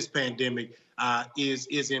through this pandemic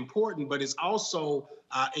is important, but it's also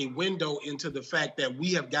a window into the fact that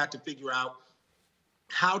we have got to figure out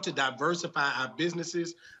how to diversify our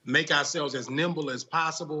businesses, make ourselves as nimble as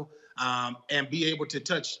possible, and be able to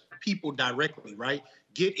touch people directly, right?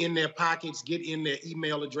 Get in their pockets, get in their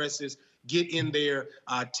email addresses, get in their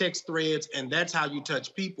text threads, and that's how you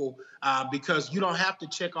touch people because you don't have to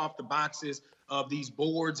check off the boxes of these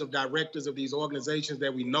boards of directors of these organizations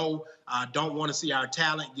that we know don't want to see our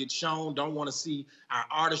talent get shown, don't want to see our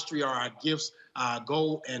artistry or our gifts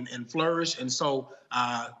go and flourish. And so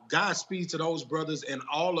Godspeed to those brothers and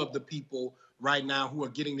all of the people right now who are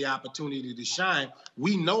getting the opportunity to shine.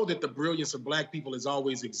 We know that the brilliance of Black people has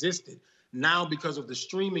always existed. Now, because of the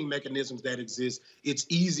streaming mechanisms that exist, it's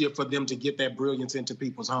easier for them to get that brilliance into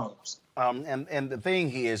people's homes. And the thing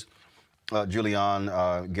here is, Julian,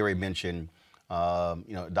 Gary mentioned,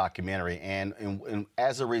 documentary, and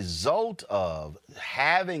as a result of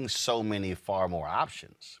having so many far more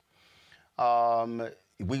options,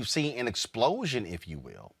 we've seen an explosion, if you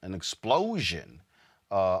will,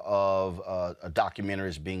 of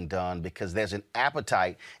documentaries being done because there's an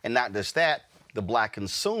appetite, and not just that, the Black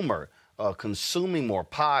consumer consuming more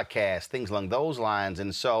podcasts, things along those lines.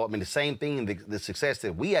 And so, I mean, the same thing, the success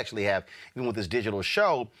that we actually have, even with this digital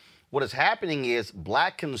show, what is happening is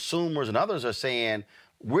Black consumers and others are saying,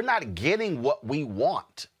 we're not getting what we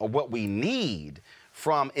want or what we need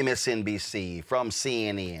from MSNBC, from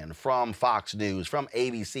CNN, from Fox News, from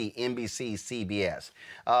ABC, NBC, CBS.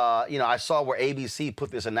 I saw where ABC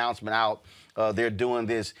put this announcement out. They're doing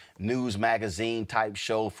this news magazine type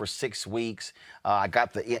show for 6 weeks. I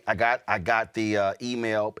got the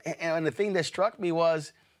email, and the thing that struck me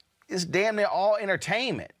was it's damn near all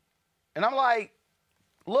entertainment. And I'm like,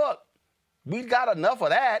 look, we got enough of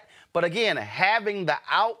that. But again, having the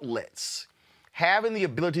outlets, having the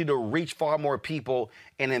ability to reach far more people,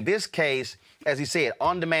 and in this case, as he said,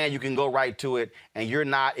 on demand, you can go right to it, and you're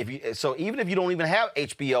not, so even if you don't even have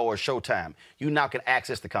HBO or Showtime, you now can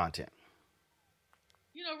access the content.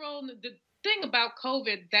 You know, Roland, the thing about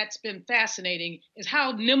COVID that's been fascinating is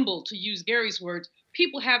how nimble, to use Gary's words,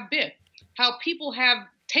 people have been, how people have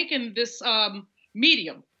taken this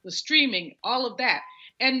medium, the streaming, all of that,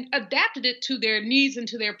 and adapted it to their needs and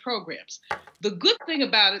to their programs. The good thing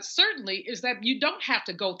about it, certainly, is that you don't have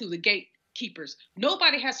to go through the gatekeepers.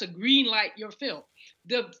 Nobody has to green light your film.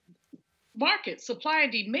 The market, supply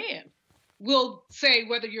and demand, will say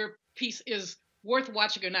whether your piece is worth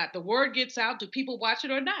watching or not. The word gets out, do people watch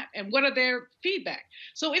it or not? And what are their feedback?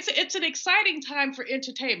 So it's an exciting time for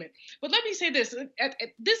entertainment. But let me say this,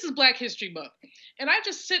 this is Black History Month. And I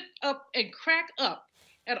just sit up and crack up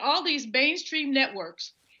at all these mainstream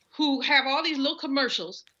networks who have all these little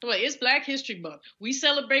commercials. It's Black History Month. We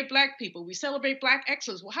celebrate Black people. We celebrate Black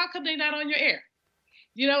excellence. Well, how come they're not on your air?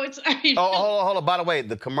 You know, hold on. By the way,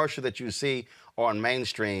 the commercial that you see on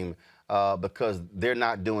mainstream, because they're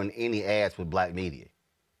not doing any ads with Black media.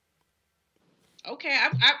 Okay, I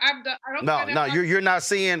don't. No, you're not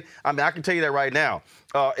seeing. I mean, I can tell you that right now.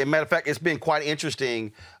 As a matter of fact, it's been quite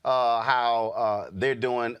interesting how they're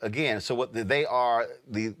doing again. So what they are,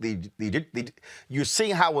 you're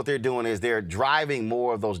seeing how what they're doing is they're driving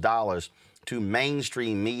more of those dollars to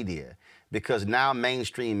mainstream media. Because now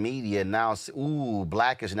mainstream media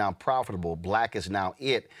Black is now profitable. Black is now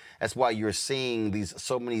it. That's why you're seeing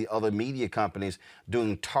so many other media companies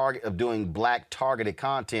doing Black targeted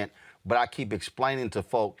content. But I keep explaining to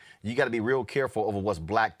folk, you got to be real careful over what's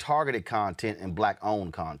Black targeted content and Black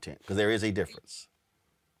owned content, because there is a difference.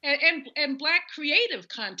 And Black creative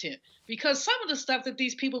content, because some of the stuff that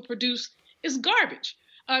these people produce is garbage.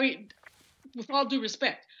 I mean, with all due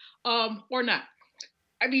respect, or not.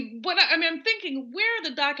 I mean, I'm thinking, where are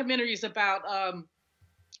the documentaries about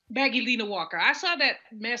Maggie Lena Walker? I saw that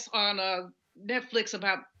mess on Netflix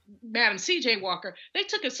about Madam C.J. Walker. They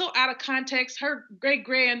took it so out of context. Her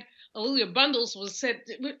great-grand Aaliyah Bundles was said,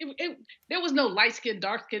 there was no light-skin,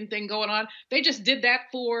 dark-skin thing going on. They just did that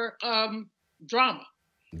for drama.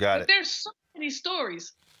 Got it. There's so many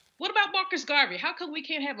stories. What about Marcus Garvey? How come we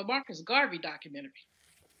can't have a Marcus Garvey documentary?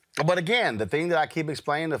 But again, the thing that I keep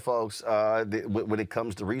explaining to folks when it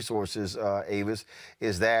comes to resources, Avis,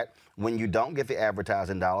 is that when you don't get the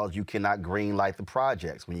advertising dollars, you cannot green light the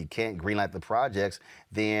projects. When you can't green light the projects,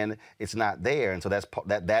 then it's not there. And so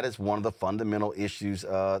that is one of the fundamental issues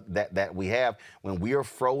that we have. When we are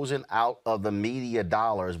frozen out of the media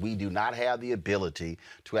dollars, we do not have the ability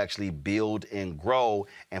to actually build and grow.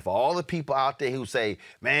 And for all the people out there who say,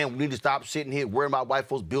 man, we need to stop sitting here worrying about white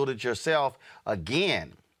folks, build it yourself,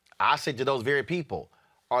 again, I said to those very people,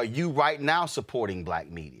 are you right now supporting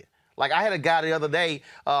Black media? Like I had a guy the other day,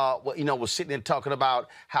 was sitting there talking about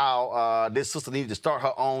how this sister needed to start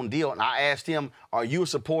her own deal. And I asked him, are you a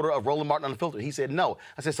supporter of Roland Martin Unfiltered? He said, no.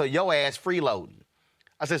 I said, so your ass freeloading.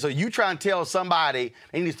 I said, so you trying to tell somebody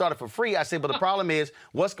they need to start it for free? I said, but the problem is,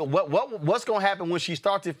 what's going to happen when she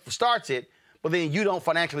starts it, but then you don't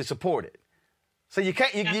financially support it? So you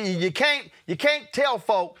can't tell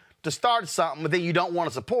folk to start something, but then you don't want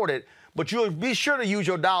to support it, but you'll be sure to use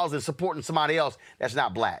your dollars in supporting somebody else that's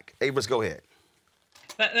not Black. Avis, go ahead.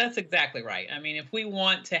 That's exactly right. I mean, if we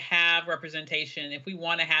want to have representation, if we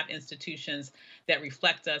want to have institutions that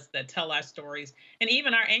reflect us, that tell our stories, and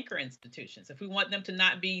even our anchor institutions, if we want them to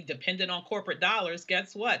not be dependent on corporate dollars,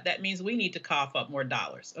 guess what? That means we need to cough up more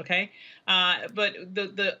dollars, okay? But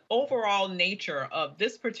the overall nature of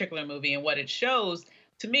this particular movie and what it shows,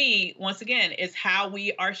 to me, once again, is how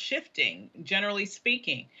we are shifting, generally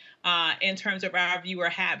speaking, in terms of our viewer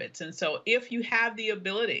habits. And so if you have the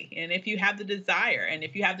ability and if you have the desire and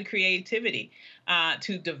if you have the creativity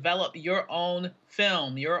to develop your own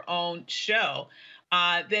film, your own show,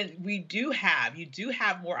 then you do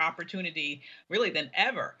have more opportunity really than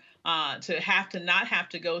ever to not have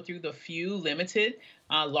to go through the few limited,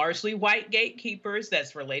 largely white gatekeepers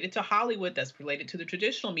that's related to Hollywood, that's related to the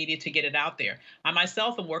traditional media to get it out there. I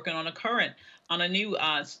myself am working on a new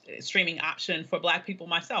streaming option for Black people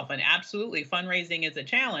myself. And absolutely, fundraising is a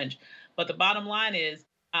challenge. But the bottom line is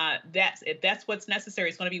if that's what's necessary,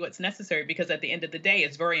 it's going to be what's necessary, because at the end of the day,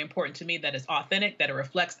 it's very important to me that it's authentic, that it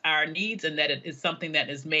reflects our needs, and that it is something that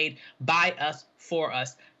is made by us, for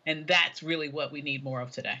us. And that's really what we need more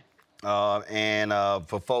of today. And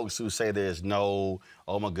for folks who say there's no,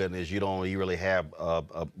 oh my goodness, you really have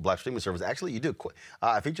a Black streaming service. Actually, you do.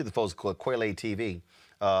 I featured the folks called Quayle TV.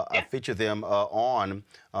 I feature them on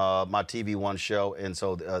my TV One show, and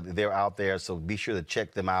so they're out there. So be sure to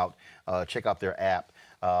check them out. Check out their app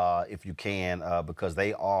if you can, because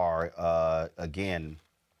they are, again,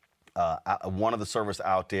 one of the services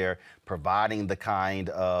out there providing the kind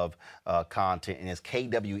of content, and it's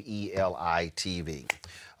KWELI TV.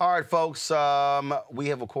 All right, folks, we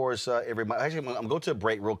have, of course, everybody. Actually, I'm going to go to a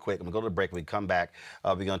break real quick. I'm going to go to a break. When we come back,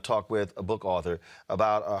 we're going to talk with a book author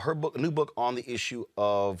about her book, a new book on the issue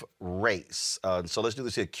of race. So let's do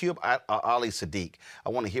this here. Cue up Ali Siddiq. I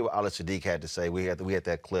want to hear what Ali Siddiq had to say. We had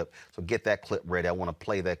that clip. So get that clip ready. I want to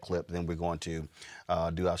play that clip. Then we're going to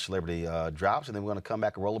do our celebrity drops, and then we're going to come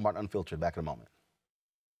back and Roland Martin Unfiltered. Back in a moment.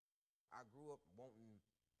 I grew up wanting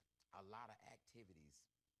a lot of activities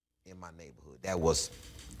in my neighborhood that was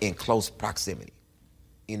in close proximity.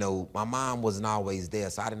 You know, my mom wasn't always there,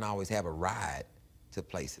 so I didn't always have a ride to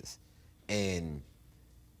places. And,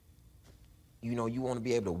 you know, you want to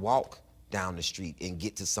be able to walk down the street and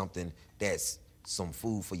get to something that's some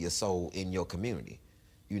food for your soul in your community.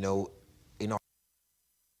 You know,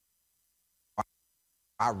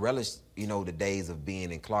 I relish, you know, the days of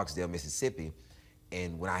being in Clarksdale, Mississippi,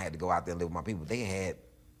 and when I had to go out there and live with my people, they had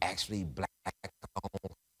actually Black.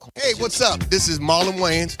 Hey, what's up? This is Marlon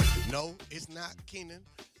Wayans. No, it's not Keenan.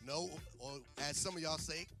 No, or as some of y'all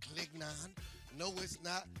say, Clignon. No, it's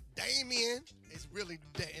not Damien. It's really,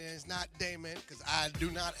 it's not Damon, because I do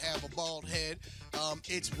not have a bald head.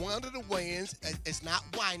 It's one of the Wayans. It's not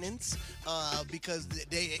Winans, because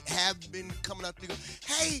they have been coming up to go,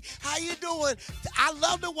 hey, how you doing? I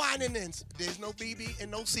love the Winans. There's no BB and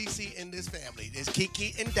no CC in this family. There's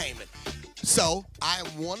Kiki and Damon. So I am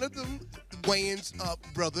one of them Wayans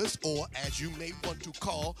brothers, or as you may want to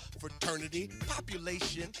call, fraternity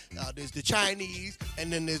population. There's the Chinese,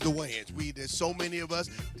 and then there's the Wayans. There's so many of us.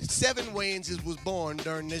 7 Wayanses was born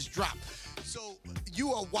during this drop. So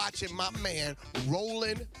you are watching my man,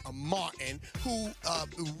 Roland Martin, who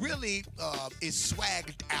really is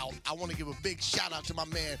swagged out. I want to give a big shout out to my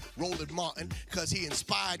man, Roland Martin, because he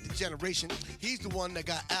inspired the generation. He's the one that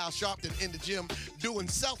got Al Sharpton in the gym doing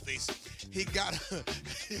selfies. He got,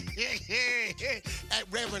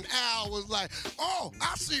 Reverend Al was like, oh,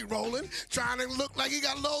 I see Roland trying to look like he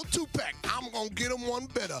got a little 2-pack. I'm going to get him one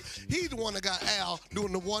better. He's the one that got Al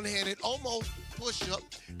doing the one-handed almost push-up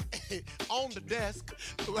on the desk.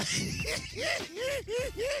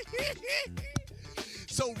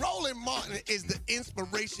 So Roland Martin is the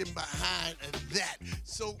inspiration behind that.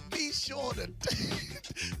 So be sure to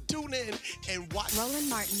tune in and watch. Roland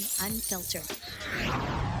Martin Unfiltered.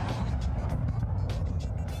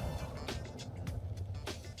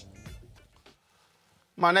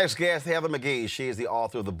 My next guest, Heather McGhee. She is the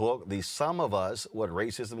author of the book, The Sum of Us, What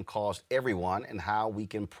Racism Cost Everyone and How We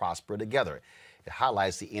Can Prosper Together. It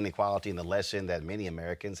highlights the inequality and the lesson that many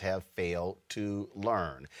Americans have failed to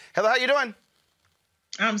learn. Heather, how you doing?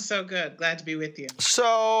 I'm so good. Glad to be with you.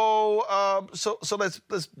 So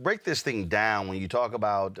let's break this thing down. When you talk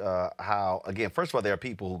about how, again, first of all, there are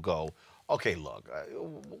people who go, okay, look,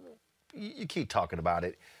 you keep talking about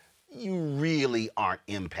it. You really aren't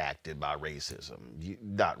impacted by racism.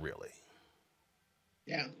 Not really.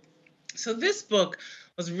 Yeah. So this book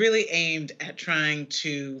was really aimed at trying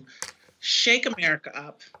to shake America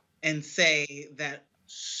up and say that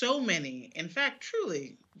so many, in fact,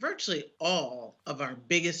 truly, virtually all of our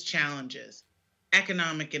biggest challenges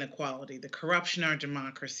economic inequality, the corruption of our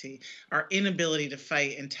democracy, our inability to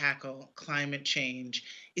fight and tackle climate change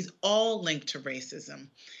is all linked to racism.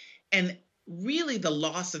 And really the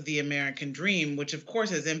loss of the American dream, which of course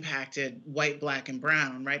has impacted white, black, and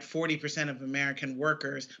brown, right? 40% of American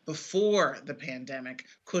workers before the pandemic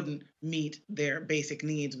couldn't meet their basic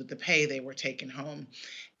needs with the pay they were taking home.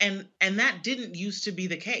 And that didn't used to be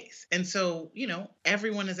the case. And so,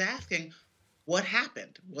 everyone is asking, what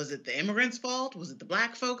happened? Was it the immigrants' fault? Was it the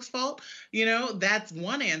black folks' fault? That's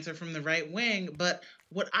one answer from the right wing. But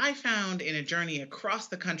what I found in a journey across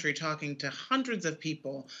the country, talking to hundreds of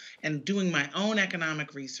people and doing my own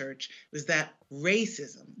economic research, was that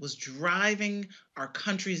racism was driving our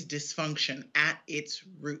country's dysfunction at its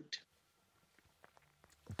root.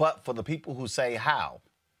 But for the people who say how,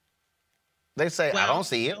 they say, Well, I don't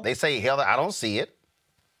see it. They say, Heather, I don't see it.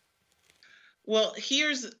 Well,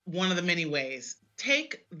 here's one of the many ways.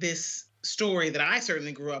 Take this story that I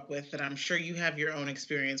certainly grew up with, that I'm sure you have your own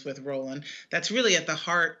experience with, Roland, that's really at the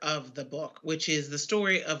heart of the book, which is the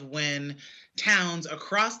story of when towns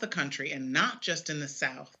across the country, and not just in the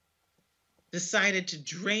South, decided to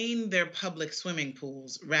drain their public swimming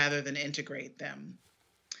pools rather than integrate them.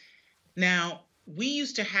 Now, we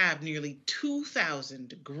used to have nearly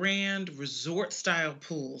 2,000 grand resort-style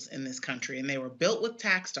pools in this country, and they were built with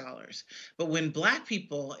tax dollars. But when Black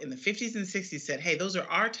people in the 50s and 60s said, hey, those are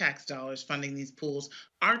our tax dollars funding these pools,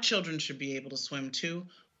 our children should be able to swim too,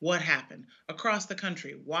 what happened? Across the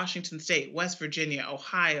country, Washington State, West Virginia,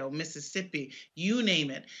 Ohio, Mississippi, you name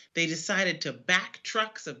it, they decided to back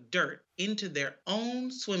trucks of dirt into their own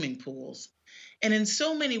swimming pools. And in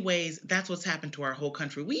so many ways, that's what's happened to our whole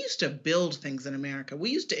country. We used to build things in America. We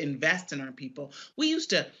used to invest in our people. We used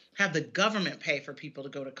to have the government pay for people to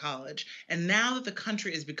go to college. And now that the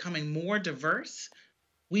country is becoming more diverse,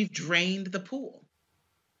 we've drained the pool.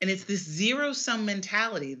 And it's this zero-sum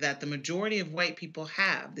mentality that the majority of white people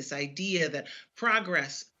have, this idea that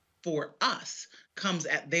progress for us comes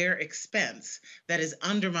at their expense, that is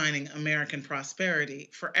undermining American prosperity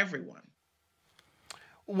for everyone.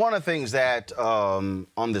 One of the things that, on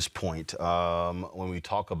this point, when we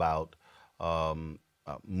talk about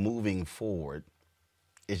moving forward,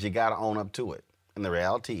 is you got to own up to it. And the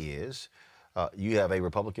reality is, you have a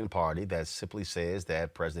Republican Party that simply says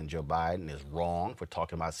that President Joe Biden is wrong for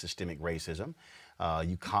talking about systemic racism.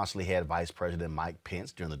 You constantly had Vice President Mike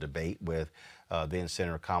Pence during the debate with then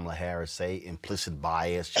Senator Kamala Harris say implicit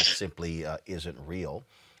bias just simply isn't real.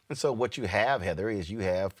 And so what you have, Heather, is you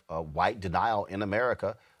have white denial in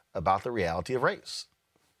America about the reality of race.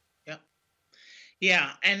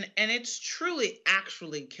 Yeah, and it's truly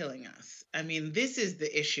actually killing us. I mean, this is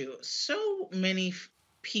the issue. So many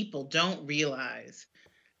people don't realize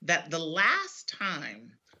that the last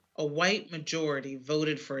time a white majority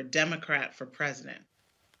voted for a Democrat for president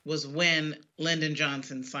was when Lyndon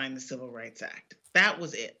Johnson signed the Civil Rights Act. That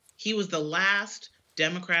was it. He was the last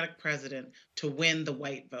Democratic president to win the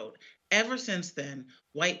white vote. Ever since then,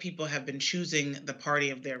 white people have been choosing the party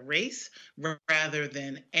of their race rather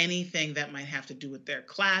than anything that might have to do with their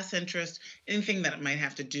class interest, anything that might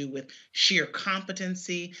have to do with sheer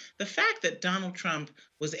competency. The fact that Donald Trump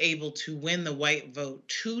was able to win the white vote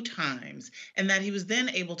 2 times, and that he was then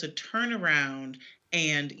able to turn around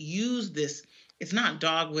and use this, it's not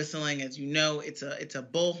dog whistling, as you know, it's a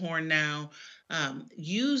bullhorn now.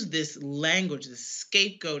 Use this language, this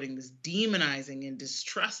scapegoating, this demonizing and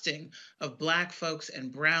distrusting of Black folks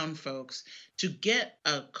and brown folks to get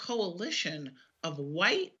a coalition of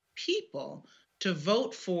white people to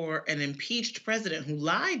vote for an impeached president who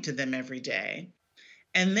lied to them every day,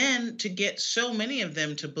 and then to get so many of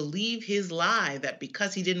them to believe his lie that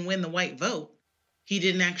because he didn't win the white vote, he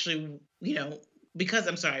didn't actually,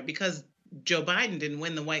 because Joe Biden didn't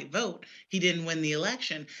win the white vote, he didn't win the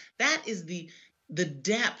election. That is the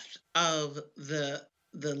depth of the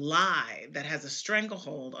lie that has a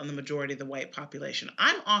stranglehold on the majority of the white population.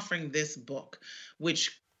 I'm offering this book,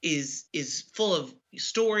 which is full of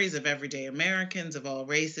stories of everyday Americans of all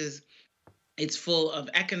races. It's full of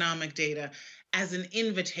economic data as an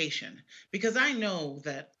invitation, because I know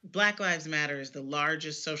that Black Lives Matter is the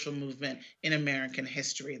largest social movement in American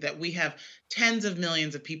history, that we have tens of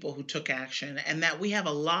millions of people who took action, and that we have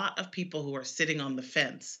a lot of people who are sitting on the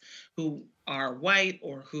fence, who are white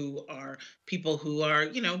or who are people who are,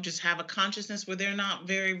 just have a consciousness where they're not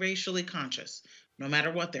very racially conscious, no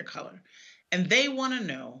matter what their color. And they want to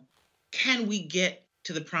know, can we get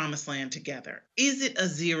to the promised land together? Is it a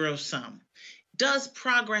zero sum? Does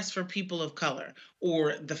progress for people of color,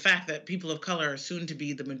 or the fact that people of color are soon to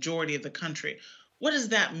be the majority of the country, what does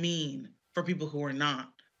that mean for people who are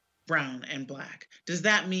not brown, and black. Does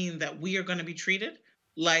that mean that we are going to be treated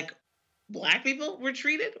like Black people were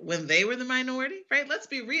treated when they were the minority, right? Let's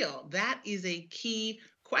be real. That is a key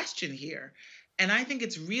question here. And I think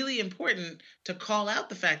it's really important to call out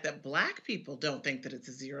the fact that Black people don't think that it's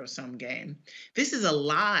a zero-sum game. This is a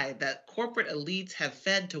lie that corporate elites have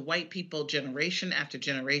fed to white people generation after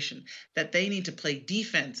generation, that they need to play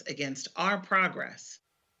defense against our progress,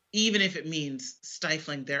 even if it means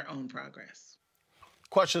stifling their own progress.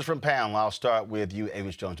 Questions from panel. I'll start with you,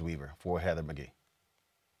 Amos Jones-Weaver, for Heather McGhee.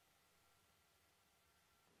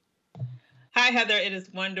 Hi, Heather. It is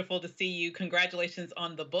wonderful to see you. Congratulations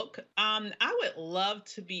on the book. I would love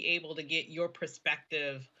to be able to get your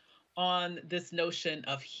perspective on this notion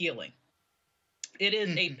of healing. It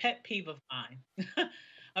is a pet peeve of mine,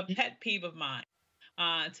 a pet peeve of mine,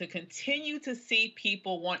 to continue to see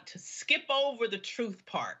people want to skip over the truth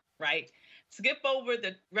part, right? Skip over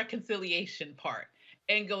the reconciliation part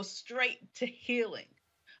and go straight to healing.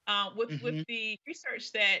 With the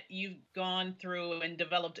research that you've gone through and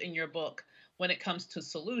developed in your book, when it comes to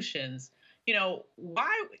solutions,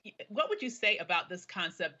 what would you say about this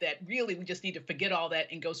concept that really we just need to forget all that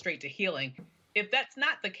and go straight to healing? If that's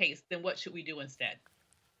not the case, then what should we do instead?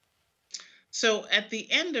 So at the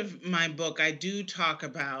end of my book, I do talk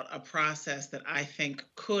about a process that I think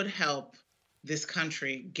could help this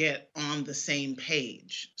country get on the same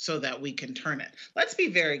page so that we can turn it. Let's be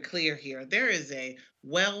very clear here. There is a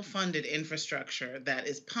well-funded infrastructure that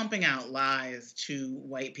is pumping out lies to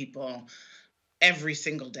white people every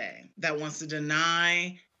single day, that wants to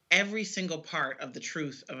deny every single part of the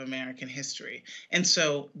truth of American history. And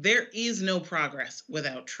so there is no progress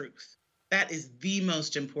without truth. That is the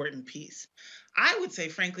most important piece. I would say,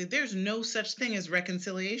 frankly, there's no such thing as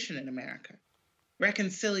reconciliation in America.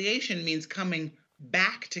 Reconciliation means coming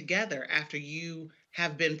back together after you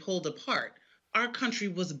have been pulled apart. Our country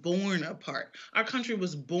was born apart. Our country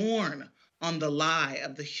was born on the lie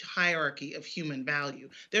of the hierarchy of human value.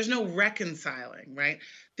 There's no reconciling, right?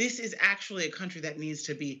 This is actually a country that needs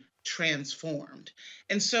to be transformed.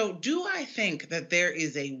 And so do I think that there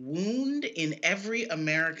is a wound in every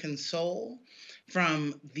American soul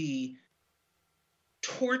from the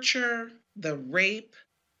torture, the rape,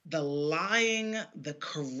 the lying, the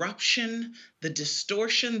corruption, the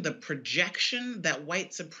distortion, the projection that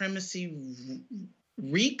white supremacy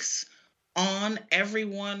wreaks on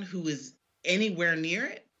everyone who is anywhere near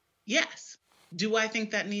it? Yes. Do I think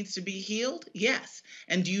that needs to be healed? Yes.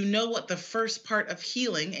 And do you know what the first part of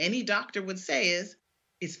healing any doctor would say is?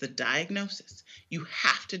 It's the diagnosis. You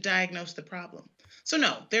have to diagnose the problem. So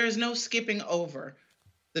no, there is no skipping over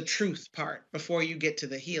the truth part before you get to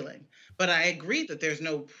the healing. But I agree that there's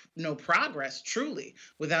no progress truly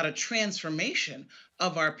without a transformation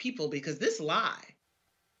of our people, because this lie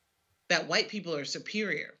that white people are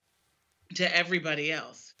superior to everybody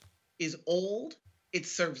else is old, it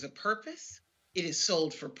serves a purpose, it is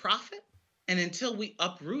sold for profit, and until we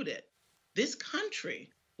uproot it, this country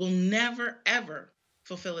will never, ever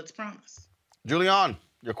fulfill its promise. Julianne,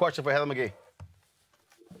 your question for Heather McGhee.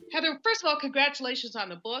 Heather, first of all, congratulations on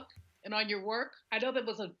the book and on your work. I know that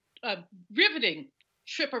was a riveting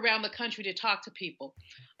trip around the country to talk to people.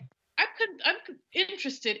 I'm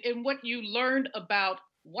interested in what you learned about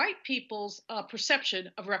white people's perception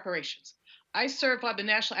of reparations. I serve on the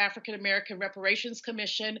National African American Reparations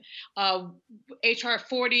Commission. HR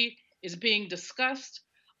 40 is being discussed.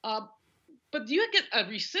 But do you get a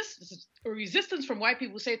resistance from white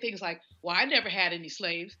people who say things like, well, I never had any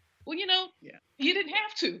slaves? Well, you didn't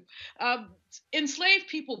have to. Enslaved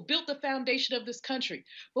people built the foundation of this country.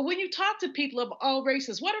 But when you talk to people of all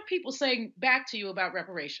races, what are people saying back to you about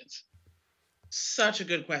reparations? Such a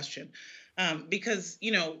good question. Because,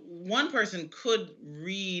 one person could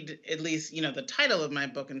read at least, the title of my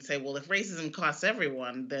book and say, well, if racism costs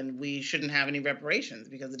everyone, then we shouldn't have any reparations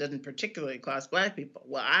because it doesn't particularly cost Black people.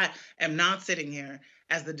 Well, I am not sitting here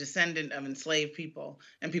as the descendant of enslaved people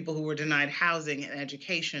and people who were denied housing and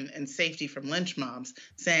education and safety from lynch mobs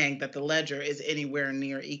saying that the ledger is anywhere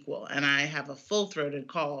near equal. And I have a full-throated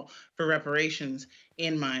call for reparations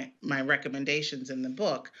in my recommendations in the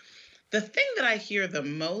book. The thing that I hear the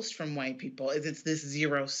most from white people is it's this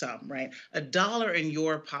zero sum, right? $1 in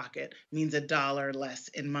your pocket means $1 less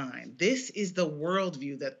in mine. This is the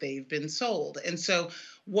worldview that they've been sold. And so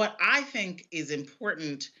what I think is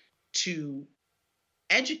important to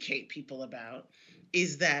educate people about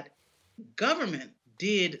is that government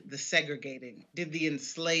did the segregating, did the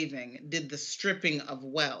enslaving, did the stripping of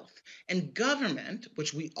wealth. And government,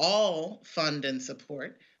 which we all fund and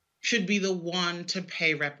support, should be the one to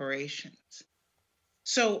pay reparations.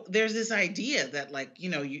 So there's this idea that, like,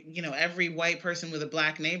 every white person with a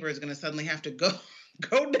black neighbor is going to suddenly have to go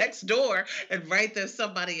next door and write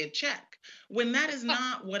somebody a check, when that is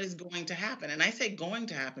not what is going to happen. And I say going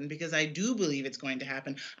to happen because I do believe it's going to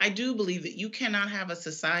happen. I do believe that you cannot have a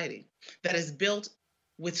society that is built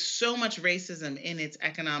with so much racism in its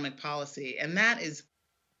economic policy. And that is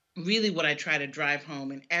really what I try to drive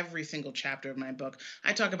home in every single chapter of my book.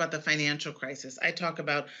 I talk about the financial crisis. I talk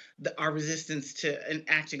about our resistance to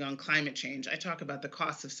acting on climate change. I talk about the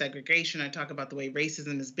costs of segregation. I talk about the way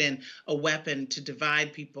racism has been a weapon to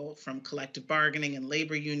divide people from collective bargaining and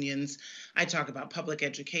labor unions. I talk about public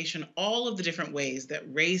education, all of the different ways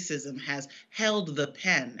that racism has held the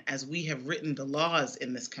pen as we have written the laws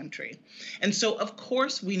in this country. And so, of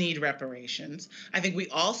course, we need reparations. I think we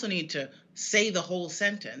also need to say the whole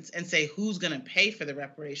sentence and say who's going to pay for the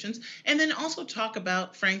reparations, and then also talk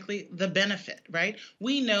about, frankly, the benefit, right?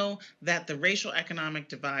 We know that the racial economic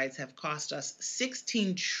divides have cost us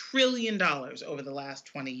 $16 trillion over the last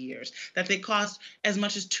 20 years, that they cost as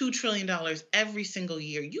much as $2 trillion every single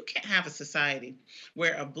year. You can't have a society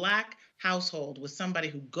where a Black household with somebody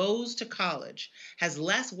who goes to college has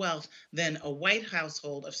less wealth than a white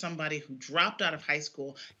household of somebody who dropped out of high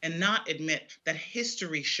school, and not admit that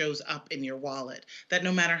history shows up in your wallet, that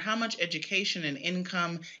no matter how much education and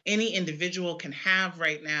income any individual can have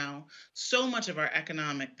right now, so much of our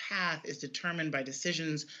economic path is determined by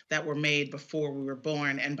decisions that were made before we were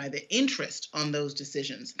born and by the interest on those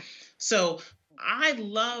decisions. So I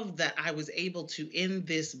love that I was able to, in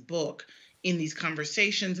this book, in these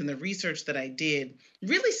conversations and the research that I did,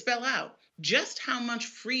 really spell out just how much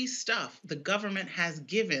free stuff the government has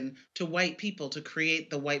given to white people to create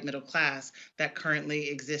the white middle class that currently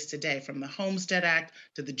exists today, from the Homestead Act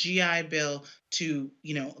to the GI Bill to,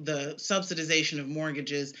 the subsidization of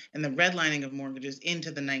mortgages and the redlining of mortgages into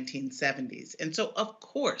the 1970s. And so, of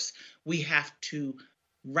course, we have to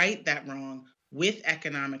right that wrong with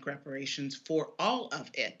economic reparations for all of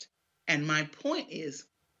it. And my point is,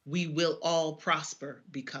 we will all prosper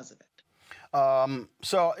because of it.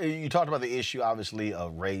 So you talked about the issue, obviously,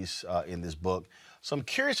 of race in this book. So I'm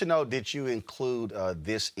curious to know, did you include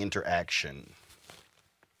this interaction?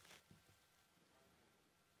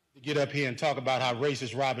 Get up here and talk about how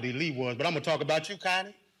racist Robert E. Lee was, but I'm going to talk about you,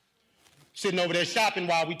 Connie. Sitting over there shopping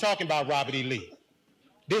while we talking about Robert E. Lee.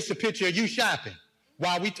 This is a picture of you shopping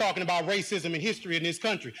while we talking about racism and history in this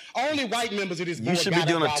country. Only white members of this board you should be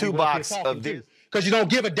doing a two-box of this. Because you don't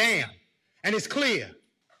give a damn, and it's clear.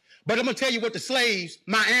 But I'm going to tell you what the slaves,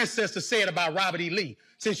 my ancestors, said about Robert E. Lee,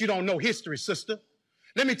 since you don't know history, sister.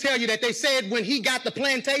 Let me tell you that they said when he got the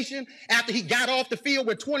plantation, after he got off the field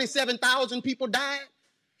where 27,000 people died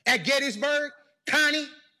at Gettysburg, Connie,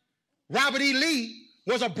 Robert E. Lee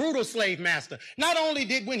was a brutal slave master. Not only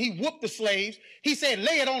did when he whooped the slaves, he said,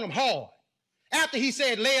 lay it on them hard. After he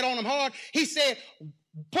said, lay it on them hard, he said,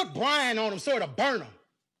 put brine on them so it'll burn them.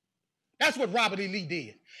 That's what Robert E. Lee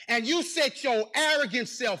did. And you set your arrogant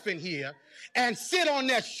self in here and sit on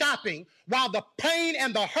there shopping while the pain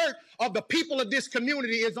and the hurt of the people of this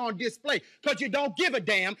community is on display, because you don't give a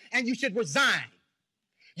damn, and you should resign.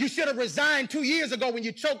 You should have resigned 2 years ago when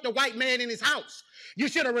you choked a white man in his house. You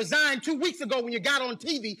should have resigned 2 weeks ago when you got on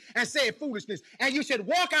TV and said foolishness. And you should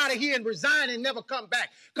walk out of here and resign and never come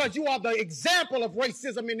back, because you are the example of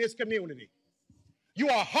racism in this community. You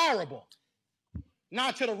are horrible.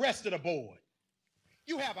 Now to the rest of the board.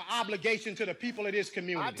 You have an obligation to the people of this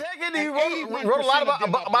community. I take it you wrote a lot about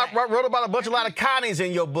a bunch of Connies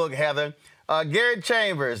in your book, Heather. Gary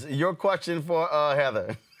Chambers, your question for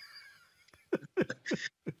Heather.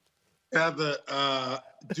 Heather,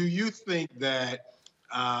 do you think that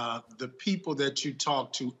the people that you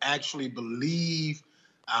talk to actually believe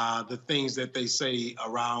the things that they say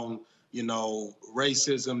around,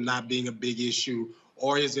 racism not being a big issue,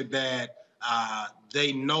 or is it that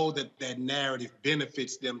they know that that narrative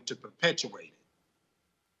benefits them to perpetuate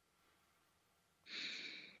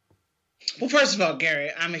it? Well, first of all, Gary,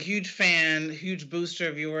 I'm a huge fan, huge booster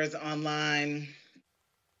of yours online.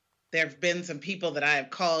 There have been some people that I have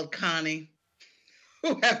called Connie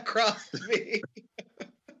who have crossed me.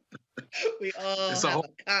 We all have a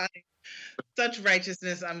Connie. Such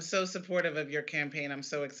righteousness. I'm so supportive of your campaign. I'm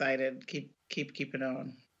so excited. Keep it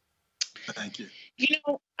on. Thank you.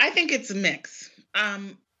 I think it's a mix.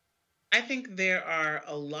 I think there are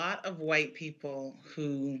a lot of white people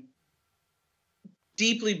who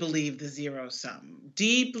deeply believe the zero sum,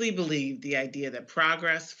 deeply believe the idea that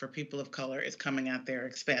progress for people of color is coming at their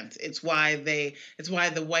expense. It's why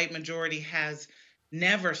the white majority has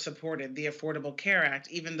never supported the Affordable Care Act,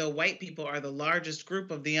 even though white people are the largest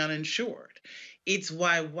group of the uninsured. It's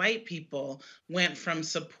why white people went from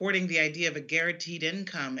supporting the idea of a guaranteed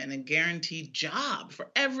income and a guaranteed job for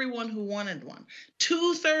everyone who wanted one.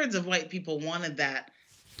 2/3 of white people wanted that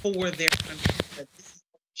for their country, that this is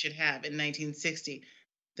what we should have in 1960.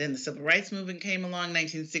 Then the Civil Rights Movement came along,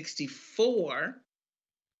 1964.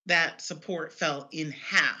 That support fell in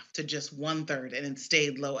half to just 1/3, and it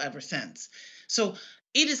stayed low ever since. So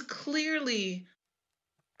it is clearly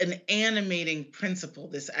an animating principle,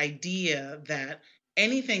 this idea that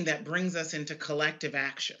anything that brings us into collective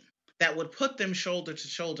action, that would put them shoulder to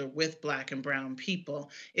shoulder with Black and brown people,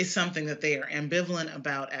 is something that they are ambivalent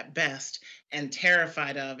about at best and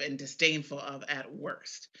terrified of and disdainful of at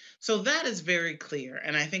worst. So that is very clear.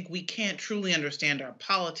 And I think we can't truly understand our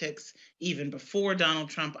politics even before Donald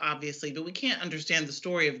Trump, obviously, but we can't understand the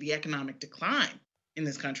story of the economic decline in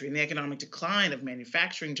this country and the economic decline of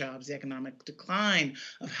manufacturing jobs, the economic decline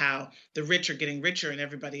of how the rich are getting richer and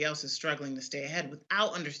everybody else is struggling to stay ahead,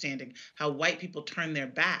 without understanding how white people turned their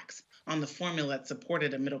backs on the formula that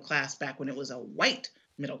supported a middle class back when it was a white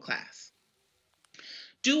middle class.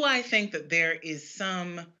 Do I think that there is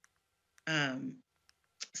some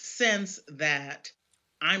sense that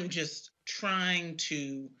I'm just trying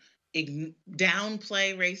to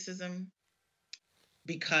downplay racism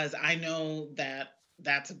because I know that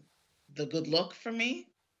that's the good look for me?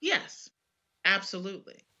 Yes,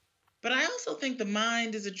 absolutely. But I also think the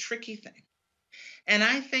mind is a tricky thing. And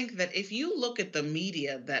I think that if you look at the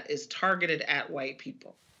media that is targeted at white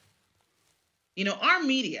people, you know, our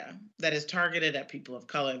media that is targeted at people of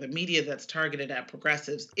color, the media that's targeted at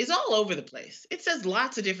progressives, is all over the place. It says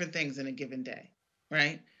lots of different things in a given day,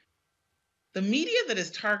 right? The media that is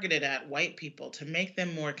targeted at white people to make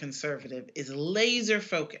them more conservative is laser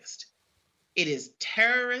focused. It is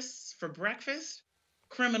terrorists for breakfast,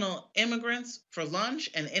 criminal immigrants for lunch,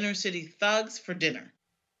 and inner city thugs for dinner.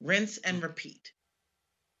 Rinse and repeat.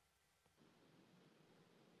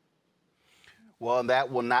 Well,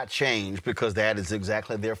 that will not change because that is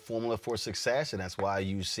exactly their formula for success, and that's why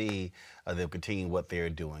you see them continue what they're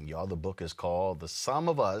doing. Y'all, the book is called The Sum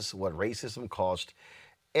of Us, What Racism Cost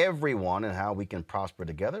Everyone and How We Can Prosper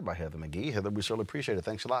Together by Heather McGhee. Heather, we certainly appreciate it.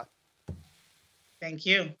 Thanks a lot. Thank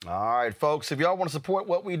you. All right, folks, if y'all want to support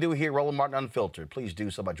what we do here, Roland Martin Unfiltered, please do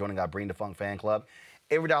so by joining our Bring the Funk fan club.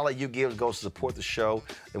 Every dollar you give goes to support the show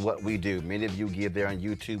and what we do. Many of you give there on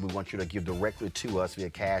YouTube. We want you to give directly to us via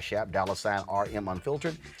Cash App, $RM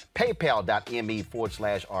Unfiltered,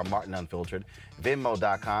 PayPal.me/R Martin Unfiltered,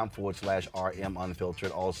 Venmo.com/RM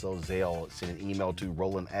Unfiltered. Also, Zelle. Send an email to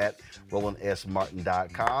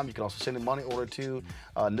Roland@RolandSMartin.com. You can also send a money order to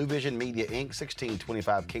New Vision Media, Inc.,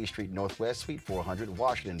 1625 K Street Northwest, Suite 400,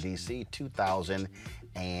 Washington, D.C.,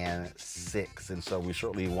 2006. And so we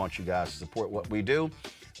certainly want you guys to support what we do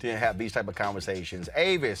to have these type of conversations.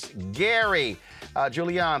 Avis, Gary,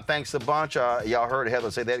 Julianne, thanks a bunch. Y'all heard Heather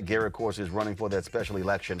say that. Gary, of course, is running for that special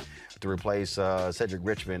election to replace Cedric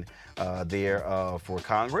Richmond there for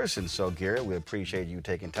Congress. And so, Gary, we appreciate you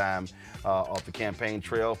taking time off the campaign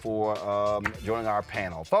trail for joining our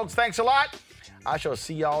panel. Folks, thanks a lot. I shall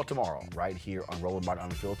see y'all tomorrow right here on Roland Martin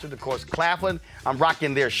Unfiltered. Of course, Claflin, I'm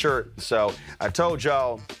rocking their shirt. So I told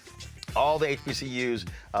y'all, all the HBCUs,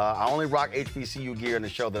 I only rock HBCU gear in the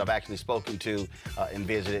show that I've actually spoken to and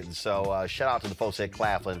visited. And so shout out to the folks at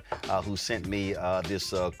Claflin who sent me this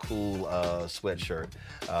cool sweatshirt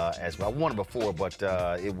as well. I won it before, but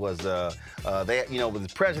it was, they, you know, with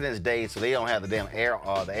the President's Day, so they don't have the damn air,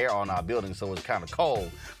 the air on our building, so it's kind of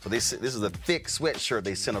cold. So this is a thick sweatshirt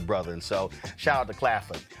they sent a brother. And so shout out to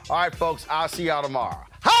Claflin. All right, folks, I'll see y'all tomorrow.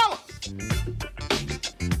 Holla!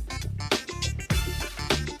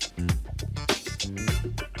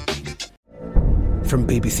 From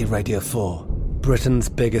BBC Radio 4, Britain's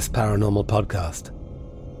biggest paranormal podcast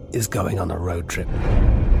is going on a road trip.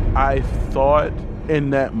 I thought in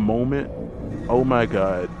that moment, oh my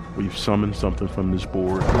God, we've summoned something from this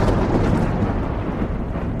board.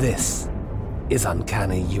 This is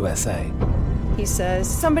Uncanny USA. He says,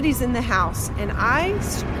 somebody's in the house, and I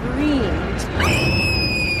screamed.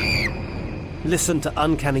 Listen to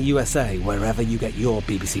Uncanny USA wherever you get your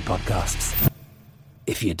BBC podcasts,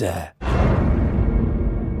 if you dare.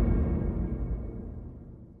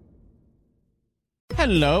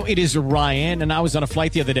 Hello, it is Ryan, and I was on a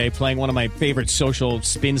flight the other day playing one of my favorite social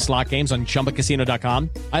spin slot games on ChumbaCasino.com.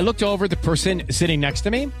 I looked over at the person sitting next to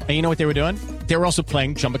me, and you know what they were doing? They were also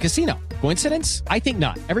playing Chumba Casino. Coincidence? I think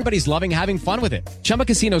not. Everybody's loving having fun with it. Chumba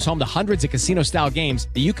Casino is home to hundreds of casino-style games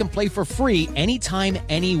that you can play for free anytime,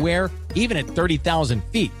 anywhere, even at 30,000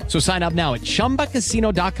 feet. So sign up now at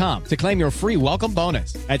ChumbaCasino.com to claim your free welcome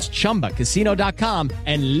bonus. That's ChumbaCasino.com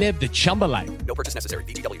and live the Chumba life. No purchase necessary.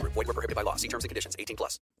 VGW. Void where prohibited by law. See terms and conditions.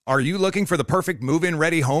 18+. Are you looking for the perfect move-in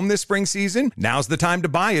ready home this spring season? Now's the time to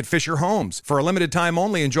buy at Fisher Homes. For a limited time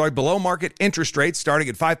only, enjoy below-market interest rates starting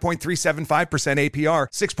at 5.375% APR,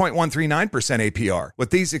 6.139% APR. With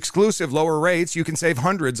these exclusive lower rates, you can save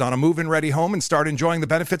hundreds on a move-in ready home and start enjoying the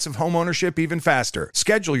benefits of home ownership even faster.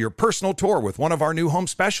 Schedule your personal tour with one of our new home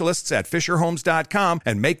specialists at FisherHomes.com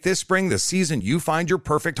and make this spring the season you find your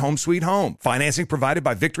perfect home sweet home. Financing provided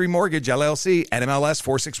by Victory Mortgage, LLC, NMLS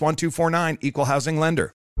 461249, Equal Housing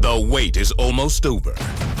Lender. The wait is almost over.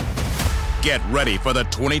 Get ready for the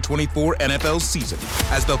 2024 NFL season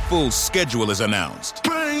as the full schedule is announced.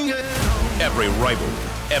 Every rivalry,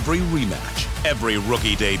 every rematch, every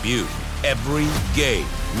rookie debut, every game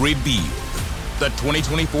revealed. The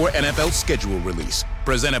 2024 NFL schedule release,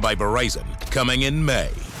 presented by Verizon, coming in May.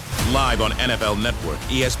 Live on NFL Network,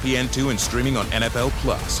 ESPN2, and streaming on NFL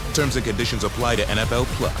Plus. Terms and conditions apply to NFL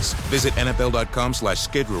Plus. Visit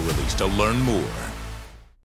NFL.com/schedule release to learn more.